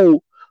 it's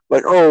cool.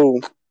 Like,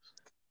 oh,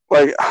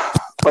 like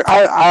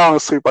I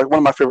honestly, like, one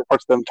of my favorite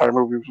parts of the entire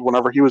movie was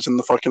whenever he was in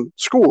the fucking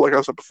school, like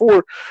I said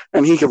before,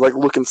 and he could, like,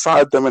 look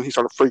inside them, and he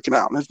started freaking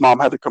out, and his mom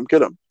had to come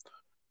get him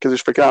because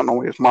he's freaking out, and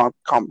only his mom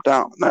calmed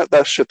down. And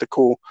that shit the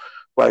cool.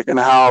 Like, and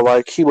how,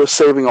 like, he was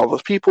saving all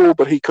those people,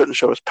 but he couldn't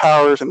show his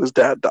powers, and his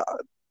dad died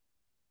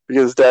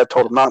because his dad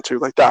told him not to.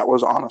 Like, that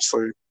was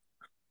honestly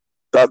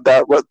that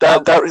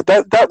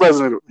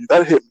resonated with me.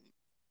 That hit me.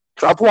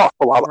 I've lost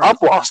a lot.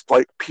 I've lost,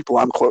 like, people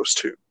I'm close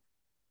to.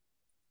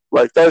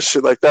 Like, that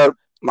shit, like that,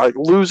 like,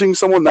 losing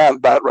someone,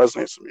 that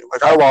resonates with me.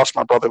 Like, I lost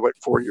my brother, like,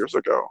 4 years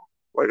ago.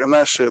 Like, and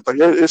that shit, like,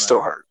 it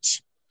still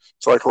hurts.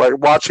 So, like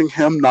watching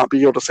him not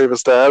be able to save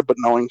his dad, but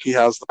knowing he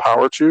has the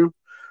power to.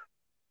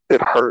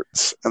 It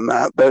hurts, and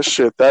that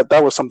shit that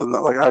was something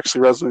that, like,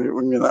 actually resonated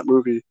with me in that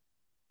movie.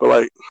 But,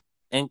 like,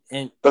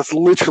 and that's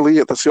literally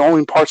it. That's the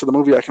only parts of the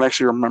movie I can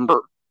actually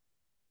remember.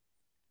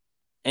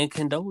 And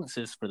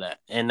condolences for that,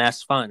 and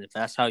that's fine if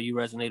that's how you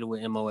resonated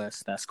with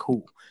MOS. That's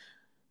cool.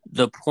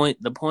 The point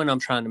I'm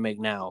trying to make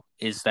now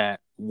is that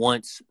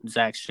once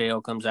Zach's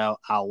Jayhouse comes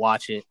out, I'll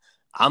watch it.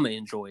 I'm gonna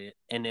enjoy it,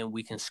 and then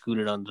we can scoot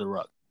it under the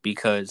rug.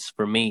 Because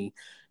for me,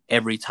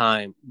 every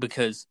time,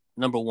 because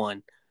number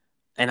one.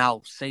 And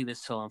I'll say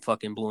this till I'm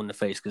fucking blue in the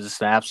face because it's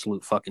the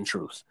absolute fucking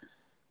truth.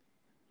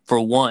 For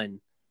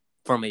one,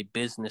 from a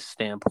business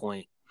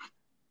standpoint,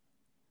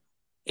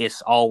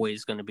 it's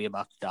always going to be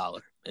about the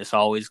dollar. It's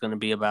always going to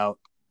be about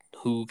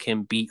who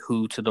can beat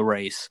who to the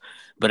race.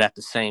 But at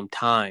the same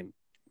time,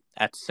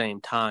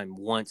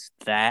 once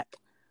that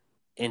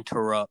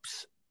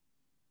interrupts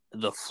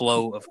the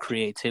flow of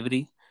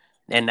creativity,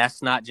 and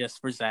that's not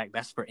just for Zach,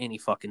 that's for any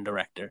fucking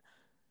director,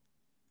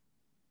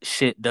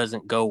 shit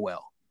doesn't go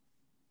well.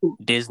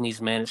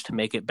 Disney's managed to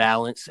make it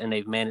balance, and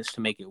they've managed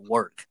to make it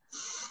work.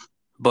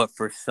 But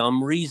for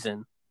some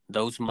reason,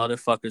 those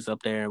motherfuckers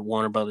up there in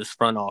Warner Brothers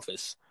front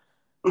office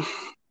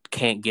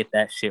can't get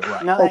that shit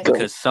right.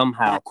 Because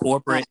somehow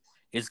corporate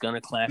is going to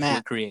clash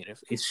with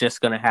creative. It's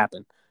just going to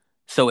happen.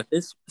 So at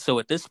this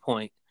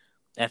point,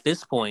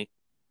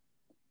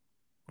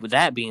 with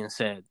that being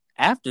said,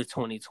 after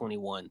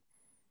 2021,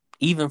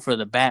 even for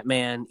the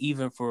Batman,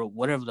 even for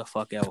whatever the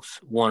fuck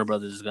else Warner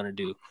Brothers is going to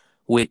do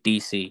with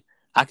DC,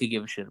 I could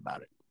give a shit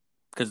about it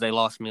because they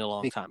lost me a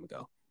long time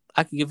ago.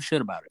 I could give a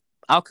shit about it.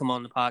 I'll come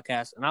on the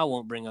podcast and I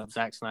won't bring up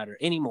Zack Snyder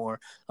anymore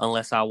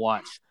unless I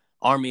watch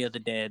Army of the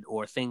Dead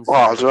or things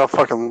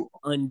fucking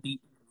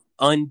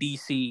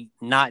un-DC,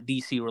 not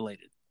DC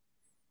related.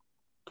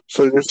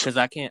 So because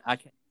I can't.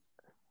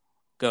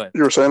 Go ahead.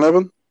 You were saying,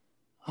 Evan?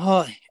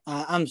 Oh,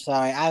 I'm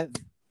sorry. I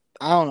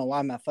don't know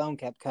why my phone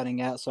kept cutting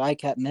out, so I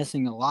kept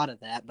missing a lot of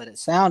that. But it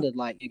sounded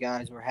like you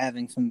guys were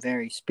having some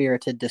very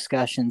spirited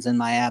discussions in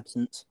my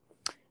absence.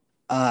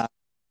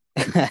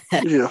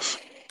 Yes.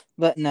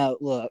 But no,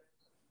 look.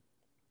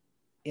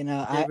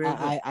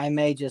 I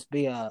may just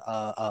be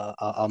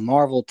a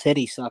Marvel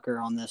titty sucker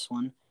on this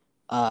one.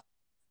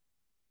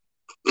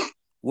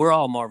 We're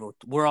all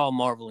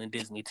Marvel and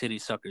Disney titty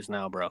suckers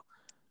now, bro.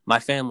 My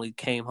family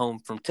came home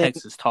from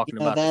Texas talking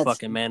about the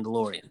fucking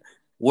Mandalorian.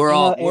 We're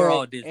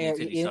all Disney Eric,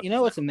 titty you suckers know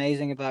now. what's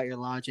amazing about your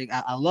logic?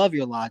 I love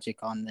your logic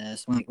on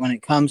this when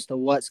it comes to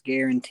what's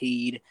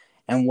guaranteed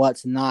and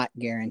what's not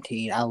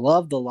guaranteed. I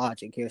love the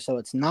logic here. So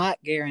it's not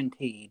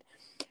guaranteed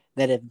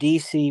that if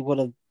DC would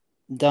have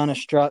done a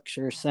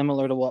structure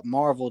similar to what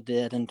Marvel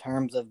did in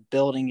terms of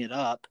building it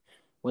up,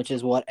 which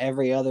is what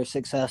every other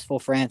successful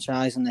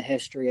franchise in the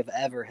history of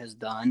ever has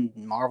done.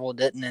 Marvel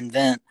didn't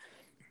invent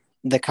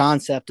the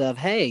concept of,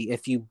 hey,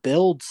 if you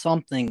build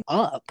something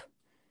up,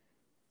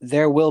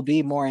 there will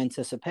be more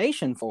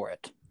anticipation for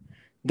it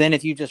than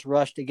if you just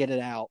rush to get it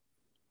out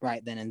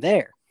right then and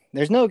there.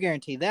 There's no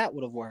guarantee that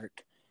would have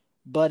worked,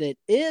 but it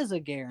is a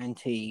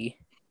guarantee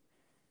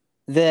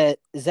that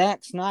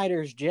Zack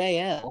Snyder's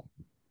JL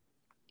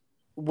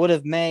would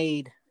have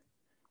made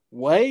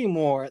way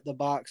more at the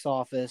box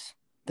office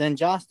than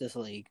Justice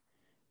League.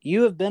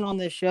 You have been on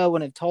this show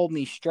and have told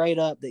me straight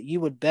up that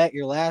you would bet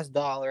your last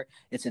dollar,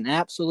 it's an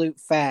absolute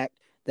fact,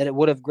 that it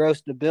would have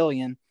grossed $1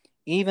 billion,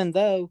 even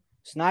though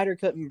Snyder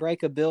couldn't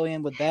break $1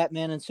 billion with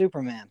Batman and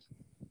Superman.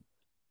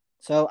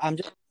 So I'm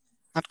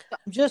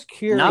just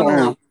curious.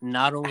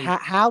 Not only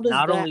how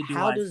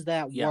does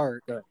that yeah,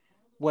 work?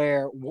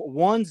 Where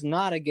one's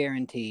not a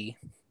guarantee,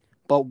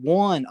 but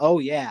one, oh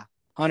yeah,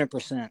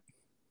 100%.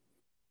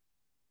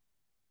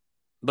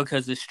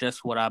 Because it's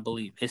just what I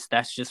believe.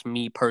 That's just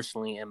me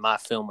personally and my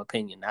film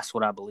opinion. That's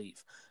what I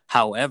believe.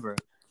 However,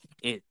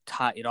 it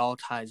all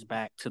ties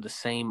back to the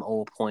same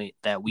old point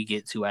that we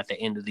get to at the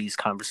end of these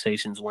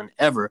conversations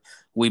whenever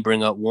we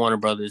bring up Warner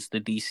Brothers, the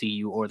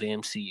DCU, or the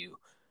MCU.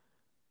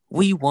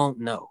 We won't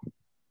know.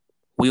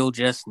 We'll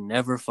just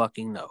never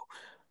fucking know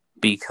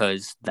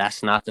because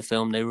that's not the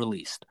film they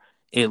released.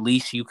 At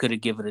least you could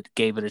have gave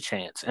it a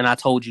chance. And I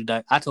told you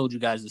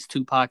guys this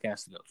 2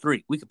 podcasts ago,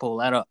 3. We could pull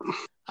that up.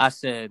 I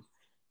said,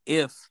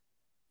 if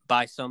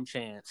by some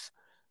chance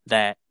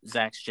that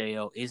Zack's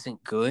JL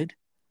isn't good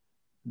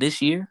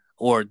this year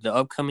or the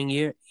upcoming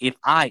year,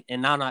 I'm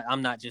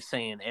not just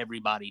saying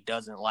everybody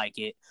doesn't like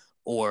it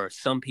or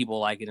some people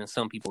like it and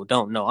some people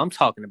don't. No, I'm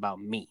talking about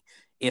me.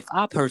 If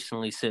I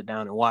personally sit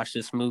down and watch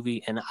this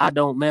movie and I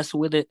don't mess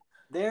with it,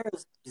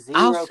 there's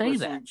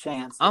 0%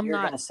 chance that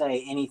you're going to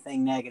say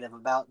anything negative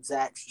about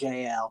Zack's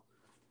JL.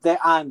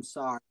 I'm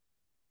sorry.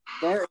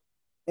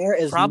 There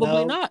is probably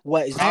no not.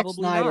 way Zack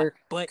Snyder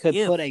could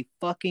put a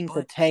fucking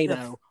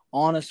potato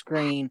on a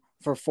screen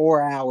for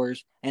 4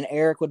 hours, and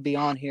Eric would be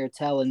on here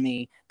telling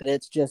me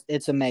that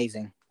it's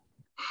amazing.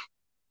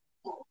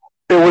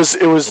 It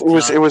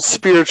was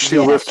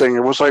spiritually lifting.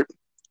 It was like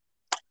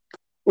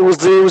it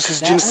was his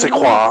je ne sais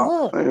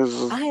quoi.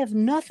 I have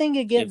nothing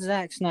against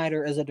Zack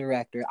Snyder as a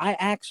director. I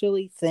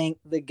actually think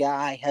the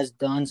guy has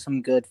done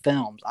some good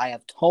films. I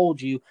have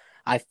told you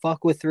I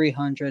fuck with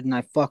 300 and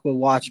I fuck with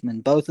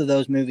Watchmen. Both of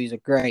those movies are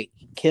great.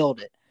 He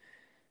killed it.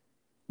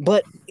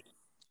 But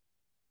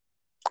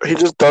he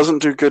just doesn't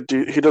do good.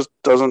 He just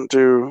doesn't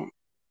do.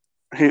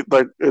 They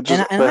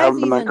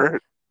haven't been that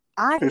great.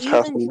 I've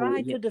even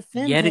tried to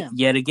defend him.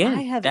 Yet again,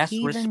 I have that's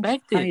even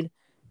respected. tried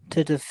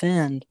to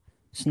defend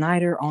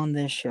Snyder on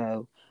this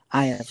show.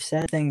 I have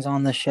said things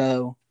on the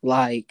show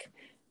like,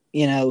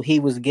 he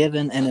was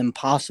given an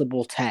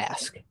impossible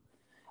task.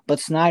 But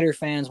Snyder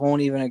fans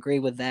won't even agree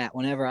with that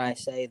whenever I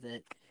say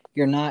that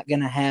you're not going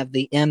to have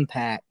the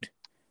impact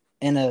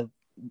in a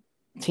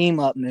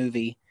team-up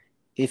movie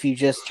if you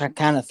just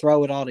kind of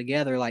throw it all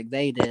together like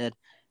they did,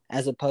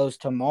 as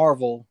opposed to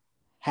Marvel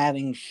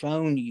having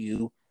shown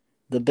you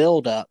the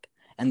build-up.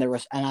 And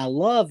I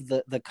love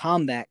the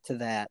comeback to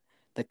that.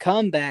 The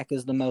comeback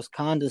is the most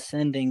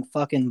condescending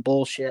fucking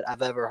bullshit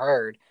I've ever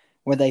heard,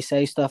 where they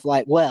say stuff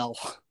like, well,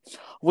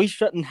 we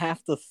shouldn't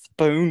have to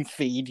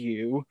spoon-feed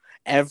you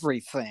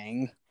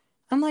everything.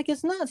 I'm like,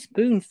 it's not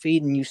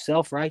spoon-feeding, you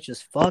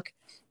self-righteous fuck.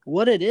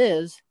 What it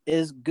is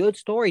good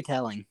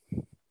storytelling.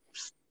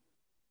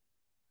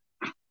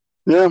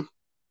 Yeah.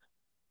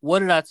 What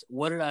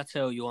did I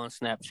tell you on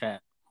Snapchat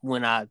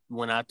when I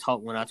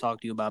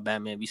talked to you about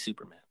Batman v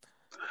Superman?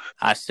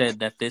 I said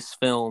that this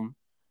film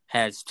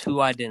has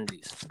 2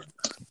 identities.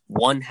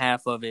 One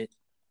half of it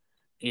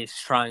is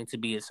trying to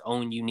be its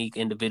own unique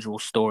individual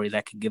story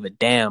that could give a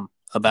damn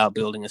about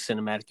building a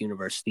cinematic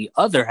universe. The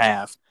other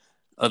half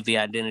of the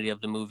identity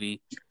of the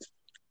movie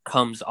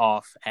comes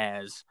off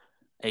as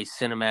a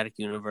cinematic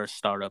universe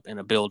startup and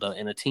a build-up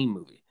in a team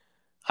movie.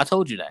 I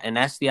told you that. And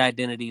that's the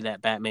identity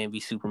that Batman v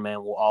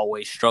Superman will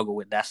always struggle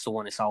with. That's the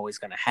one it's always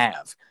going to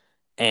have.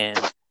 And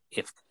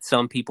if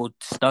some people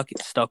stuck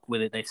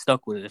with it, they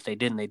stuck with it. If they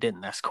didn't, they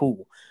didn't. That's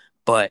cool.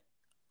 But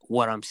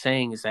what I'm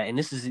saying is that, and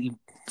this is,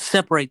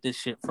 separate this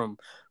shit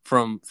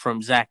from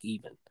Zack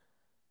even.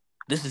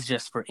 This is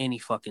just for any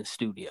fucking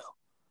studio.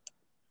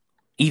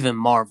 Even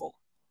Marvel.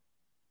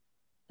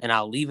 And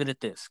I'll leave it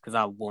at this, because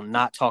I will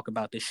not talk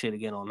about this shit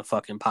again on the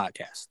fucking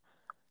podcast.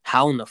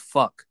 How in the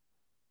fuck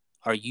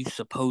are you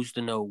supposed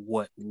to know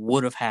what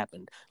would have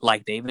happened?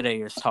 Like David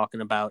Ayer's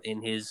talking about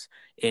in his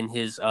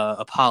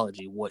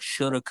apology, what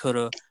shoulda,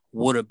 coulda,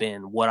 would have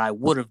been, what I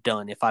would have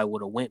done if I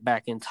would have went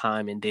back in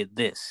time and did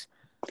this.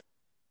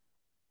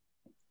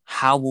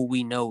 How will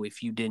we know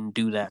if you didn't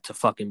do that to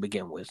fucking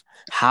begin with?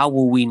 How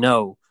will we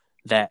know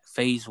that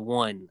phase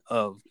 1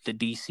 of the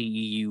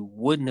DCEU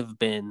wouldn't have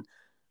been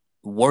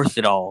worth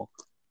it all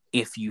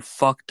if you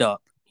fucked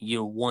up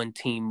your one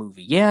team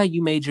movie? Yeah,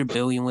 you made your $1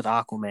 billion with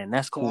Aquaman.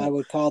 That's cool. So I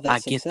would call that I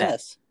success. get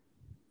that.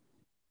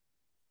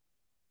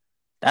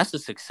 That's a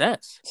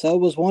success. So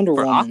was Wonder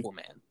for Woman.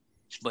 Aquaman,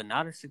 but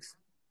not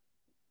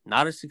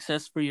a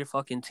success for your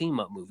fucking team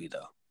up movie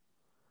though.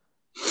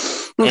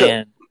 Okay.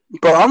 And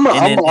but I'm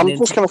then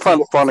just gonna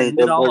find it funny. To end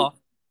it all off,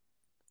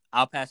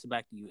 I'll pass it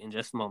back to you in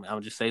just a moment.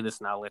 I'll just say this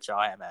and I'll let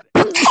y'all have at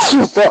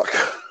it. Fuck.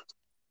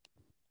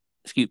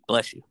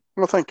 Bless you.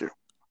 Well, thank you.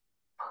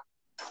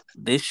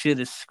 This shit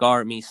has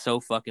scarred me so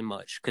fucking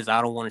much because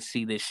I don't want to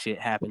see this shit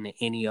happen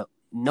to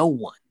no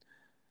one.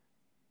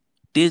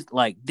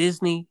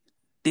 Disney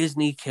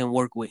can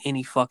work with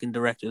any fucking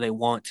director they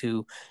want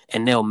to,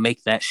 and they'll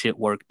make that shit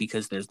work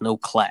because there's no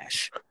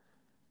clash.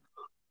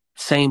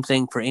 Same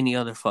thing for any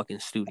other fucking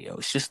studio.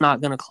 It's just not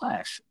gonna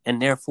clash,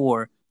 and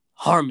therefore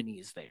harmony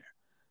is there.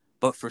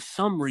 But for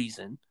some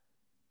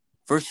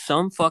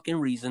fucking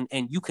reason,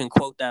 and you can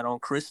quote that on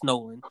Chris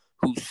Nolan,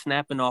 who's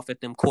snapping off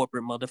at them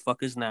corporate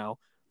motherfuckers now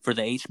for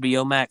the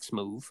HBO Max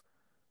move.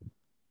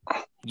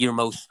 Your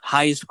most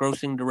highest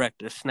grossing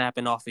director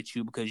snapping off at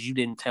you because you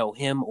didn't tell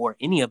him or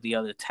any of the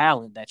other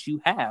talent that you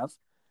have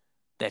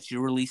that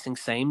you're releasing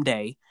same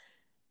day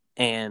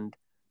and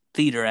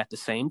theater at the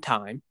same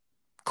time.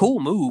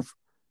 Cool move,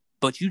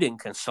 but you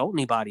didn't consult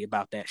anybody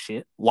about that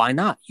shit. Why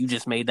not? You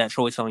just made that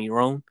choice on your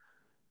own.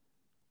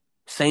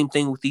 Same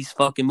thing with these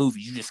fucking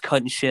movies. You just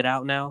cutting shit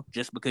out now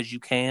just because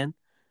you can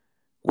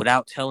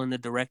without telling the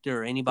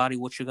director or anybody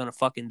what you're gonna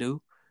fucking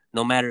do,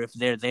 no matter if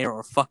they're there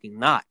or fucking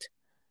not.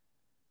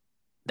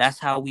 That's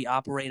how we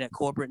operate at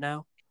corporate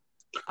now.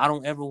 I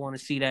don't ever want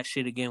to see that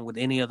shit again with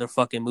any other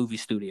fucking movie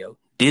studio.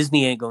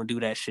 Disney ain't gonna do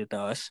that shit to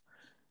us.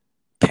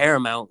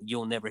 Paramount,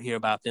 you'll never hear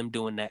about them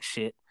doing that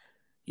shit.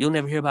 You'll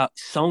never hear about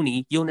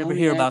Sony. You'll never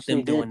hear about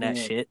them doing that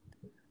shit.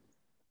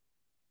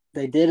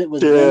 They did it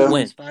with Venom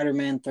When? and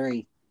Spider-Man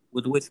 3.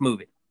 With which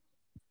movie?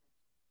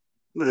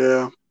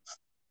 Yeah.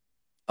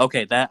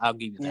 Okay, that I'll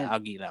give you that. Yeah. I'll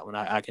give you that one.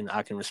 I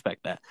can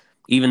respect that.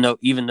 Even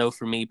though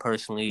for me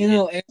personally,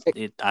 Eric,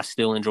 I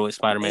still enjoy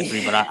Spider-Man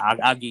 3, but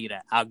I'll give you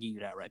that. I'll give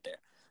you that right there.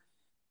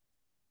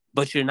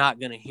 But you're not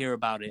gonna hear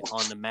about it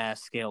on the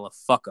mass scale of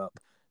fuck up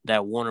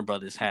that Warner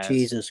Brothers has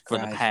for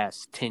the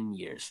past 10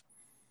 years.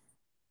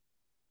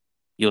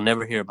 You'll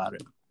never hear about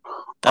it.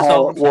 That's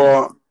all I'm saying.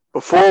 Well,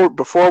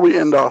 before we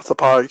end off the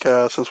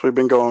podcast, since we've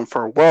been going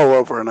for well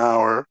over an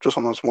hour just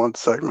on this one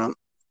segment,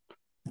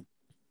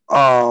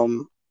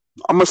 I'm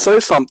gonna say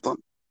something.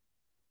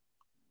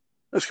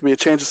 This could be a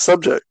change of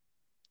subject.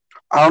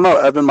 I don't know.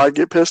 Evan might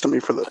get pissed at me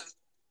for this,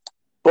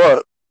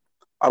 but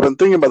I've been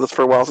thinking about this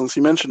for a while since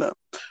you mentioned it.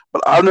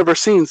 But I've never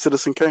seen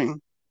Citizen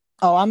Kane.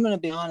 Oh, I'm gonna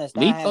be honest.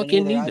 Me I haven't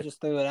fucking either. neither. I just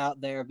threw it out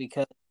there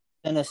because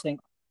Citizen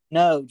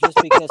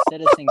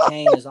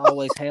Kane is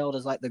always hailed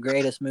as like the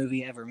greatest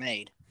movie ever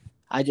made.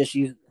 I've never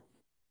seen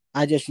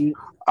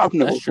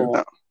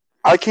that.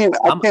 I can't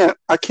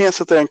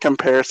sit there and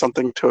compare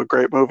something to a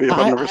great movie if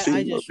I've never seen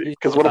the movie.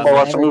 Because what if I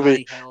watch a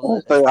movie?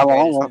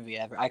 Movie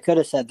ever. I could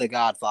have said The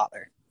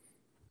Godfather.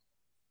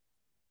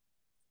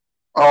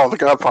 Oh, The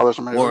Godfather's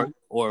amazing.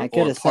 Or I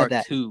could have said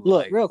that. Two,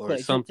 look, like, real or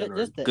quick, something,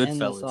 just to or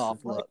end this Goodfellas.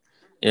 off. Look,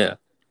 yeah,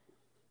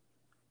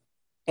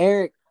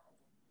 Eric.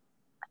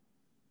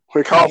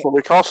 We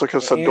also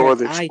could have Dora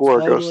the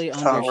Explorer I totally goes to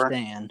the tower.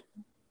 understand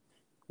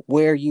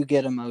where you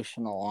get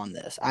emotional on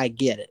this. I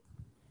get it.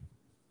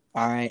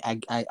 All right,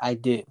 I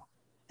do.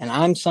 And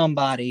I'm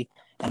somebody,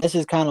 and this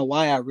is kind of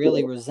why I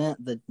really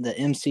resent the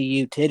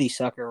MCU titty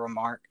sucker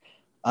remark.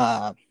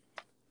 I'm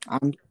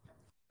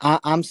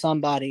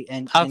somebody,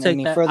 and for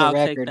the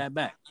record, take that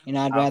back.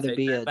 I'd rather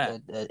be a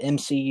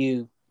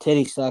MCU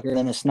titty sucker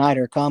than a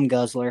Snyder cum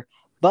guzzler.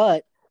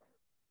 But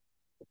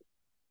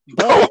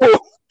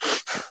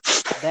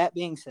that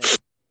being said,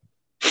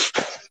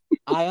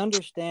 I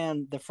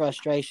understand the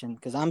frustration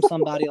because I'm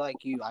somebody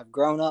like you. I've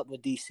grown up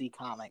with DC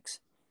Comics.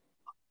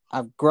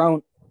 I've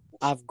grown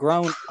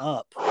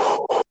up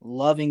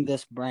loving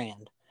this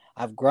brand.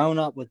 I've grown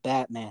up with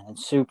Batman and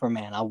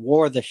Superman. I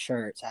wore the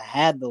shirts. I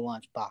had the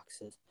lunch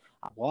boxes.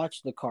 I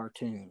watched the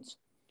cartoons.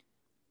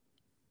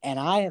 And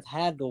I have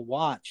had to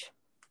watch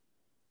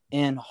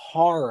in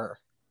horror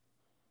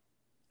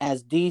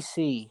as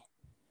DC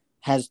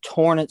has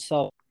torn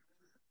itself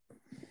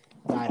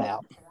right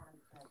out.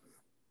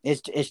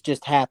 It's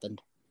just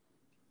happened.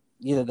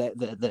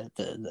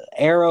 The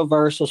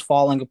Arrowverse is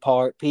falling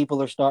apart.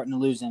 People are starting to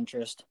lose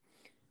interest.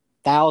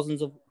 I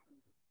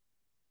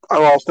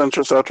lost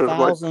interest after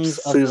thousands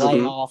of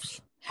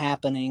layoffs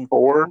happening,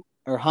 4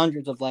 or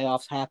hundreds of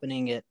layoffs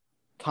happening at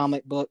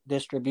comic book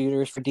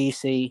distributors for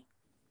DC.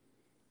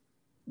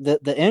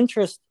 The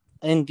interest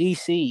in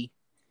DC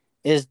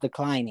is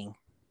declining,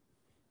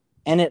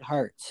 and it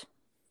hurts,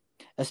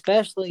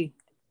 especially.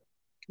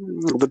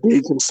 The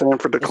D can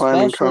stand for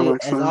declining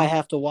comics. As I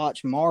have to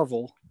watch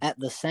Marvel at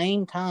the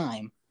same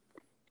time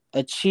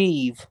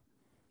achieve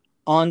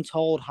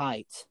untold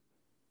heights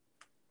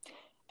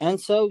And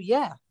so,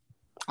 yeah,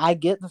 I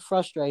get the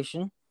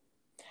frustration.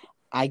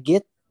 I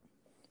get.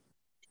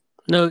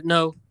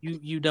 No,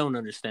 you don't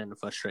understand the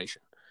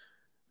frustration.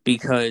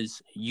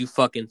 Because you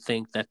fucking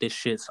think that this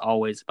shit's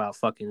always about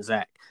fucking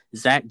Zach.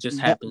 Zach just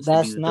happens to be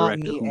That's the not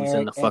director me, who's in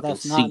Eric. the fucking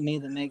That's not seat me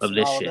that makes of it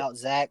this all shit. about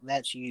Zach.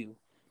 That's you.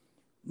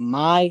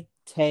 My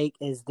take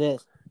is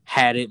this.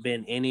 Had it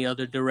been any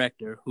other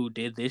director who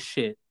did this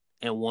shit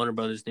and Warner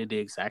Brothers did the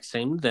exact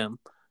same to them,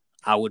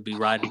 I would be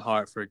riding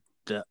hard for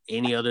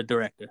any other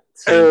director.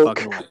 Same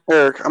fucking way.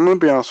 Eric, I'm going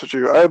to be honest with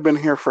you. I've been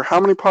here for how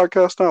many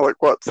podcasts now?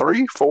 Like, what,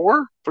 3,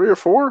 4? 3 or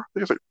 4? I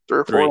think it's like 3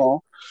 or 4 long.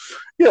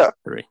 Yeah.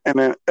 3. And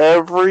in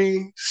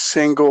every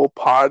single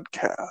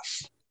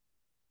podcast,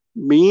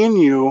 me and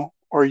you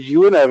or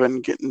you and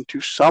Evan get into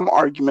some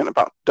argument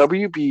about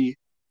WB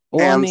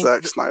and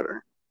Zack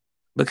Snyder.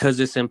 Because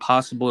it's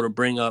impossible to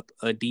bring up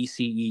a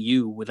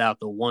DCEU without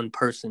the one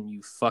person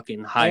you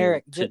fucking hired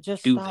Eric, to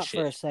just do stop the shit.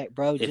 for a sec,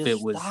 bro. If just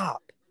it was...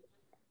 stop.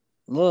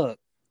 Look,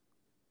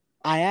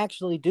 I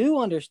actually do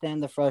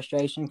understand the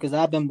frustration because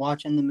I've been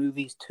watching the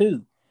movies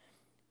too.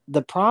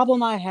 The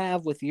problem I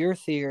have with your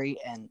theory,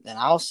 and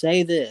I'll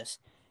say this,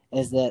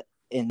 is that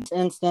in this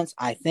instance,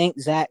 I think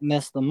Zach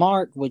missed the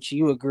mark, which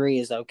you agree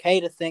is okay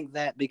to think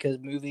that because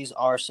movies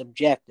are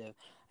subjective.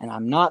 And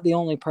I'm not the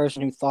only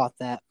person who thought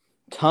that.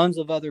 Tons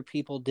of other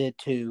people did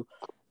too.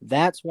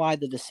 That's why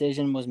the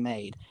decision was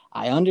made.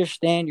 I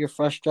understand your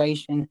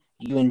frustration.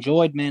 You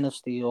enjoyed Man of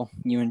Steel.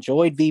 You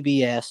enjoyed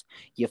VBS.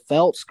 You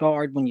felt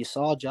scarred when you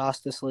saw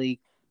Justice League.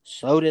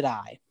 So did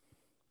I.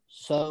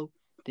 So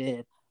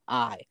did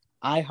I.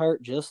 I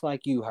hurt just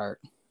like you hurt.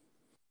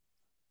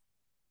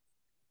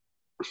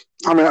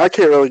 I mean, I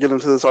can't really get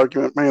into this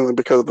argument mainly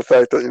because of the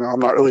fact that, I'm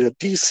not really a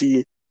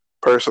DC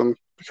person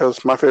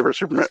because my favorite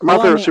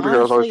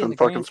superhero has always been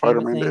fucking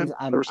Spider-Man, dude.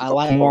 I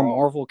like more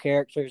Marvel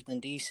characters than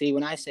DC.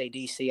 When I say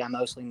DC, I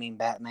mostly mean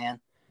Batman.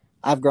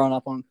 I've grown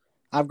up on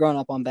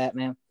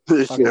Batman.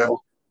 Yeah.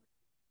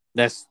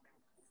 That's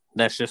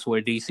just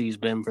where DC's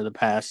been for the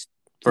past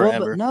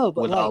forever. But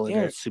with all of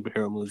their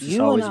superhero movies, it's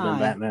always been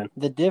Batman.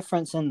 The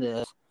difference in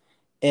this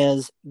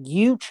is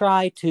you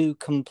try to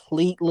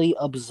completely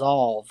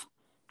absolve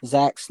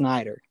Zack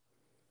Snyder.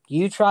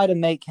 You try to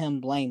make him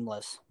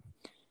blameless.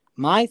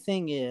 My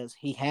thing is,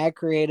 he had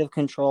creative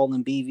control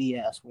in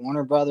BVS.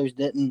 Warner Brothers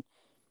didn't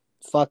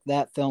fuck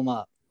that film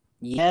up.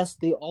 Yes,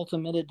 the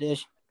Ultimate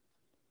Edition.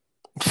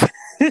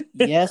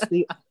 Yes,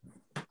 the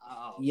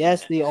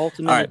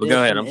Ultimate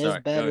Edition is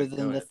better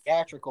than the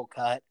theatrical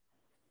cut.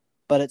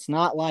 But it's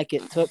not like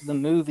it took the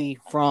movie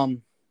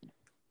from,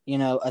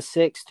 a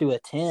 6 to a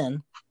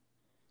 10.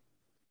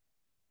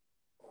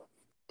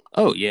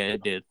 Oh, yeah,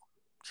 it did.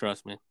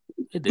 Trust me.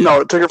 It did.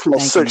 No, it took it from a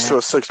 6 to a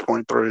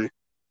 6.3.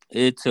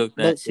 It took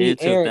that. It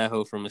took that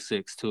hoe from a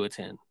 6 to a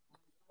 10.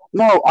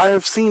 No, I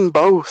have seen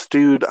both,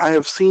 dude. I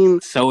have seen.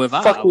 So have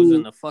I. I was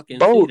in the fucking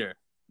theater,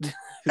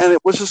 and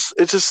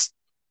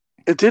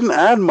it didn't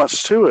add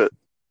much to it.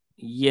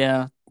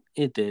 Yeah,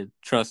 it did.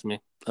 Trust me.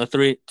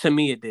 To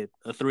me, it did.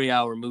 A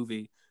 3-hour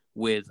movie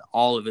with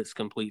all of its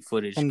complete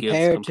footage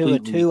compared gives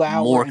completely to a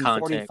 2-hour more and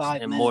context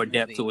and more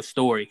depth to a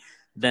story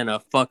than a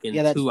fucking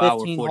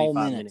 2-hour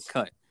 45-minute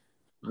cut.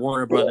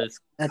 Warner Brothers.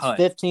 That's cut.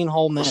 15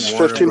 whole minutes.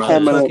 15 whole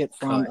minutes. Took it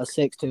from a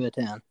 6 to a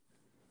 10.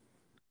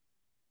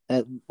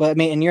 But I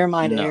mean, in your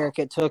mind, Eric,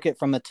 it took it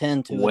from a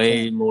 10 to a 10.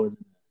 Way more.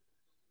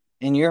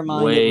 In your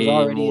mind, it was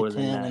already a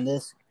 10, and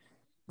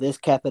this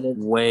kept it at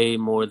way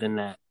more than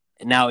that.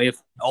 Now, if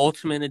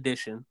Ultimate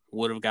Edition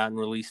would have gotten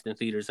released in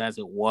theaters as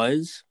it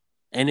was,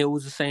 and it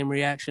was the same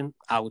reaction,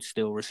 I would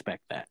still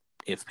respect that.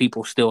 If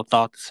people still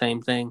thought the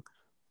same thing,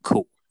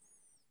 cool.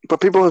 But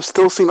people have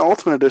still seen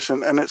Ultimate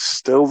Edition, and it's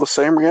still the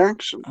same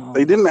reaction.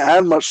 They didn't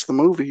add much to the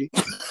movie.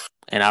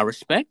 And I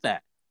respect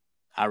that.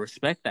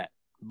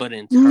 But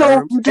in terms...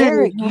 No,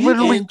 Derek, you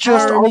literally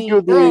just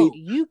argued with me.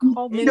 You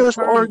called me an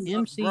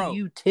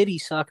MCU titty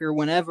sucker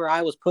whenever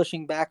I was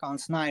pushing back on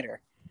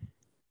Snyder.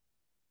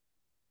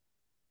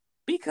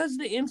 Because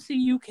the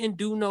MCU can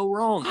do no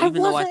wrong. I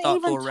wasn't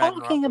even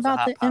talking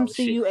about the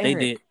MCU,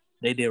 Eric.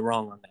 They did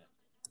wrong on that.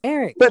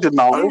 Eric. They did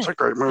not. It was a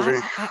great movie.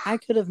 I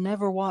could have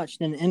never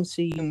watched an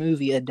MCU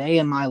movie a day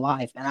in my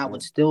life, and I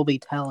would still be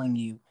telling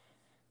you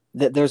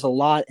that there's a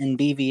lot in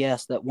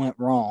BVS that went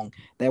wrong.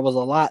 There was a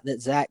lot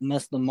that Zach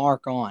missed the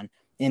mark on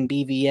in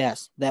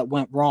BVS that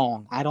went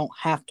wrong. I don't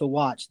have to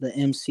watch the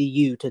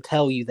MCU to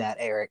tell you that,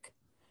 Eric.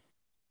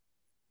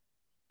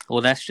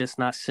 Well, that's just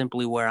not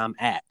simply where I'm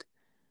at.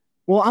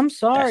 Well, I'm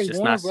sorry. That's just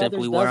Warner not Brothers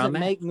simply where doesn't I'm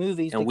make at.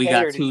 movies And to we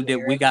cater got to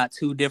you, we got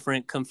two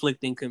different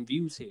conflicting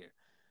views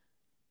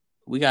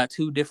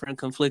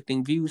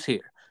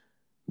here.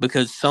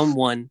 Because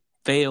someone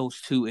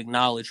fails to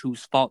acknowledge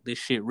whose fault this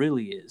shit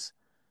really is.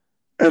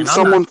 And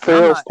someone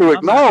fails to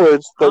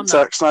acknowledge that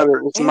Zack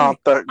Snyder is not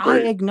that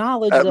great. I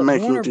acknowledge that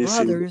Warner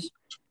Brothers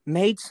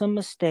made some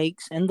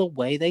mistakes in the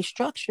way they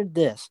structured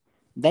this.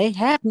 They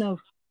had no...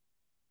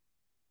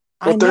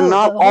 But they're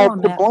not all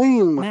to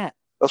blame. Matt,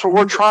 that's what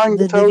we're trying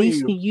to tell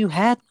you. The DCU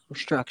had no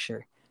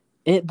structure.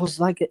 It was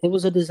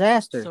a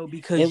disaster. So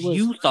because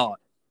you thought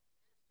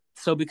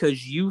So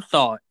because you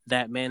thought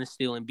that Man of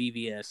Steel and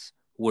BVS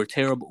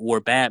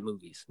were bad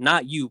movies,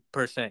 not you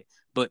per se,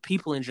 but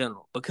people in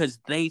general, because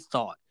they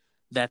thought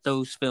that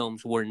those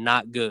films were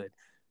not good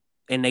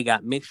and they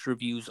got mixed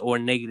reviews or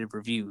negative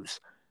reviews.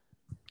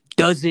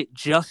 Does it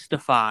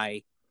justify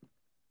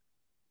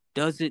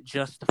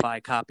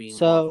copying Marvel?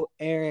 So,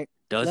 Eric,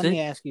 Does let it? me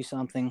ask you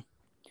something.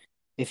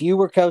 If you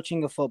were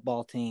coaching a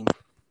football team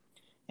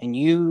and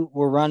you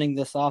were running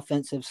this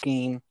offensive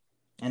scheme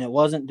and it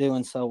wasn't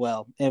doing so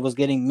well, it was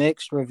getting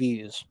mixed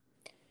reviews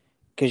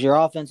because your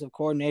offensive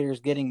coordinator is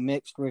getting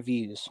mixed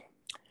reviews,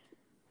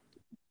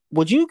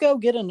 would you go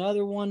get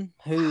another one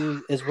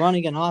who is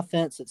running an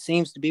offense that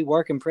seems to be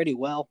working pretty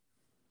well?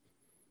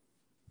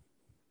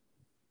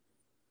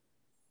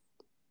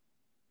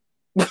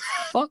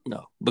 Fuck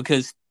no,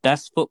 because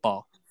that's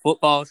football.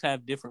 Footballs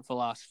have different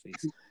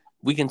philosophies.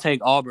 We can take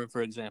Auburn,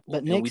 for example.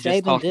 But Nick we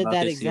just Saban talked did about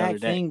that this the other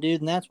exact day. thing,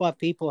 dude, and that's why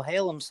people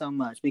hail him so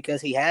much,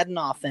 because he had an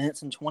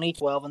offense in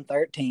 2012 and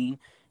 13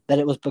 that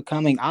it was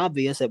becoming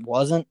obvious it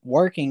wasn't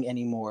working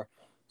anymore.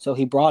 So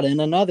he brought in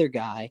another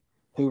guy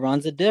who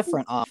runs a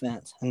different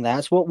offense, and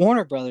that's what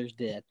Warner Brothers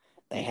did.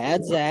 They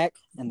had Zach,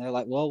 and they're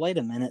like, well, wait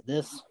a minute,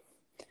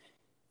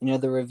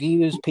 the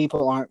reviews,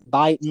 people aren't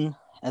biting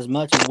as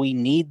much as we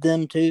need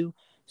them to,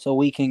 so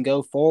we can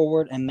go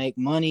forward and make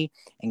money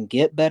and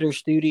get better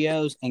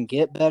studios and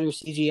get better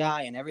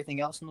CGI and everything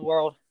else in the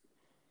world.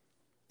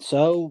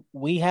 So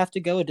we have to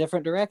go a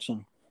different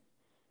direction.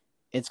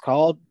 It's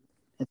called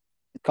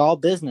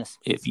business.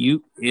 If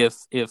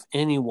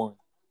anyone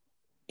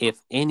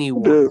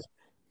Yeah.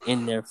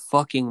 in their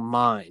fucking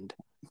mind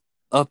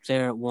up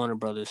there at Warner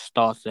Brothers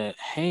thought that,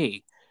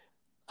 hey,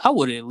 I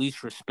would have at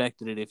least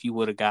respected it if you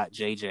would have got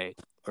JJ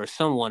or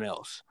someone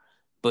else.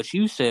 But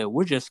you said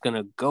we're just going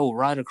to go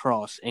right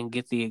across and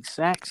get the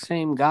exact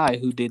same guy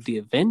who did the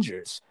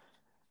Avengers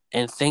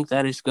and think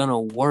that it's going to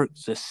work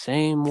the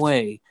same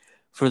way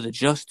for the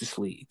Justice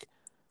League.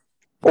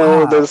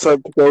 Or they Wow.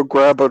 decide to go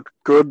grab a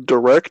good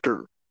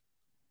director.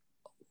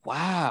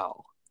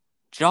 Wow.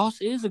 Joss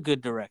is a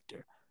good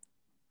director.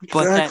 Exactly.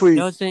 But that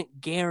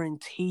doesn't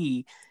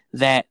guarantee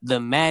that the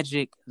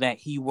magic that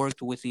he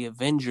worked with the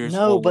Avengers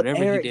or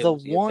whatever Eric, he did the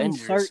with the one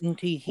Avengers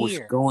certainty was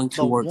here, going to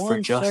the work for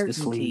one Justice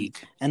certainty, League.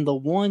 and the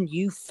one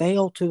you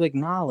fail to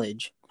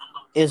acknowledge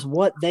is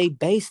what they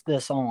base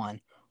this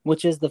on,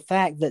 which is the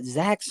fact that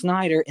Zack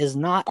Snyder is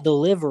not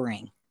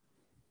delivering.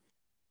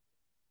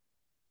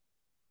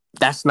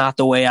 That's not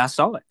the way I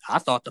saw it. I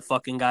thought the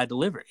fucking guy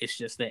delivered. It's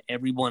just that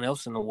everyone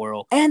else in the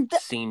world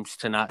seems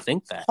to not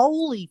think that.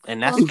 Holy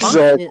and that's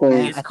exactly. fine.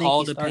 Matt, It's I think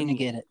called he's starting opinion.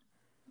 to get it.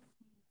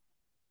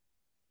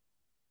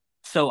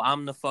 So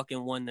I'm the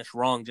fucking one that's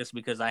wrong just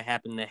because I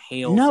happen to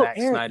hail No, Zack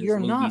Eric, Snyder's you're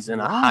movies not in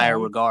a wrong. higher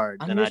regard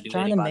I'm than I just do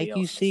trying to anybody make else.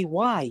 you see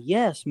why.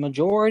 Yes,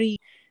 majority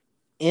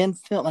in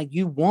film, like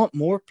you want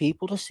more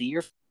people to see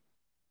you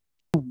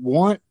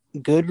want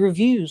good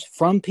reviews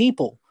from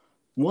people.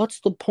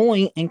 What's the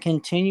point in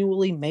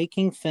continually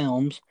making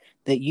films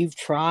that you've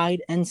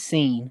tried and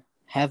seen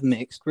have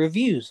mixed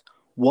reviews?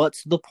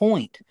 What's the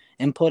point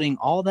in putting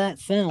all that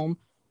film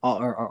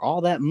or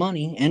all that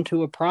money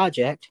into a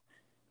project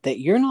that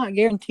you're not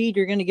guaranteed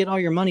you're going to get all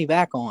your money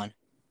back on?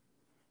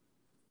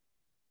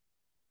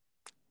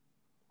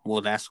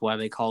 Well, that's why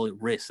they call it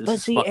risk. This But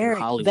is see, fucking Eric,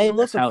 Hollywood. they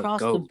look That's how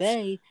across it goes. the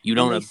bay You and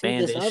don't they see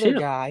this abandon other ship.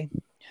 guy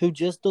who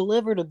just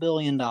delivered $1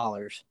 billion.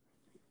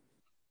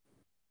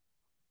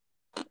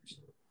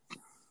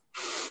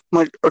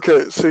 Like,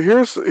 okay, so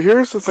here's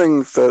the thing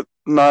that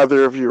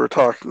neither of you are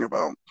talking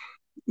about.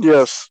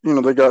 Yes,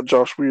 they got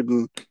Joss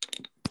Whedon,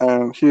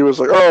 and he was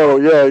like, oh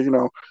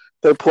yeah,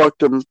 they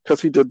plucked him because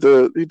he did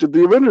the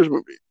Avengers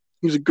movie.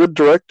 He's a good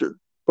director,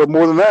 but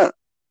more than that,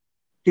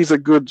 he's a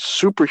good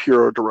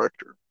superhero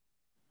director.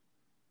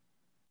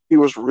 He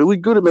was really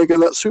good at making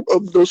those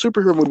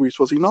superhero movies,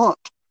 was he not?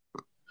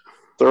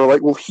 They're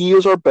like, well, he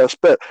is our best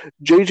bet.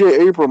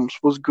 J.J. Abrams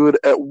was good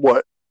at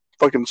what?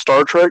 Fucking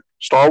Star Trek,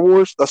 Star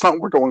Wars? That's not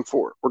what we're going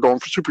for. We're going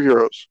for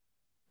superheroes.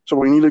 So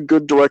we need a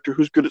good director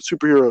who's good at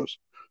superheroes.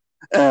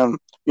 And,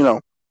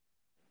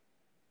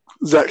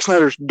 Zack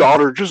Snyder's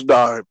daughter just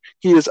died.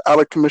 He is out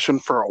of commission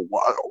for a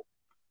while.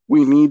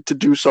 We need to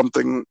do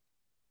something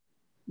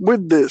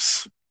with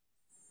this.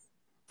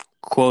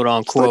 Quote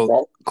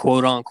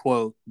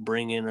unquote,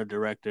 bring in a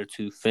director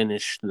to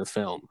finish the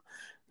film.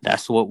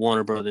 That's what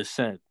Warner Brothers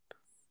said.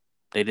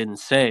 They didn't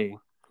say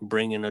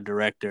bring in a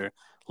director,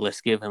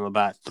 let's give him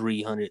about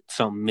 300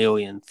 some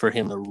million for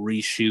him to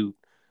reshoot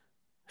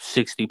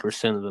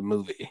 60% of the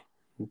movie.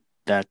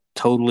 That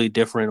totally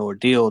different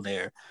ordeal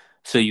there.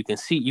 So you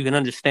can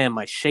understand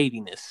my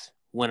shadiness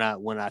when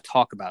I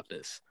talk about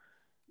this.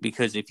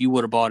 Because if you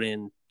would have brought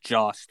in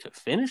Joss to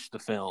finish the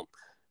film,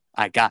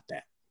 I got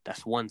that.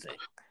 That's one thing.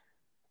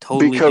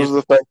 Totally because different.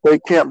 of the fact they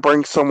can't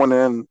bring someone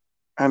in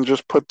and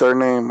just put their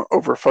name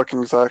over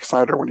fucking Zack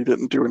Snyder when he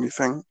didn't do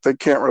anything. They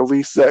can't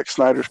release Zack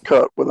Snyder's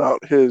cut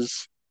without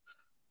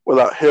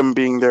him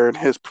being there and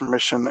his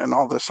permission and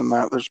all this and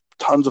that. There's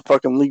tons of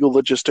fucking legal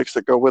logistics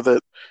that go with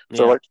it.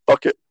 So like,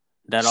 fuck it.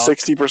 That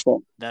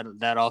 60%.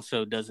 That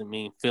also doesn't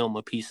mean film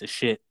a piece of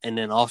shit and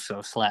then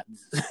also slap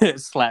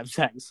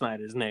Zack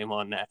Snyder's name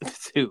on that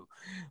too,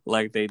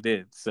 like they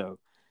did. So,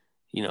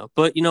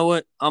 but you know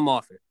what? I'm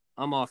off it.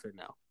 I'm off it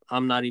now.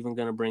 I'm not even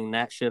gonna bring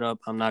that shit up.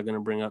 I'm not gonna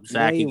bring up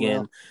Zach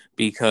again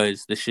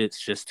because the shit's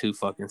just too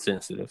fucking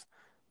sensitive.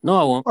 No,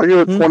 I won't. I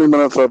give it 20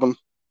 minutes, Evan.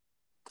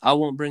 I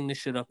won't bring this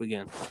shit up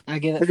again. I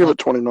give it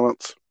 20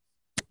 minutes.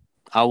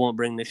 I won't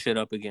bring this shit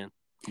up again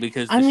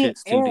because the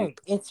shit's too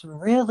deep. It's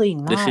really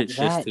not the shit's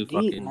that just too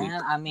deep, fucking man.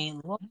 deep. I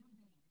mean, look.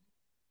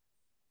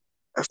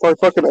 It's like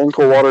fucking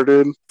ankle water,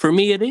 dude. For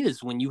me, it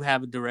is. When you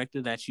have a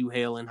director that you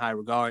hail in high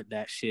regard,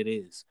 that shit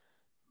is.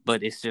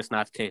 But it's just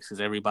not the case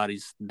because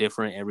everybody's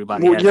different.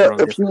 Everybody has their own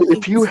different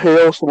if you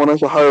hail someone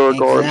as a high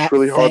regard, it's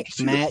really hard to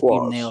see the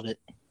flaws. You nailed it.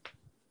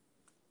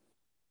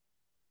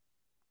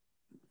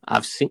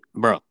 I've seen,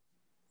 bro.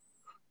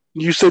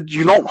 You said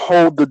you don't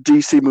hold the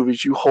DC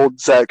movies. You hold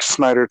Zack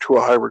Snyder to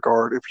a high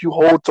regard. If you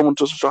hold someone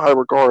to such a high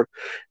regard,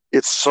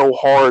 it's so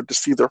hard to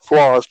see their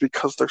flaws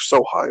because they're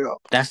so high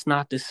up. That's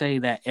not to say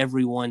that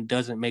everyone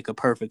doesn't make a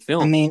perfect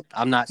film. I mean,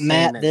 I'm not saying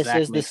Matt, that this Zach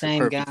is the makes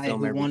same a perfect guy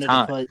film who every wanted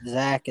time. to put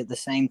Zach at the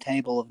same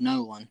table of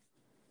Nolan.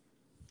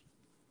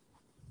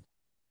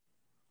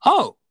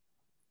 Oh,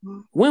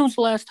 when was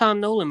the last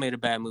time Nolan made a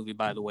bad movie,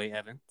 by the way,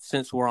 Evan?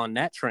 Since we're on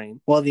that train.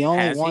 Well, the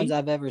only ones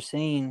I've ever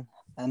seen,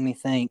 let me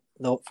think,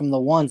 from the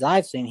ones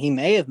I've seen, he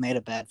may have made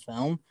a bad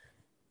film.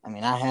 I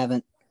mean, I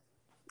haven't.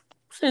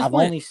 I've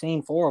only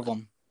seen 4 of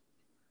them.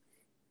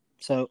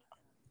 So,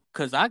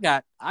 because I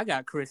got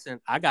Chris in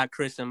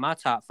my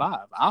top 5.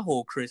 I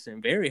hold Chris in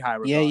very high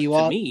regard.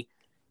 Yeah, to me,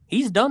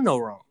 he's done no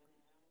wrong,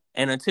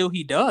 and until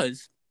he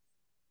does,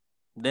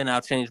 then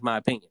I'll change my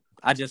opinion.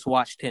 I just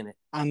watched Tenet.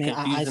 I mean,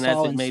 I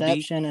saw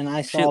Inception and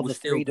I saw the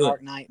 3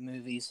 Dark Knight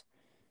movies.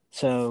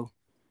 So,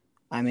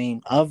 I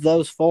mean, of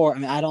those 4, I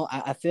mean,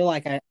 I feel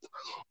like I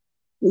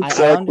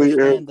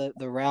understand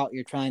the route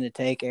you're trying to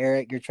take,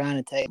 Eric. You're trying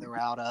to take the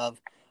route of,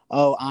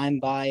 oh,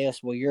 I'm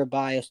biased. Well, you're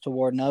biased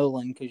toward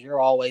Nolan because you're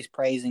always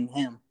praising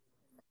him.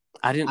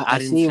 I didn't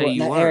say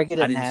you were. Eric,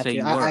 I didn't say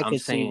you were. I could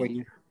see where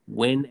you.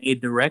 When a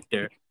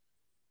director,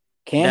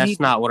 that's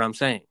not what I'm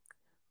saying.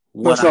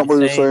 That's not what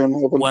you're saying.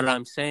 What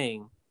I'm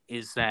saying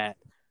is that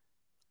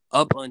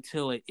up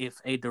until if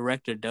a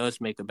director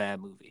does make a bad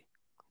movie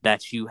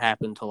that you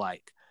happen to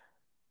like,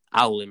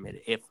 I will admit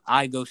it. If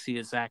I go see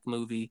a Zach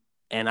movie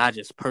and I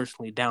just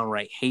personally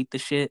downright hate the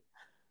shit,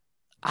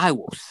 I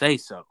will say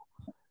so.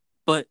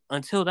 But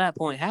until that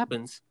point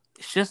happens,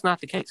 it's just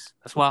not the case.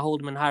 That's why I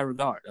hold him in high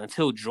regard.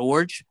 Until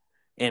George,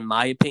 in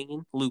my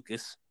opinion,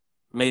 Lucas,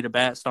 made a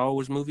bad Star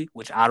Wars movie,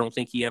 which I don't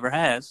think he ever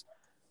has,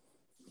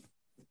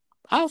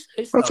 I'll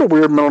say so. That's a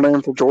weird middle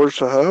name for George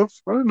to have.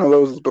 I didn't know that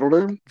was his middle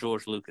name.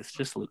 George Lucas.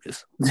 Just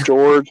Lucas.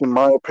 George, in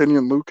my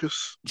opinion,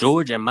 Lucas.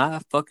 George, in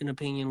my fucking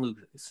opinion,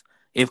 Lucas.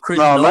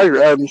 Now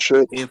you're adding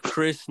shit. If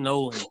Chris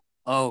Nolan,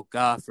 oh,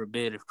 God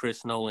forbid, if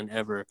Chris Nolan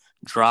ever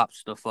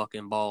drops the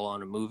fucking ball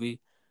on a movie,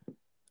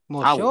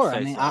 well, sure. I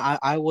mean, so.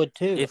 I would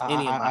too. If any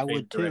of my I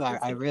would too.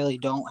 I really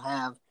don't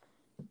have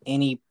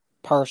any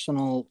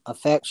personal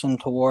affection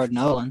toward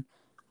Nolan.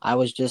 I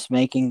was just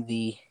making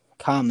the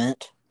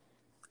comment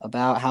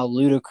about how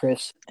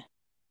ludicrous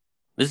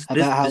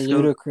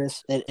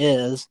ludicrous it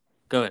is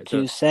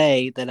to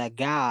say that a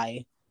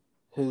guy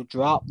who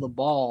dropped the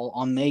ball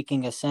on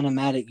making a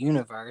cinematic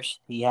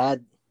universe, he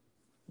had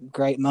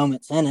great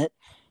moments in it,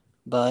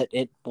 but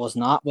it was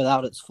not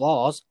without its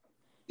flaws,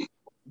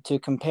 to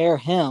compare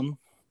him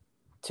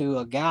to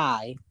a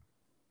guy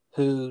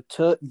who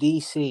took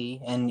DC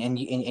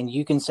and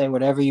you can say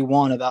whatever you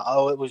want about,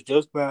 oh, it was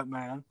just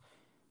Batman.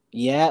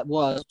 Yeah, it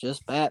was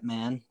just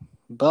Batman,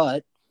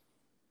 but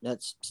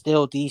that's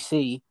still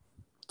DC,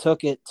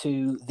 took it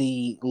to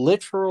the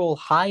literal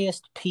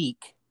highest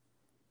peak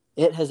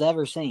it has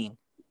ever seen.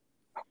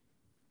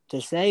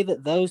 To say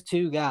that those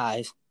two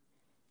guys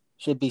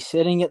should be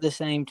sitting at the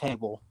same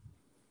table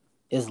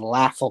is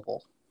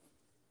laughable.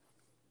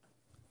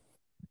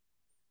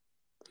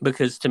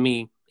 Because to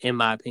me, in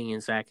my opinion,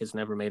 Zach has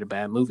never made a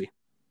bad movie.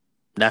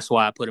 That's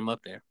why I put him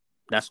up there.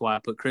 That's why I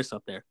put Chris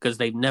up there. Because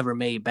they've never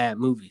made bad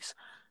movies.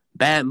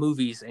 Bad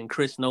movies and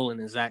Chris Nolan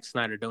and Zack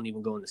Snyder don't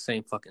even go in the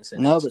same fucking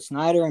sentence. No, but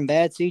Snyder and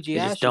bad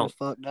CGI sure as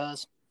fuck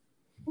does.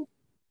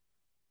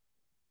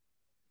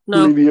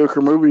 No.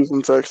 Mediocre movies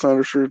and Zack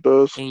Snyder sure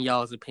does. In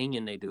y'all's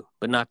opinion, they do,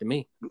 but not to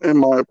me. In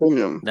my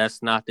opinion.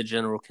 That's not the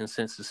general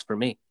consensus for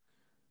me.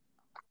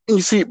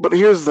 You see, but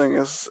here's the thing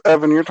is,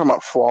 Evan, you're talking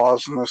about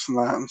flaws and this and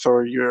that, and so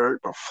are you.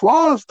 But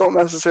flaws don't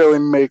necessarily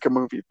make a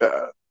movie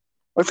bad.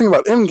 Like, think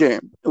about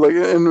Endgame. Like,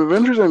 in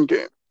Avengers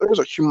Endgame, there was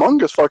a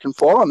humongous fucking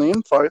flaw in the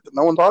end fight that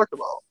no one talked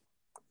about.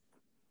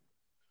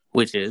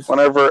 Which is? When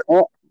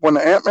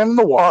the Ant-Man and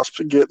the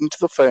Wasp get into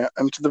the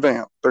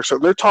van,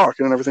 they're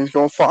talking and everything's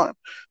going fine.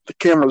 The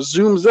camera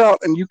zooms out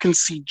and you can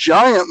see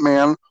Giant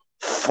Man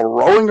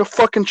throwing a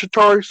fucking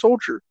Chitauri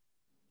soldier.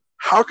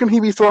 How can he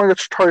be throwing a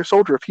Chitauri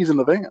soldier if he's in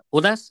the van?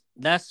 Well, that's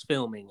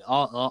filming.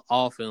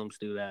 All films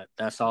do that.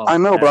 That's all. I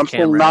know, but I'm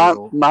saying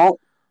not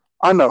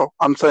I know.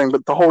 I'm saying,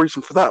 but the whole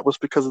reason for that was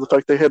because of the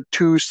fact they had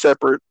two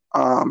separate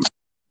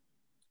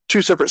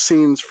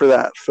scenes for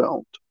that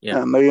filmed,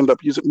 and they ended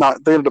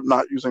up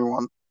not using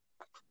one.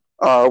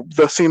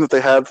 The scene that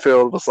they had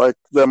filmed was like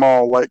them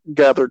all like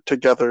gathered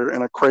together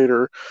in a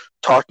crater,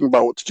 talking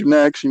about what to do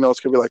next. It's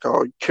gonna be like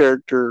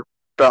characters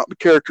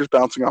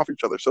bouncing off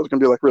each other, so it's gonna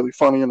be like really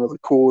funny and really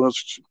cool, and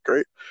it's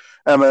great.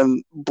 And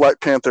then Black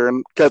Panther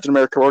and Captain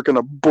America are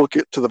gonna book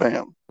it to the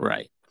van,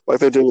 right? Like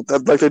they did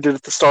at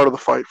the start of the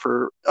fight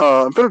for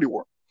Infinity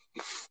War.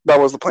 That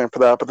was the plan for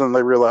that, but then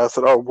they realized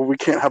that we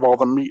can't have all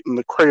them meet in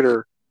the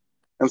crater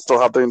and still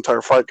have the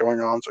entire fight going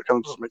on, so it kind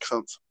of doesn't make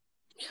sense.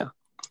 Yeah.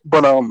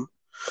 But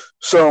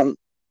so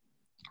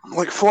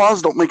like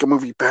flaws don't make a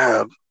movie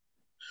bad.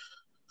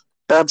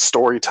 Bad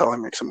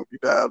storytelling makes a movie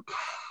bad.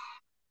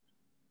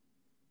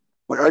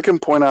 Like I can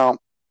point out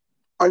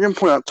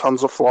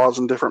tons of flaws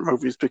in different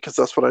movies because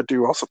that's what I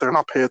do. I'll sit there and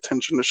I'll pay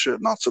attention to shit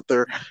and I'll sit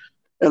there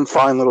and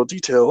find little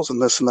details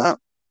and this and that.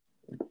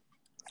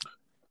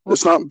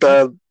 It's not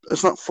bad.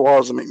 It's not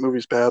flaws that make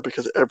movies bad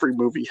because every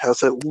movie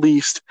has at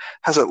least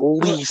 15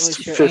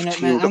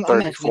 to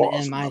 30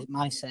 flaws. And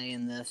my say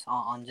in this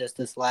on just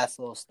this last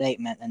little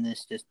statement, and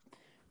this just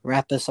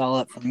wrap this all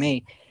up for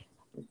me.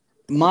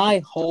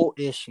 My whole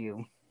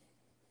issue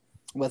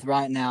with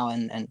right now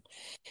and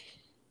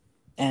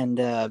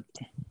that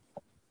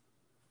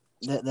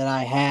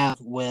I have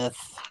with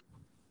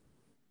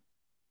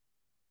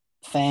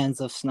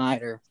fans of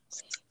Snyder,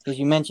 because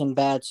you mentioned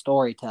bad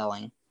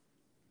storytelling.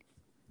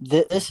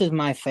 This is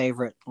my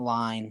favorite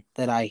line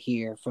that I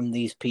hear from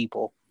these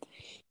people,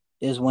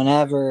 is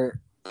whenever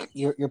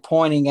you're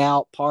pointing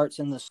out parts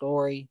in the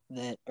story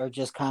that are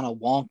just kind of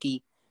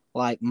wonky,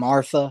 like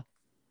Martha.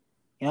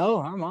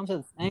 Her mom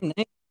said the same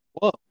name.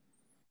 Whoa.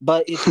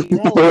 But if you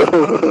tell a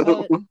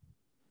Snyder Cut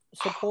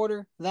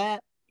supporter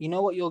that, you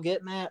know what you'll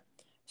get, Matt?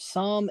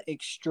 Some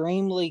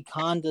extremely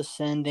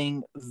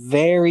condescending,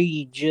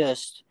 very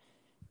just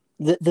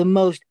the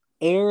most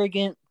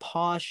arrogant,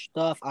 posh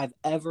stuff I've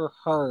ever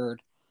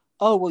heard.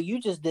 Oh, well, you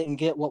just didn't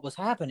get what was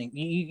happening.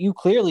 You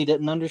clearly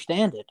didn't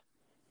understand it.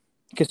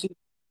 Because,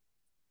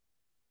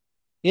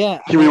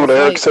 yeah. You mean what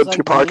Eric said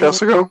 2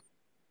 podcasts ago?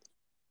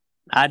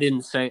 I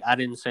didn't say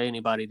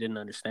anybody didn't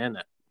understand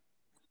that.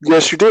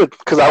 Yes, you did.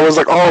 Because I was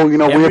like, we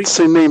have the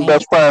same name,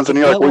 best friends, and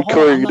you're like, we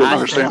clearly you didn't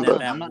understand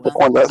that.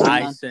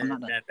 I said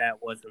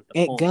that wasn't the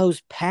point. It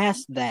goes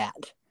past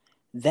that.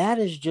 That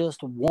is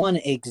just one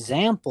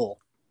example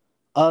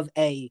of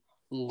a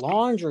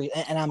laundry,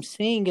 and I'm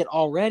seeing it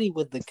already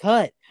with the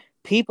cut.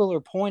 People are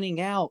pointing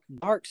out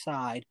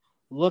Darkseid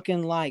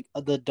looking like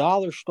the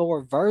dollar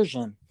store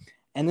version.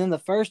 And then the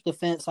first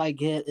defense I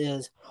get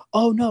is,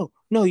 oh, no,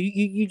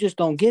 you just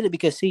don't get it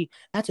because, see,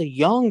 that's a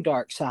young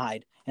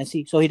Darkseid. And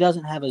see, so he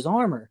doesn't have his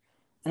armor.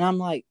 And I'm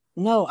like,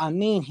 no, I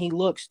mean, he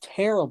looks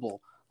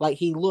terrible. Like,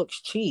 he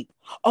looks cheap.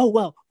 Oh,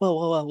 well,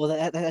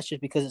 that's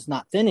just because it's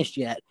not finished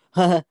yet.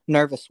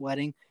 Nervous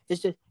sweating.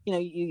 It's just,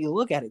 you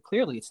look at it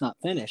clearly, it's not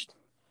finished.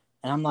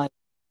 And I'm like,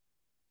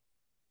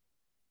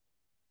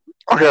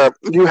 okay,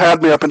 you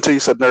had me up until you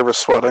said nervous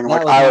sweating.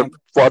 Like,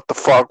 what the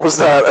fuck was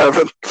that,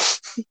 Evan?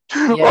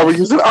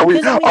 Yes.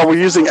 Are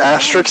we using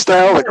asterisks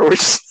now? Like, are we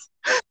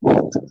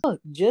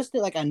just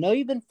like, I know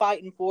you've been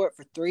fighting for it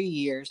for 3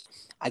 years.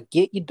 I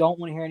get you don't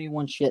want to hear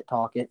anyone shit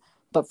talk it,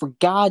 but for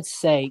God's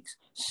sakes,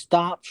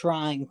 stop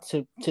trying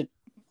to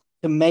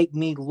make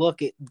me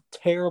look at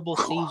terrible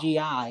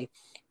CGI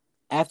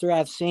after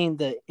I've seen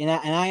and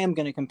I am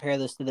going to compare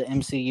this to the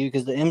MCU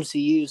because the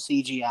MCU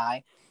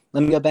CGI.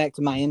 Let me go back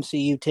to my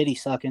MCU titty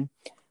sucking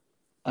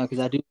because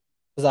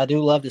I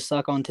do love to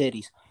suck on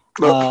titties.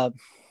 Like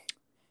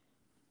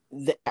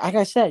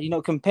I said,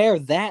 compare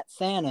that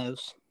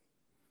Thanos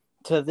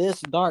to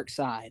this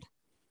Darkseid,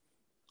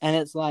 and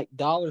it's like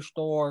dollar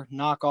store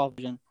knockoff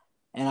version.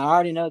 And I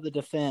already know the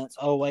defense.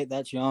 Oh wait,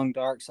 that's young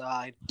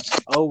Darkseid.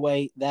 Oh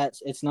wait,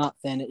 it's not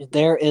finished.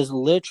 There is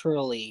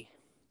literally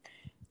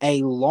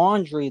a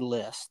laundry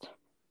list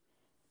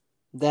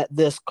that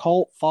this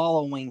cult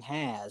following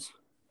has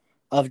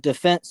of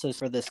defenses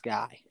for this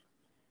guy,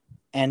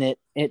 and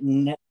it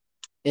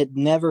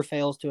never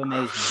fails to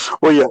amaze me.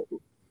 Well,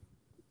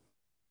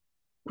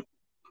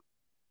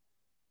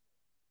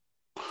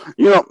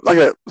 yeah.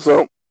 Okay,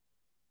 so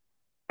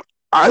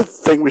I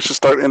think we should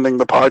start ending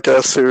the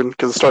podcast soon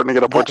because it's starting to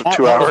get upwards of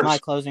 2 hours. That was my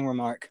closing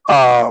remark.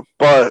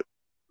 But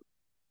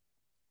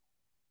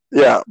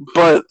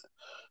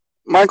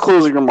my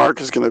closing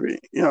remark is going to be,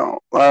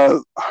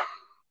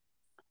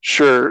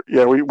 sure,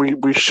 yeah,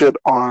 we shit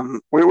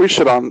on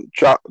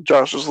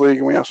Josh's League,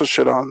 and we also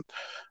shit on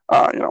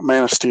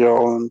Man of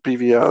Steel and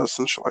BVS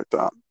and shit like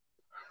that.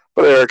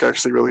 But Eric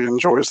actually really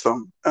enjoys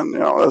them, and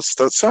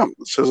that's him.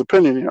 It's his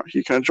opinion.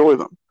 He can enjoy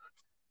them.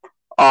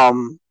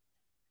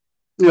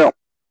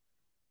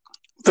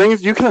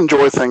 Things you can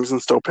enjoy things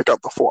and still pick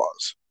out the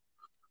flaws.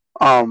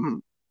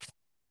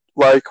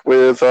 Like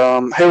with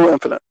Halo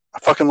Infinite, I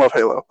fucking love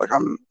Halo. Like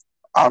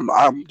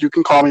you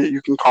can call me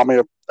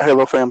a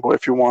Halo fanboy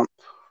if you want,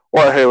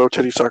 or a Halo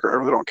titty sucker. I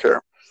really don't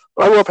care.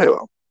 But I love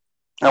Halo.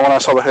 And when I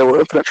saw the Halo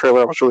Infinite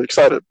trailer, I was really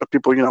excited. But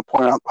people,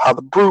 point out how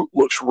the Brute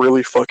looks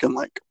really fucking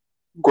like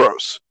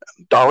gross,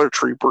 Dollar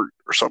Tree Brute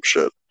or some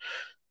shit.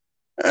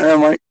 And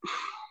I'm like,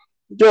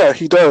 yeah,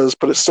 he does,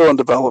 but it's still in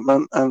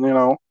development, and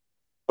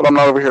but I'm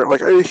not over here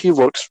like, hey, he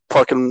looks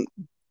fucking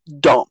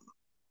dumb.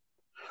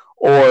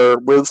 Or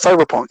with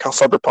Cyberpunk, how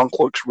Cyberpunk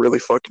looks really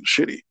fucking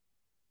shitty.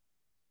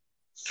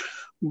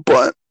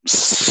 But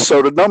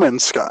so did No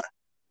Man's Sky.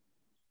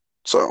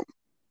 So,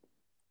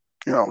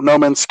 No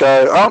Man's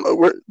Sky. I don't know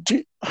where.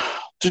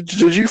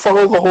 Did you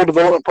follow the whole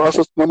development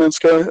process of No Man's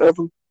Sky,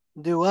 Evan?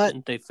 Do what?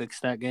 Didn't they fix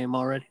that game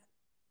already?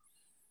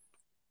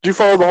 Did you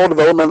follow the whole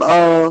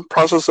development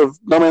process of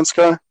No Man's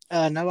Sky?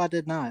 No, I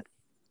did not.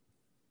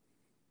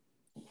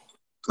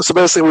 So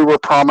basically, we were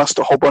promised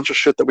a whole bunch of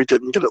shit that we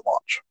didn't get at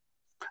launch.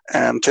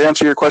 And to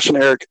answer your question,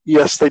 Eric,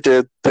 yes, they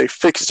did. They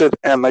fixed it,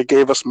 and they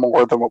gave us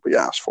more than what we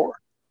asked for.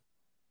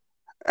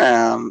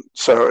 And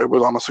so it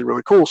was honestly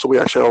really cool. So we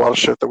actually had a lot of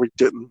shit that we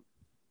didn't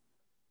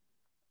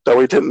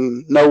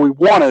know we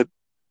wanted,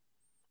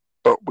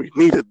 but we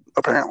needed,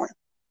 apparently.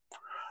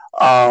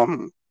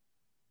 And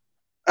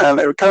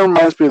it kind of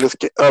reminds me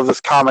of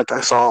this comic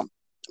I saw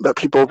that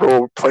people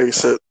will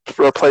replace with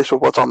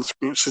what's on the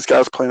screen. These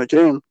guys playing a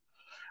game.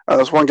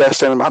 There's one guy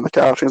standing behind the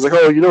couch, and he's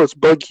like, "Oh, it's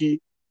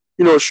buggy.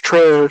 It's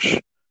trash."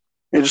 And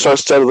he just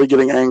starts steadily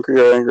getting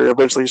angrier.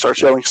 Eventually, he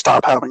starts yelling,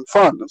 "Stop having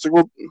fun!" It's like,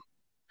 well,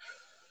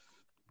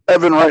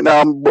 Evan, right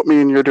now, what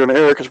me and you're doing,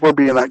 Eric, is we're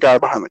being that guy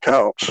behind the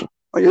couch.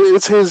 Like,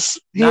 it's his.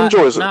 He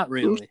enjoys it. Not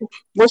really.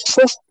 Let's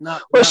just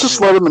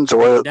let him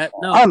enjoy it.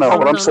 I know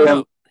what I'm saying.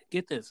 No.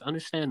 Get this.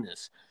 Understand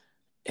this.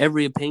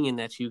 Every opinion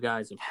that you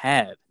guys have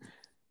had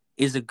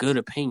is a good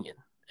opinion,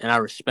 and I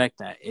respect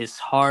that. It's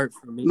hard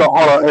for me. No,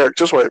 hold on, Eric.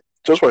 Just wait.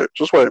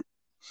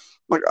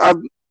 Like, I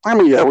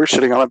mean, yeah, we're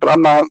shitting on it, but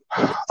I'm not.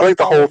 I think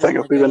the whole thing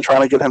is we've been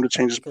trying to get him to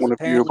change his point of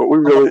view, but we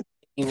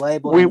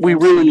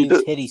really need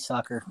to. Titty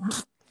sucker.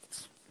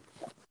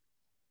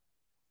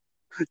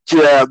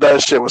 Yeah,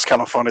 that shit was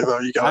kind of funny though.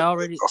 That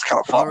was kind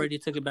of funny. I already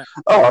took it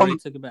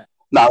back.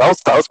 Nah, that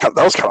was kind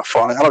of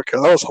funny. I don't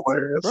care. That was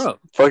hilarious. Bro.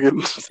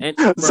 Fucking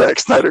Zack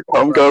Snyder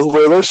Clone goes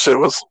there. That shit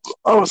was.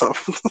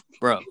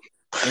 Bro.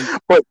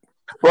 But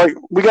like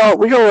we gotta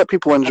let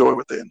people enjoy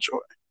what they enjoy.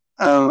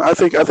 And I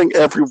think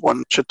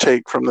everyone should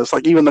take from this,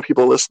 like even the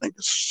people listening,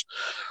 just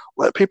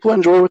let people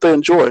enjoy what they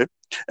enjoy.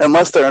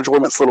 Unless their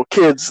enjoyment's little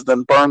kids,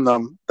 then burn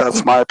them.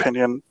 That's my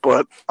opinion.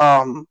 But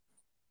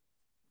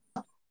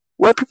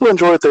let people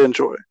enjoy what they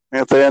enjoy.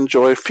 And if they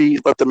enjoy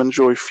feet, let them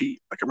enjoy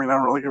feet. Like, I mean, I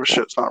don't really give a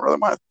shit. It's not really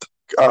my.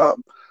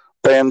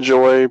 They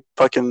enjoy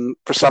fucking,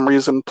 for some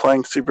reason,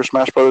 playing Super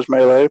Smash Brothers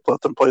Melee.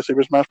 Let them play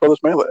Super Smash Brothers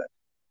Melee.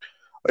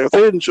 Like, if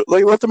they enjoy,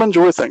 let them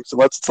enjoy things.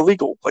 Unless it's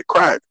illegal, like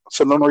crack,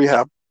 send them to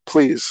rehab,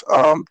 please.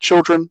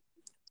 Children,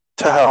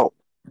 to hell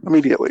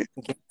immediately.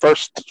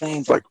 First,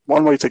 like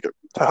one-way ticket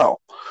to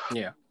hell.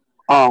 Yeah.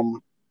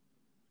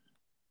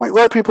 Like,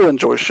 let people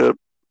enjoy shit.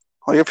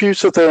 Like, if you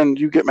sit there and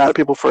you get mad at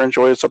people for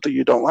enjoying something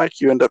you don't like,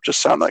 you end up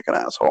just sounding like an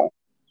asshole.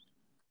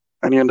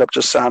 And you end up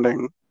just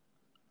sounding,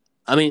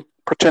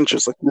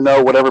 pretentious, like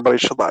what everybody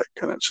should like.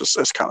 And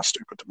it's kind of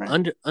stupid to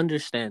me.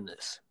 Understand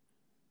this.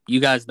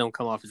 You guys don't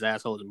come off as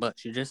assholes and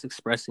butts. You're just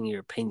expressing your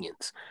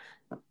opinions.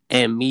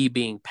 And me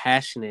being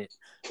passionate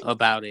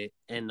about it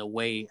and the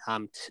way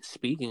I'm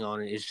speaking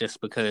on it is just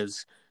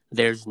because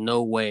there's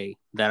no way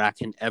that I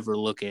can ever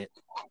look at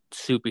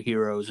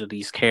superheroes or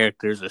these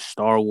characters or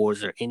Star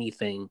Wars or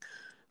anything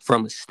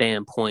from a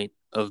standpoint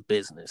of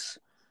business.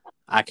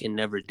 I can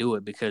never do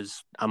it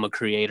because I'm a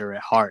creator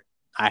at heart.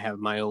 I have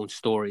my own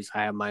stories.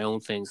 I have my own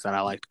things that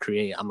I like to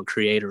create. I'm a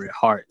creator at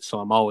heart. So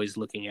I'm always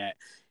looking at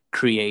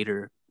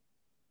creator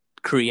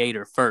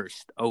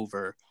first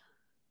over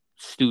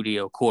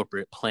studio,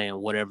 corporate plan,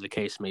 whatever the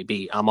case may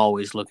be. I'm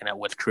always looking at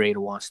what the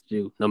creator wants to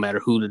do, no matter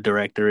who the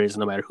director is,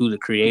 no matter who the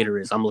creator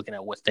is. I'm looking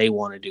at what they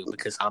want to do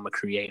because I'm a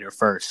creator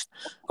first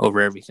over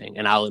everything.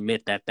 And I'll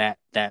admit that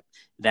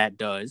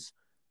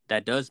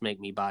does make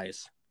me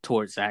biased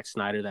towards Zack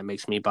Snyder. That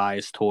makes me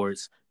biased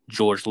towards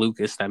George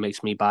Lucas. That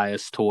makes me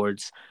biased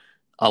towards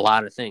a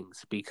lot of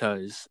things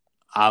because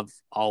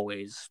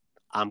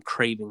I'm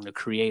craving the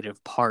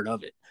creative part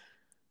of it.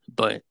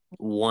 But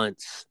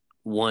once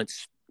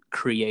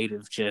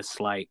creative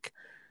just like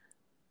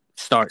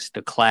starts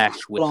to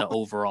clash with the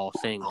overall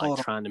thing,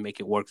 like trying to make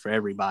it work for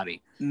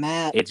everybody.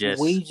 Matt,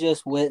 we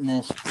just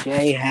witnessed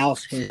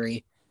Jayhouse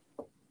history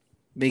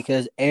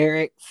because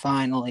Eric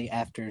finally,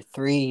 after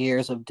 3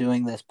 years of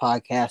doing this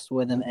podcast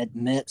with him,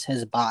 admits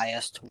his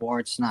bias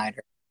towards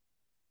Snyder.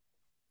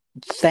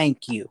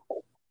 Thank you.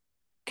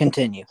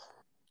 Continue.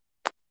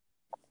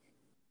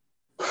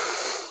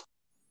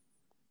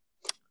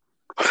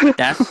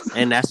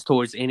 That's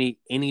towards any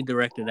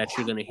director that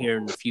you're going to hear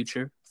in the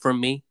future from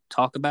me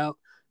talk about.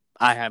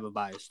 I have a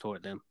bias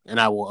toward them, and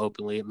I will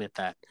openly admit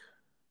that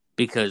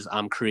because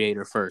I'm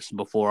creator first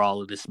before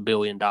all of this $1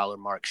 billion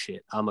mark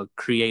shit. I'm a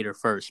creator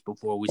first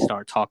before we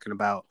start talking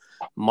about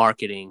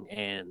marketing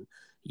and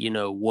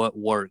what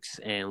works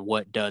and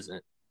what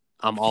doesn't.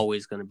 I'm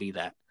always going to be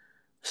that.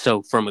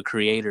 So from a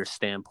creator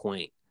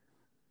standpoint,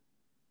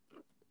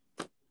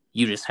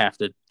 You just have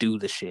to do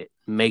the shit,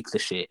 make the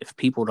shit. If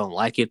people don't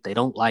like it, they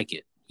don't like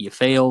it. You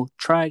fail,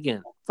 try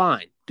again.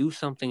 Fine, do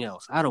something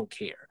else. I don't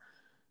care.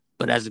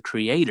 But as a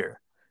creator,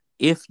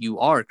 if you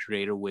are a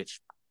creator, which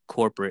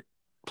corporate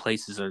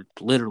places are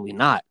literally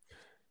not,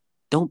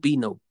 don't be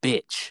no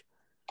bitch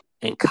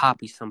and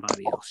copy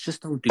somebody else.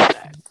 Just don't do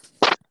that.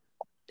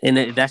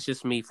 And that's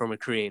just me from a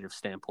creative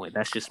standpoint.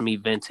 That's just me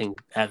venting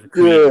as a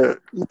creator.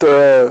 Yeah,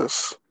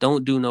 there's.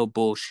 Don't do no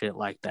bullshit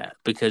like that,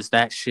 because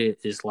that shit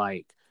is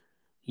like,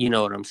 you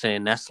know what I'm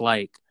saying? That's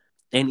like,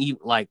 and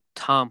even like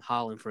Tom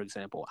Holland, for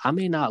example. I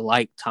may not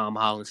like Tom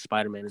Holland's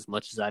Spider-Man as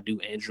much as I do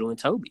Andrew and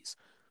Tobey's.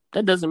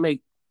 That doesn't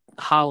make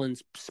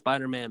Holland's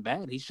Spider-Man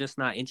bad. He's just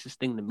not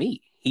interesting to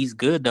me. He's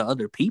good to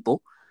other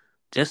people,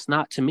 just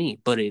not to me.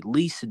 But at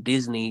least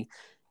Disney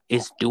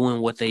is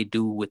doing what they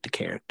do with the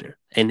character,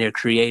 and they're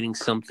creating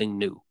something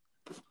new.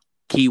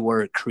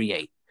 Keyword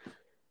create.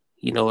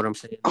 You know what I'm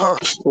saying? Oh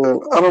shit!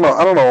 I don't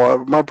know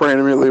why my brain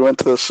immediately went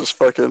to this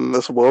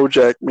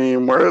Wojak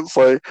meme where it's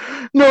like,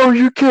 no,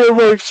 you can't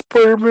like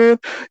Spider-Man.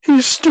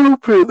 He's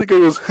stupid. The guy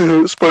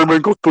goes,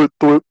 Spider-Man, go through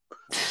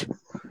it.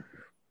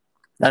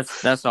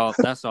 That's all.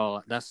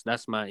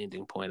 That's my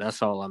ending point.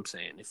 That's all I'm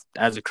saying. If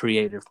as a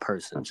creative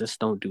person, just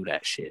don't do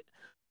that shit.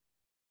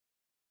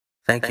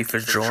 Thank you for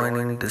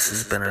joining. This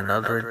has been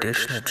another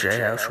edition of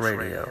Jayhouse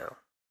Radio.